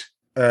did,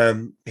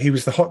 he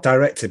was the hot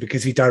director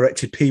because he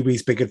directed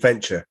Pee-wee's Big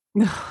Adventure,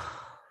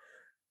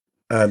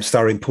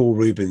 starring Paul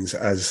Rubens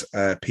as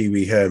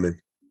Pee-wee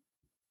Herman.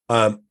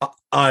 I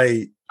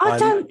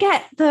don't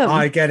get them.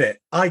 I get it.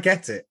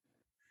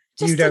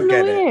 Just you don't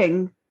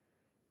annoying.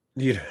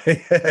 Get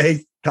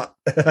it.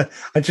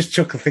 I just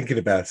chuckle thinking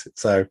about it.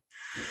 So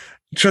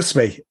trust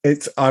me,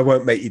 I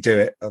won't make you do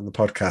it on the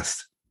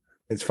podcast.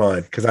 It's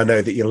fine, because I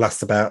know that you'll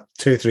last about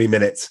 2 or 3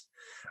 minutes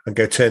and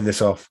go turn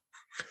this off.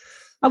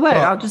 I won't.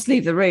 I'll just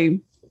leave the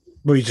room.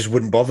 Well, you just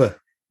wouldn't bother.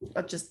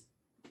 I'll just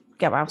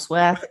go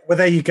elsewhere. Well,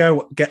 there you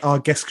go. Get our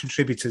guest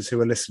contributors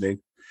who are listening.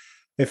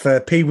 If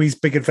Pee-wee's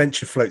Big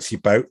Adventure floats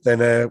your boat,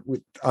 then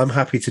I'm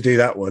happy to do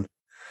that one.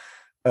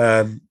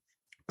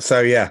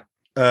 So, yeah.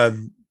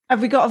 Have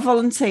we got a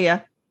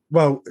volunteer?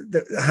 Well,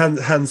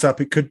 hands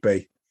up, it could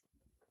be.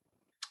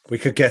 We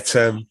could get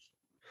Dom.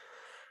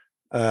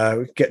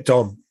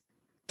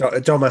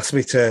 Dom asked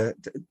me to.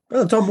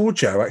 Well, Dom or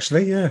Joe,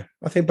 actually. Yeah,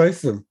 I think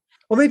both of them,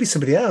 or maybe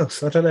somebody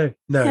else. I don't know.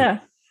 No, yeah.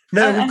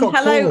 No, we've got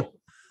Paul.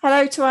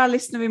 Hello to our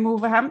listener in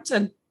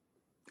Wolverhampton.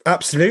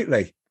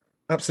 Absolutely.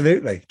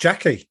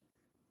 Jackie.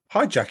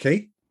 Hi,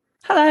 Jackie.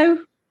 Hello.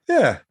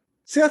 Yeah.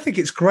 See, I think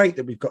it's great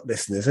that we've got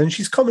listeners, and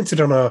she's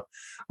commented on our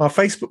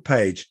Facebook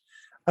page,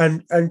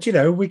 and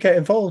we get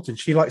involved, and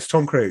she likes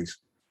Tom Cruise,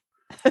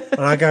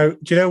 and I go,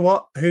 do you know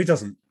what? Who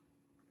doesn't?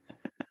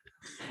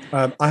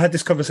 I had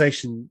this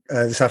conversation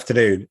this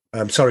afternoon.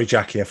 I'm sorry,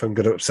 Jackie, if I'm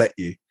going to upset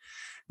you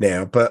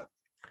now, but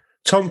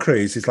Tom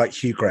Cruise is like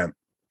Hugh Grant.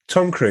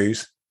 Tom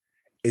Cruise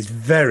is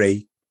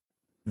very,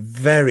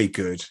 very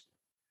good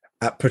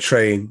at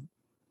portraying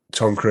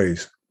Tom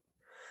Cruise,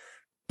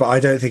 but I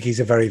don't think he's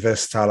a very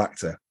versatile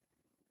actor.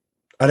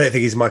 I don't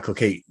think he's Michael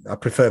Keaton. I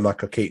prefer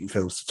Michael Keaton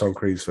films to Tom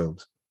Cruise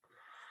films.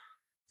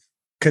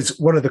 Because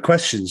one of the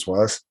questions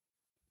was,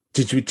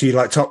 do you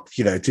like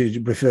did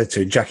you refer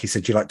to, and Jackie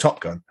said, do you like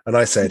Top Gun? And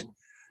I said,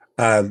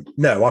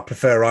 no, I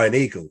prefer Iron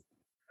Eagle.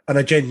 And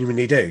I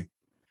genuinely do.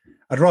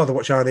 I'd rather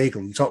watch Iron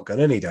Eagle than Top Gun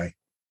any day.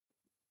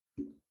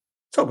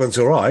 Top Gun's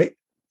all right,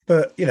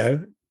 but,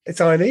 it's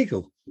Iron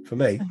Eagle for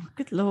me. Oh,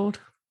 good Lord.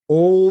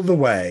 All the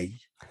way.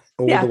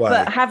 All the way.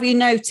 But have you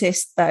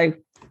noticed, though,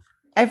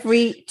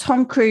 every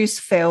Tom Cruise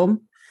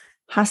film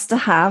has to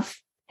have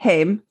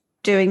him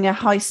doing a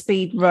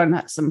high-speed run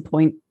at some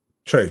point.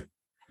 True.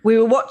 We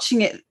were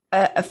watching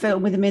a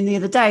film with him in the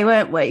other day,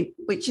 weren't we?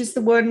 Which is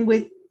the one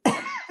with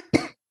the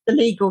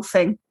legal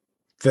thing.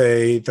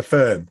 The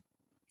Firm.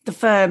 The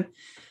Firm.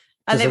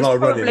 And there's a lot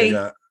of running in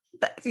that.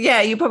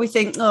 Yeah, you probably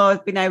think,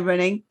 there'd be no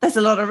running. There's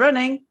a lot of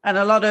running and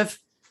a lot of...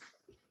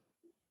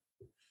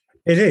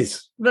 It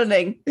is.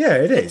 Running. Yeah,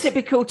 it is.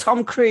 Typical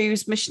Tom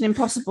Cruise Mission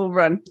Impossible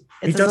run.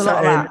 He does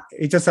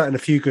that in A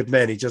Few Good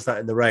Men. He does that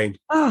in The Rain.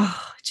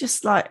 Oh,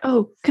 just like,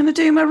 can I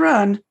do my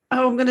run?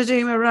 Oh, I'm going to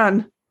do my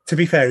run. To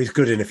be fair, he's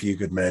good in A Few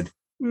Good Men.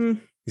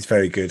 He's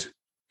very good.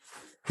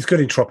 He's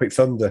good in Tropic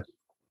Thunder.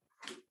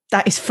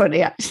 That is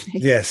funny,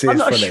 actually. Yes, I'm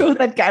not sure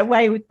they'd get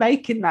away with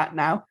making that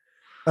now.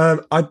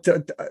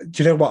 Do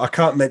you know what? I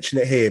can't mention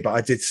it here, but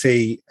I did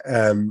see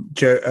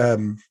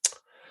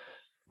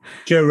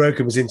Joe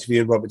Rogan was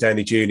interviewing Robert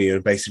Downey Jr.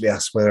 and basically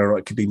asked whether or not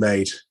it could be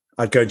made.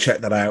 I'd go and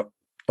check that out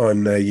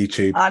on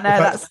YouTube. I know,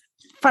 that's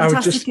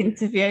fantastic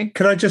interview.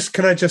 Can I just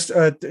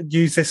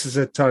use this as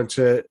a time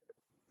to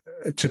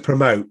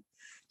promote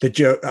the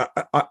Joe?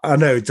 I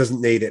know it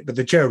doesn't need it, but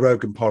the Joe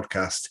Rogan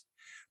podcast,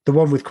 the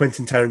one with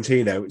Quentin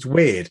Tarantino, it's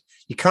weird.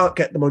 You can't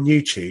get them on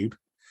YouTube,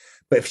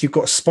 but if you've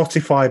got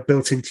Spotify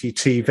built into your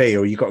TV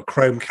or you've got a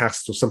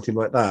Chromecast or something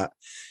like that,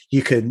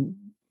 you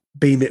can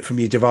beam it from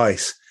your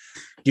device.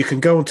 You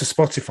can go onto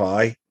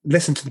Spotify,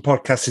 listen to the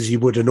podcast as you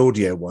would an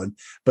audio one,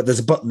 but there's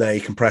a button there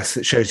you can press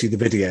that shows you the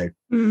video.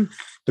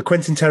 The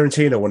Quentin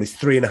Tarantino one is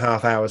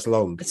 3.5 hours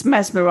long. It's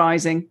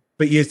mesmerizing.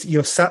 But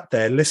you're sat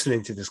there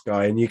listening to this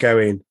guy and you're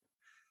going,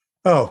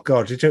 oh,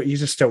 God, you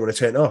just don't want to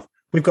turn it off.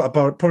 We've got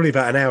probably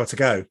about an hour to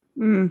go.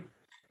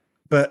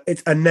 But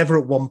and never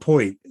at one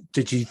point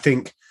did you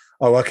think,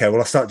 oh, okay, well,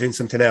 I'll start doing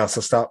something else.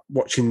 I'll start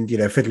watching,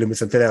 fiddling with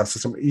something else or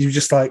something. You were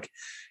just like,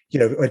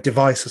 a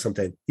device or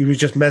something. You were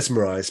just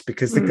mesmerized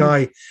because the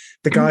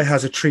guy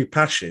has a true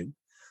passion,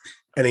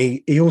 and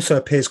he also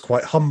appears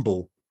quite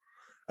humble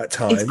at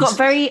times. He's got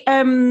very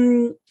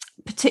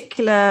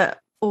particular,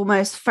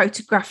 almost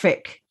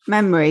photographic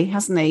memory,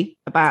 hasn't he,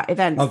 about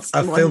events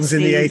of films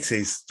in the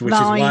 80s, which is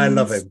why I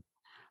love him.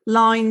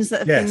 Lines that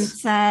have been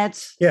said.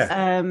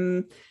 Yeah.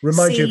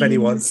 Remind you of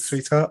anyone,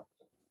 sweetheart?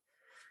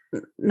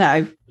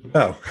 No.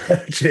 Oh,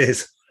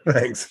 cheers.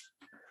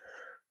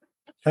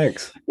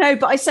 Thanks. No,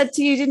 but I said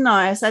to you, didn't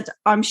I? I said,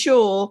 I'm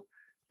sure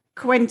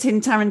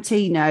Quentin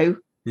Tarantino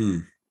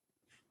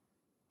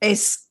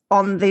is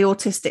on the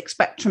autistic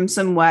spectrum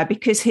somewhere,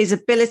 because his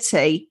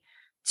ability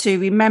to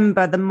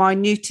remember the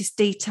minutest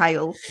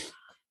detail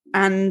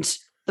and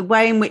the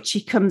way in which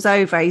he comes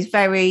over is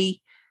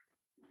very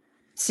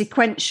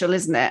sequential,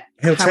 isn't it?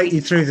 He'll take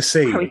you through the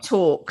scene. How he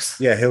talks.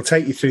 Yeah, he'll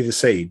take you through the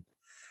scene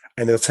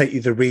and he'll take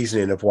you the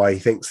reasoning of why he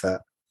thinks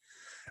that.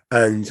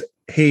 And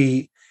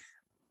he,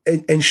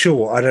 in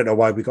short, I don't know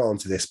why we got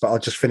onto this, but I'll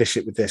just finish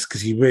it with this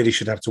because you really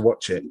should have to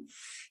watch it.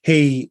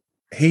 He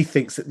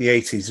thinks that the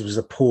 80s was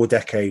a poor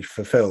decade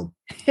for film.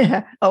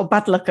 Yeah. Oh,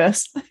 bad luck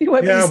us. You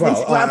won't be listening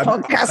to our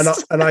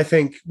podcast. And I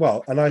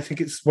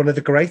think it's one of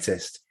the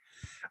greatest.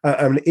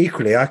 And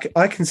equally,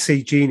 I can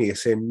see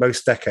genius in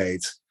most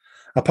decades,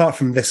 apart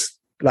from this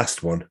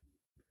last one.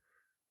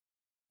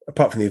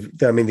 Apart from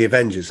the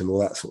Avengers and all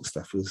that sort of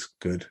stuff was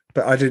good,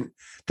 but I didn't.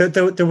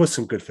 There was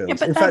some good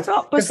films. Yeah, but they're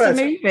blockbuster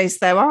movies,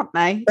 though, aren't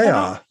they?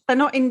 They're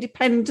not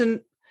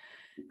independent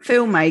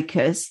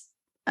filmmakers.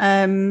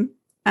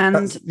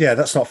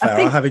 That's not fair.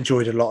 I have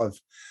enjoyed a lot of.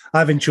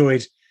 I've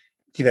enjoyed,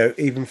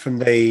 even from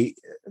the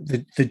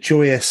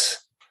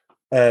joyous,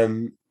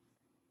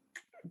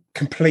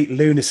 complete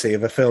lunacy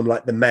of a film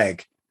like The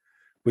Meg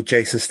with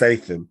Jason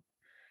Statham.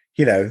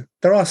 There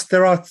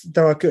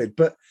are good,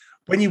 but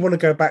when you want to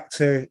go back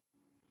to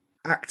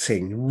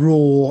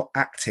raw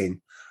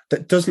acting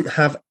that doesn't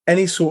have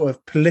any sort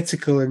of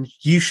political and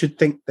you should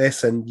think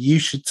this and you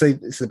should say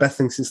it's the best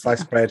thing since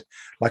sliced bread,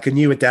 like a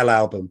new Adele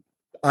album,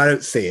 I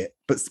don't see it.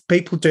 But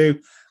people do,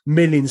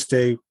 millions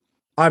do.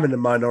 I'm in a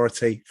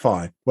minority,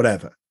 fine,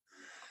 whatever.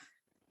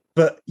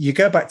 But you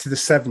go back to the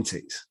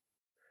 70s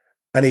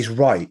and he's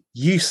right.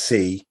 You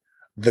see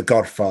The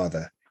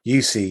Godfather,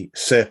 you see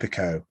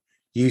Serpico,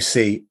 you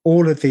see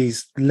all of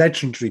these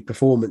legendary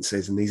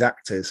performances and these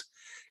actors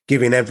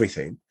giving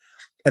everything.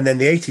 And then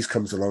the 80s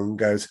comes along and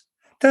goes,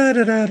 da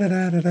da da da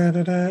da da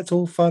da da. It's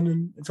all fun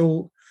and it's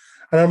all.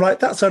 And I'm like,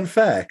 that's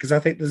unfair because I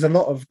think there's a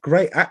lot of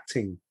great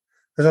acting.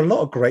 There's a lot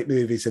of great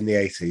movies in the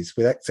 80s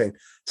with acting.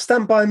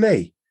 Stand By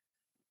Me.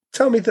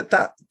 Tell me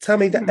that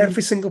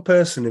every single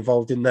person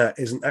involved in that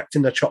isn't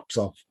acting their chops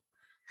off.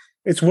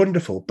 It's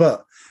wonderful.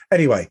 But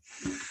anyway,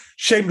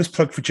 shameless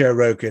plug for Joe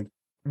Rogan.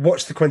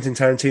 Watch the Quentin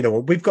Tarantino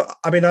one.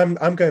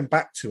 I'm going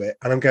back to it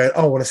and I'm going,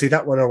 oh, I want to see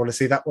that one. I want to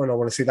see that one. I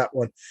want to see that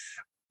one.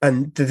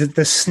 And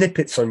the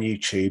snippets on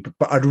YouTube,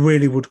 but I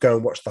really would go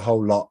and watch the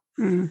whole lot.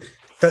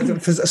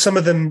 Some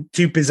of them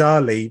do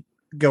bizarrely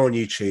go on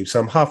YouTube. So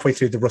I'm halfway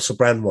through the Russell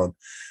Brand one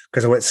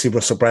because I went to see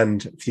Russell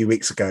Brand a few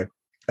weeks ago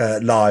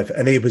live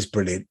and he was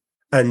brilliant.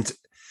 And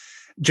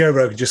Joe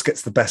Rogan just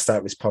gets the best out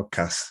of his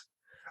podcast.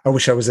 I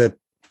wish I was a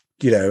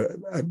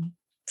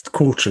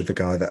quarter of the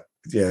guy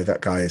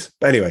that guy is.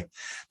 But anyway,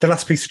 the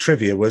last piece of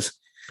trivia was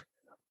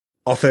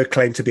Arthur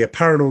claimed to be a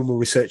paranormal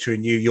researcher in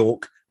New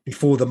York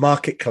before the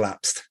market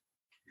collapsed.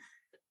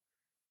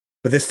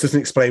 But this doesn't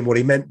explain what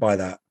he meant by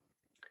that.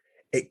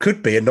 It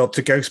could be a nod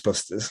to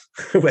Ghostbusters,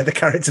 where the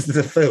characters of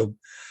the film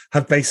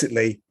have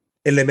basically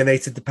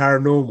eliminated the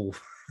paranormal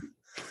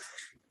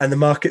and the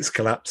market's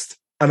collapsed.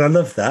 And I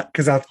love that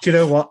because do you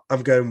know what?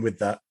 I'm going with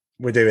that.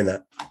 We're doing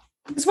that.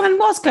 Because when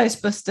was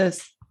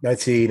Ghostbusters?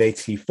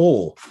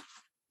 1984.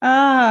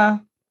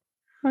 Ah,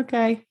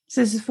 okay.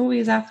 So this is 4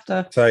 years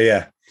after. So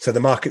yeah, so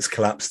the market's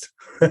collapsed.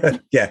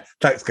 Yeah,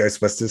 thanks,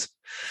 Ghostbusters.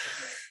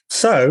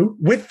 So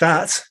with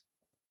that,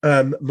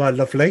 my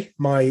lovely,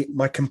 my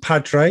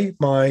compadre,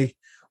 my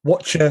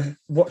watcher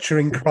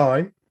in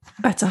crime,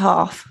 Better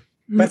half.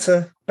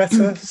 Better.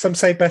 Some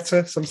say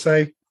better, some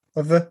say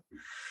other.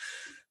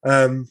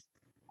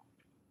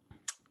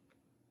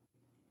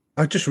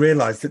 I just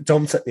realised that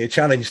Dom sent me a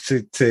challenge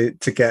to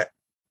get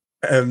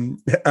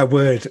a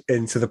word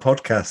into the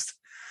podcast,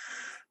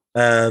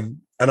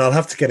 and I'll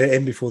have to get it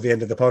in before the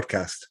end of the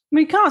podcast.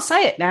 We can't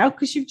say it now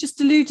because you've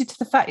just alluded to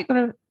the fact you're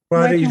going to.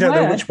 Well, you don't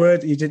know which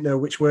word. You didn't know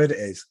which word it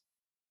is.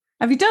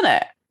 Have you done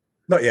it?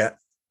 Not yet.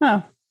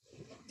 Oh,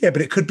 yeah,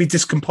 but it could be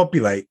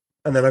discombobulate,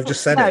 and then I've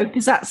just said it. No,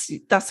 because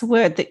that's a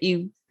word that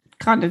you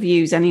kind of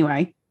use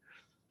anyway.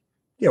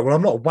 Yeah, well,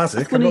 I'm not a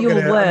wazzock. I'm not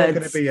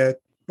going to be a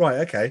right.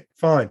 Okay,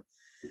 fine.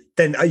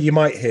 Then you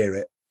might hear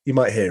it.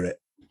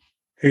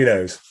 Who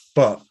knows?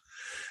 But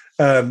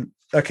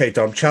okay,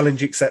 Dom.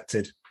 Challenge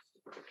accepted.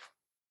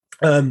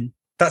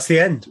 That's the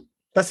end.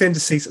 That's the end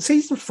of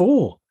season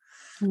 4.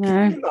 No. You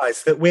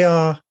realise that we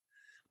are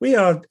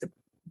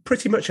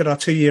pretty much at our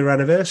 2-year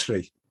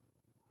anniversary.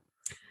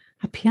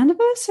 Happy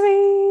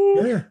anniversary!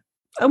 Yeah,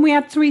 and we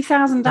had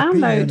 3,000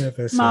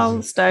 download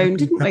milestone,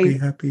 didn't we?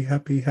 Happy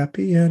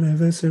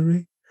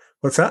anniversary!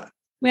 What's that?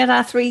 We had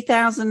our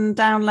 3,000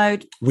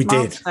 download. We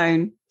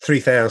milestone. did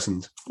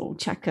 3,000. Oh,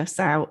 check us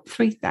out!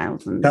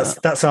 3,000.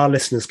 That's our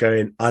listeners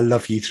going. I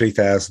love you.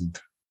 3,000.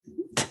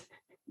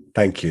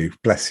 Thank you.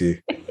 Bless you.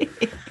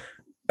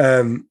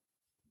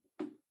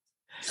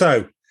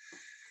 So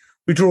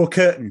we draw a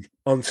curtain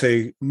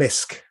onto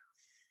Misk.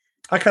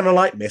 I kind of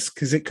like Misk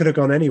because it could have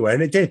gone anywhere,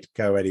 and it did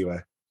go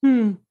anywhere.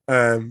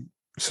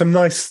 Some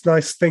nice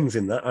things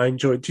in that I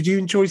enjoyed. Did you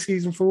enjoy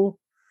season 4?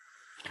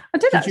 I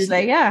did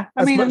actually, yeah.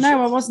 I mean, I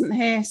know I wasn't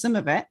here, some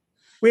of it.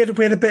 We had a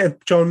bit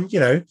of John, we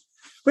had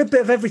a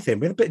bit of everything.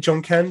 We had a bit of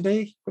John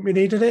Candy when we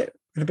needed it.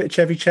 We had a bit of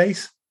Chevy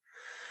Chase.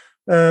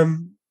 Yeah,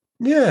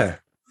 I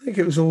think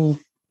it was all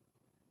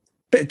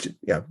Did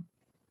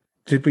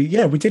we?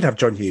 Yeah, we did have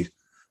John Hughes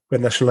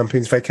when National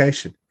Lampoon's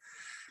Vacation.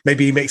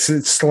 Maybe he makes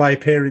a sly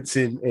appearance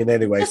in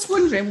Anyway. Just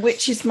wondering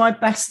which is my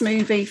best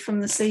movie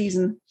from the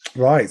season.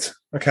 Right.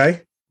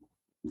 Okay.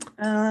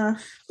 Yeah,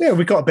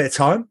 we got a bit of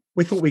time.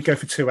 We thought we'd go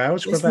for 2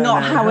 hours. It's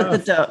not Howard the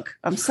Duck.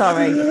 I'm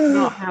sorry. It's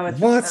not Howard the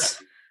Duck.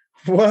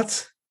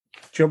 What?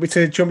 Do you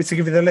want me to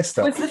give you the list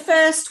up? Was the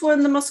first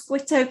one the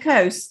Mosquito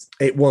Coast?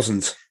 It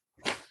wasn't.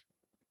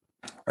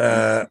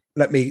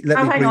 Let me bring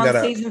that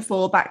up. Season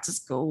 4, Back to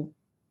School.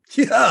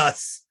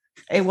 Yes.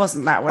 It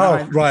wasn't that one.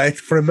 Oh, right.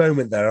 For a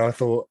moment there, I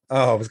thought,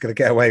 I was going to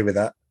get away with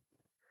that.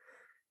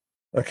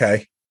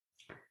 Okay.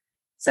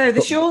 So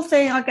the Sure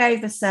Thing, I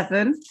gave a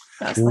 7.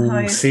 That's the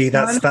highest. See,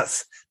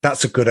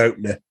 that's a good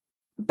opener.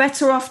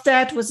 Better Off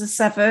Dead was a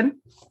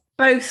 7.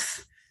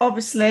 Both,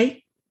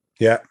 obviously.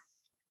 Yeah.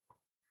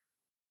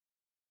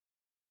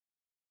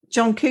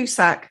 John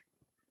Cusack.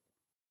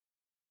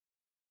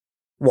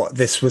 What?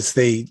 This was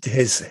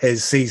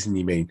his season?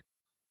 You mean?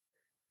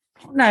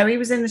 No, he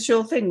was in the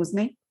Sure Thing,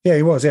 wasn't he? Yeah,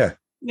 he was. Yeah.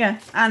 Yeah,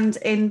 and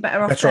in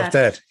Better Off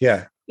Dead.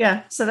 Yeah.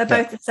 Yeah. So they're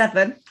both a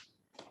 7.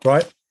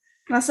 Right.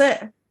 That's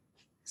it.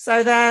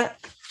 So they're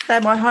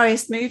my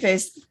highest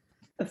movies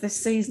of this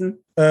season.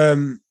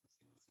 I'm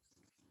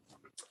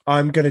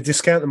going to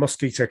discount the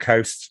Mosquito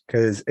Coast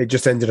because it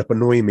just ended up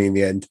annoying me in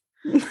the end.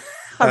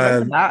 I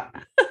remember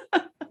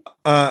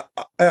that.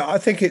 I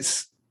think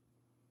it's.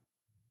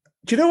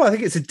 Do you know what? I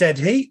think it's a dead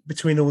heat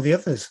between all the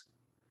others.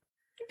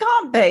 It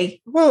can't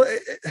be. Well,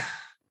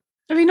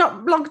 have you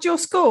not logged your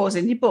scores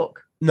in your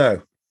book?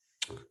 No.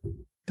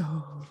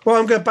 Well,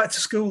 I'm going back to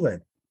school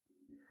then.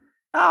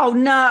 Oh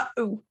no!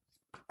 All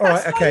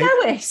right, okay.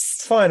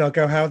 Lowest. Fine, I'll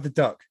go Howard the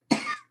Duck.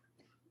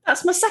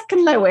 That's my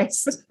second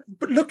lowest.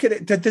 But look at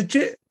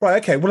it.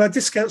 Right, okay. Well, I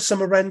discount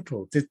Summer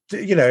Rental.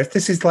 If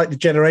this is like the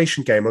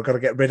generation game, I've got to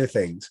get rid of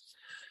things.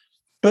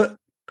 But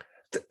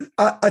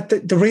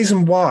the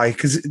reason why,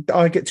 because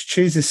I get to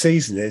choose this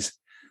season, is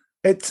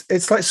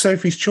it's like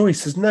Sophie's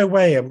Choice. There's no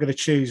way I'm going to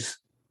choose.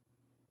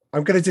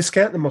 I'm going to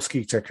discount the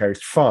Mosquito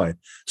Coast. Fine.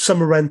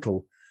 Summer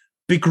Rental,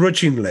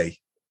 begrudgingly,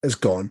 has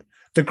gone.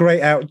 The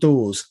Great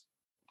Outdoors.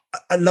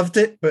 I loved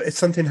it, but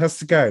something has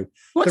to go.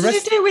 What did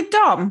you do with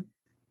Dom?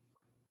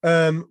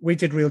 We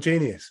did Real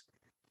Genius.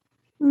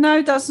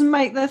 No, doesn't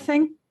make the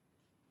thing.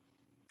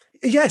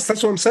 Yes,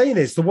 that's what I'm saying.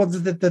 Is the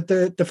ones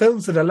the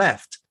films that are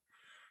left,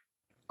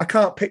 I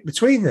can't pick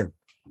between them.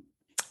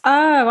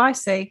 Oh, I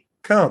see.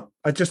 Can't.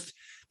 I just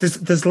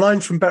there's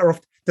lines from Better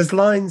Off. There's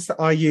lines that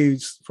I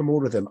use from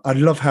all of them. I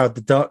love Howard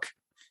the Duck.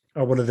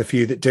 I'm one of the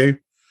few that do,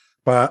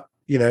 but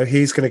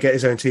he's going to get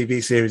his own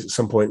TV series at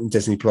some point in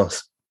Disney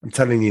Plus. I'm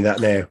telling you that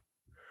now.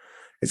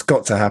 It's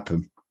got to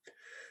happen.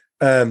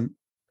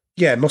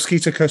 Yeah,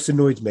 Mosquito Coast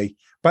annoyed me.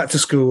 Back to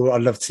School, I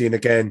loved seeing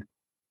again.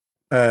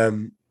 Yeah,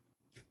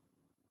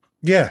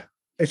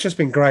 it's just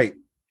been great.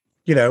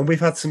 And we've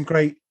had some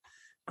great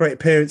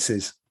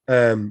appearances.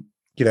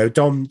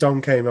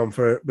 Dom came on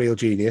for Real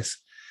Genius,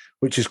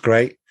 which is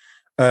great.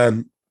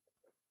 I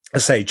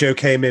say Joe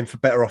came in for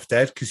Better Off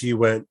Dead because you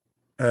weren't.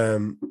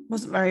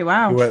 Wasn't very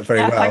well. You weren't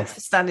very well. Thanks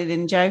for standing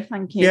in, Joe.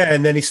 Thank you. Yeah,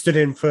 and then he stood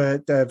in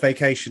for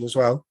Vacation as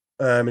well,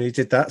 and he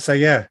did that. So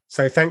yeah,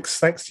 so thanks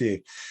to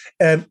you.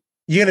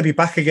 You're going to be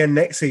back again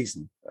next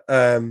season.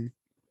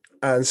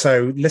 And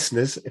so,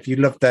 listeners, if you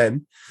love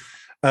them,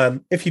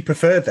 if you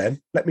prefer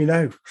them, let me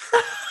know,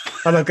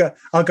 and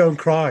I'll go and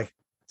cry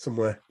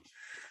somewhere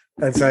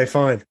and say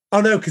fine.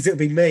 Oh no, because it'll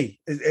be me.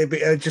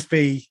 It'll just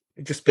be.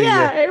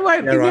 Yeah, it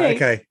won't be right.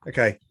 me.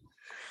 Okay.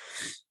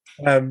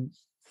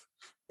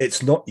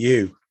 It's not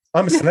you.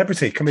 I'm a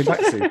celebrity coming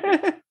back soon.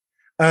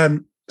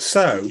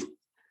 So,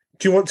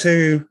 do you want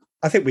to?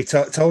 I think we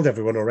told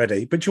everyone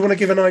already, but do you want to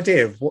give an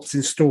idea of what's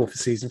in store for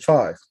season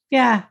 5?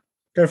 Yeah.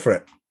 Go for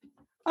it.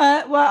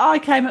 Well, I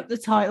came up with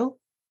the title.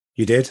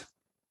 You did?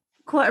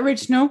 Quite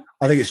original.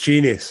 I think it's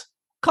genius.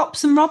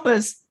 Cops and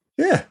Robbers.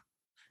 Yeah.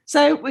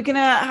 So we're going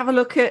to have a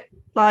look at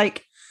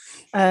like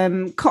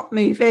cop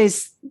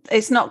movies.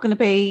 It's not going to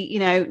be,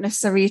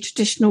 necessarily a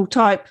traditional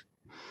type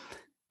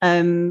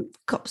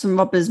cops and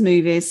robbers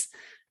movies.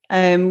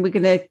 We're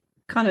going to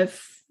kind of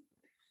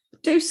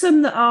do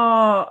some that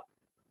are,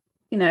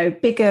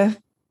 bigger,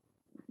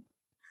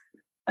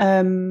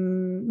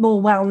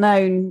 more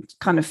well-known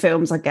kind of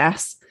films, I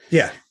guess.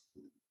 Yeah.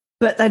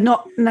 But they're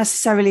not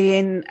necessarily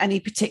in any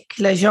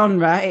particular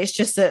genre. It's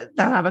just that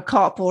they'll have a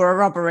cop or a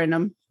robber in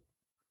them.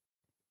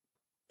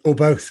 Or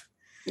both.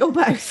 Or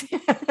both.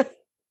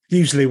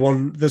 Usually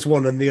there's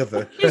one and the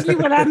other. Usually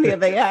one and the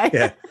other, yeah.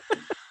 Yeah.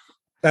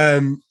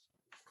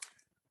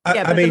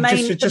 But the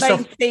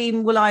main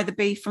theme will either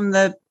be from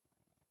the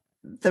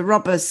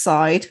robber's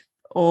side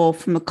or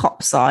from the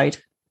cop side.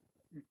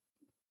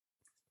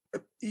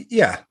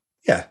 Yeah.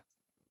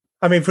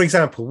 I mean, for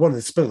example, one of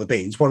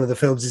the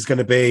films is going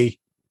to be,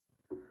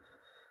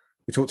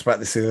 we talked about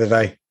this the other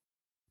day,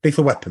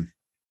 Lethal Weapon.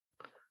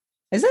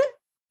 Is it?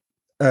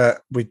 I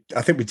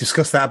think we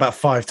discussed that about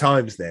 5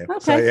 times now. Okay.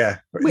 So yeah.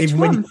 Which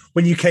one?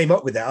 When you came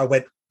up with it, I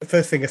went, the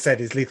first thing I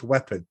said is Lethal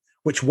Weapon.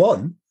 Which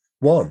one?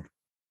 One.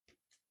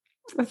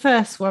 The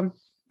first one.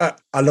 I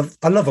love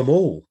them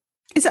all.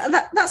 Is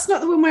that's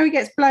not the one where he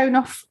gets blown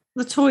off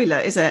the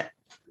toilet, is it?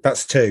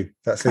 That's 2.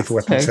 That's Lethal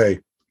Weapon 2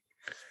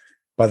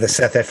 by the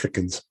South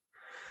Africans.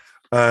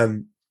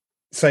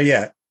 So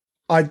yeah,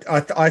 I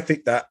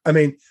think that. I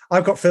mean,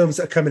 I've got films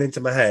that are coming into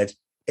my head.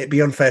 It'd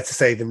be unfair to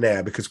say them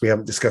now because we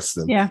haven't discussed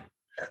them. Yeah.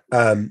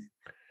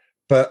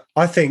 But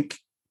I think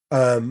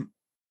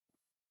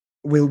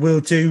we'll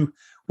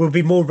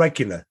be more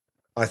regular.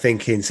 I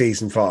think in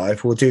season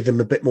 5 we'll do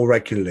them a bit more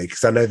regularly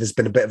because I know there's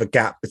been a bit of a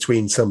gap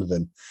between some of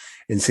them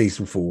in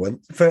season 4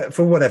 and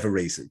for whatever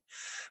reason.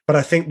 But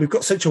I think we've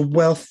got such a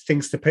wealth of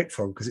things to pick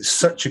from because it's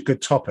such a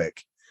good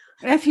topic.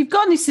 If you've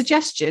got any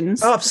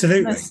suggestions,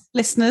 absolutely,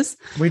 listeners,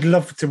 we'd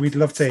love to hear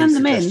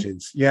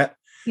suggestions. In. Yeah,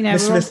 we're on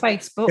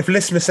Facebook. If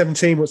listener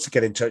 17 wants to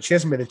get in touch, he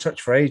hasn't been in touch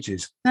for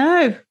ages.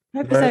 No,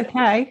 hope he's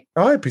okay.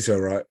 I hope he's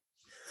all right.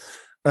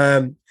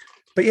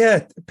 But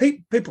yeah,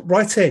 people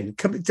write in.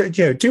 Come,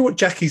 do what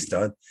Jackie's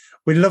done.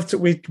 We'd love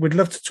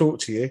to talk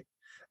to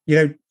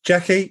you.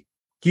 Jackie,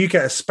 you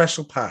get a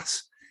special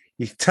pass.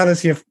 You tell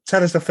us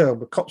the film,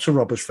 the Cops and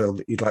Robbers film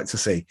that you'd like to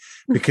see,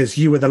 because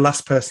you were the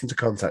last person to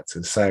contact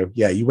us. So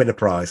yeah, you win a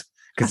prize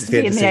because it's the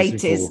end of season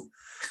 80s. 4.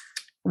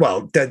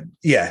 Well,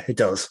 yeah, it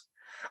does,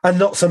 and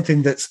not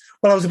something that's.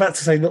 Well, I was about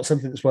to say not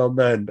something that's well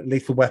known, but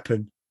Lethal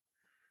Weapon.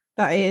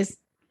 That is.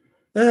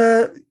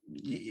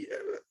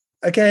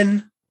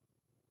 Again.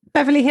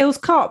 Beverly Hills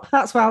Cop.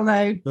 That's well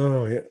known.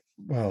 Oh yeah.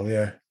 Well,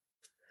 yeah.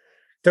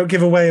 Don't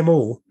give away them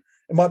all.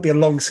 It might be a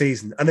long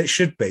season, and it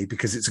should be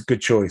because it's a good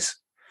choice.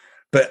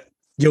 But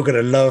you're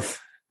going to love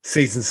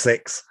season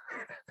 6.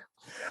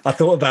 I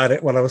thought about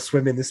it when I was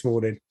swimming this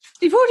morning.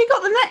 You've already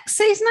got the next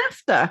season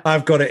after?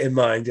 I've got it in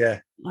mind, yeah.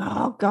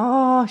 Oh,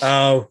 gosh.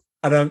 Oh,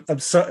 and I'm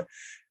so...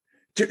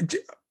 And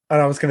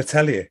I was going to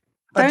tell you.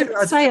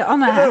 Don't say it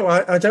on air. No,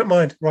 I don't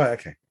mind. Right,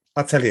 okay.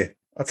 I'll tell you.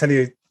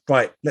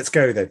 Right, let's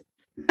go then.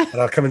 And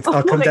I'll come and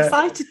I'll come down.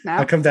 Excited now.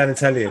 I'll come down and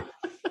tell you.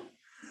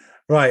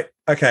 Right,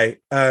 okay.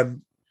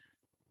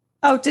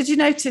 Oh, did you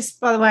notice,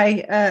 by the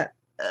way...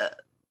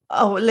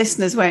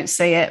 listeners won't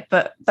see it,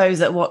 but those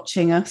that are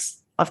watching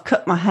us, I've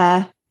cut my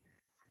hair.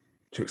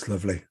 It looks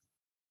lovely.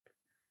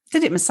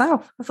 Did it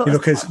myself. I thought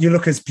you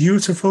look as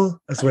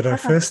beautiful as when I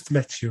first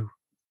met you.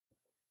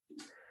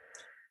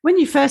 When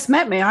you first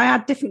met me, I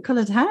had different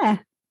coloured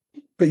hair.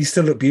 But you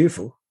still look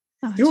beautiful.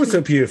 Oh, you always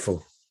look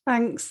beautiful.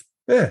 Thanks.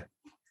 Yeah.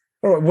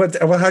 All right.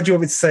 How do you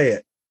want me to say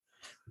it?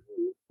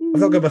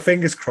 I've not got my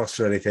fingers crossed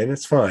or anything.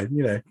 It's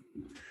fine,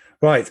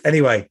 Right.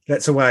 Anyway,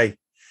 let's away.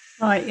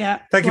 Right,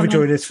 yeah. Thank you for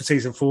joining us for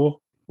season 4.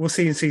 We'll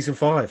see you in season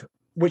 5,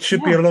 which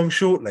should be along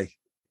shortly.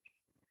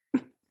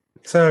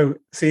 So,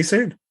 see you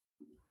soon.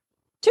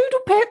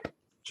 Toodle pip.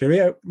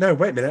 Cheerio. No,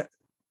 wait a minute.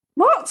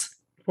 What?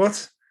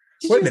 What?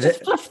 Did wait you a minute.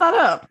 Just fluff that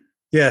up?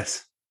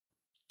 Yes.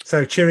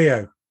 So,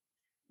 cheerio.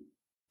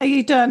 Are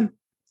you done?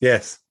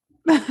 Yes.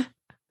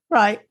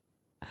 Right.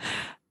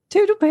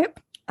 Toodle pip.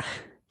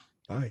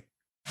 Bye.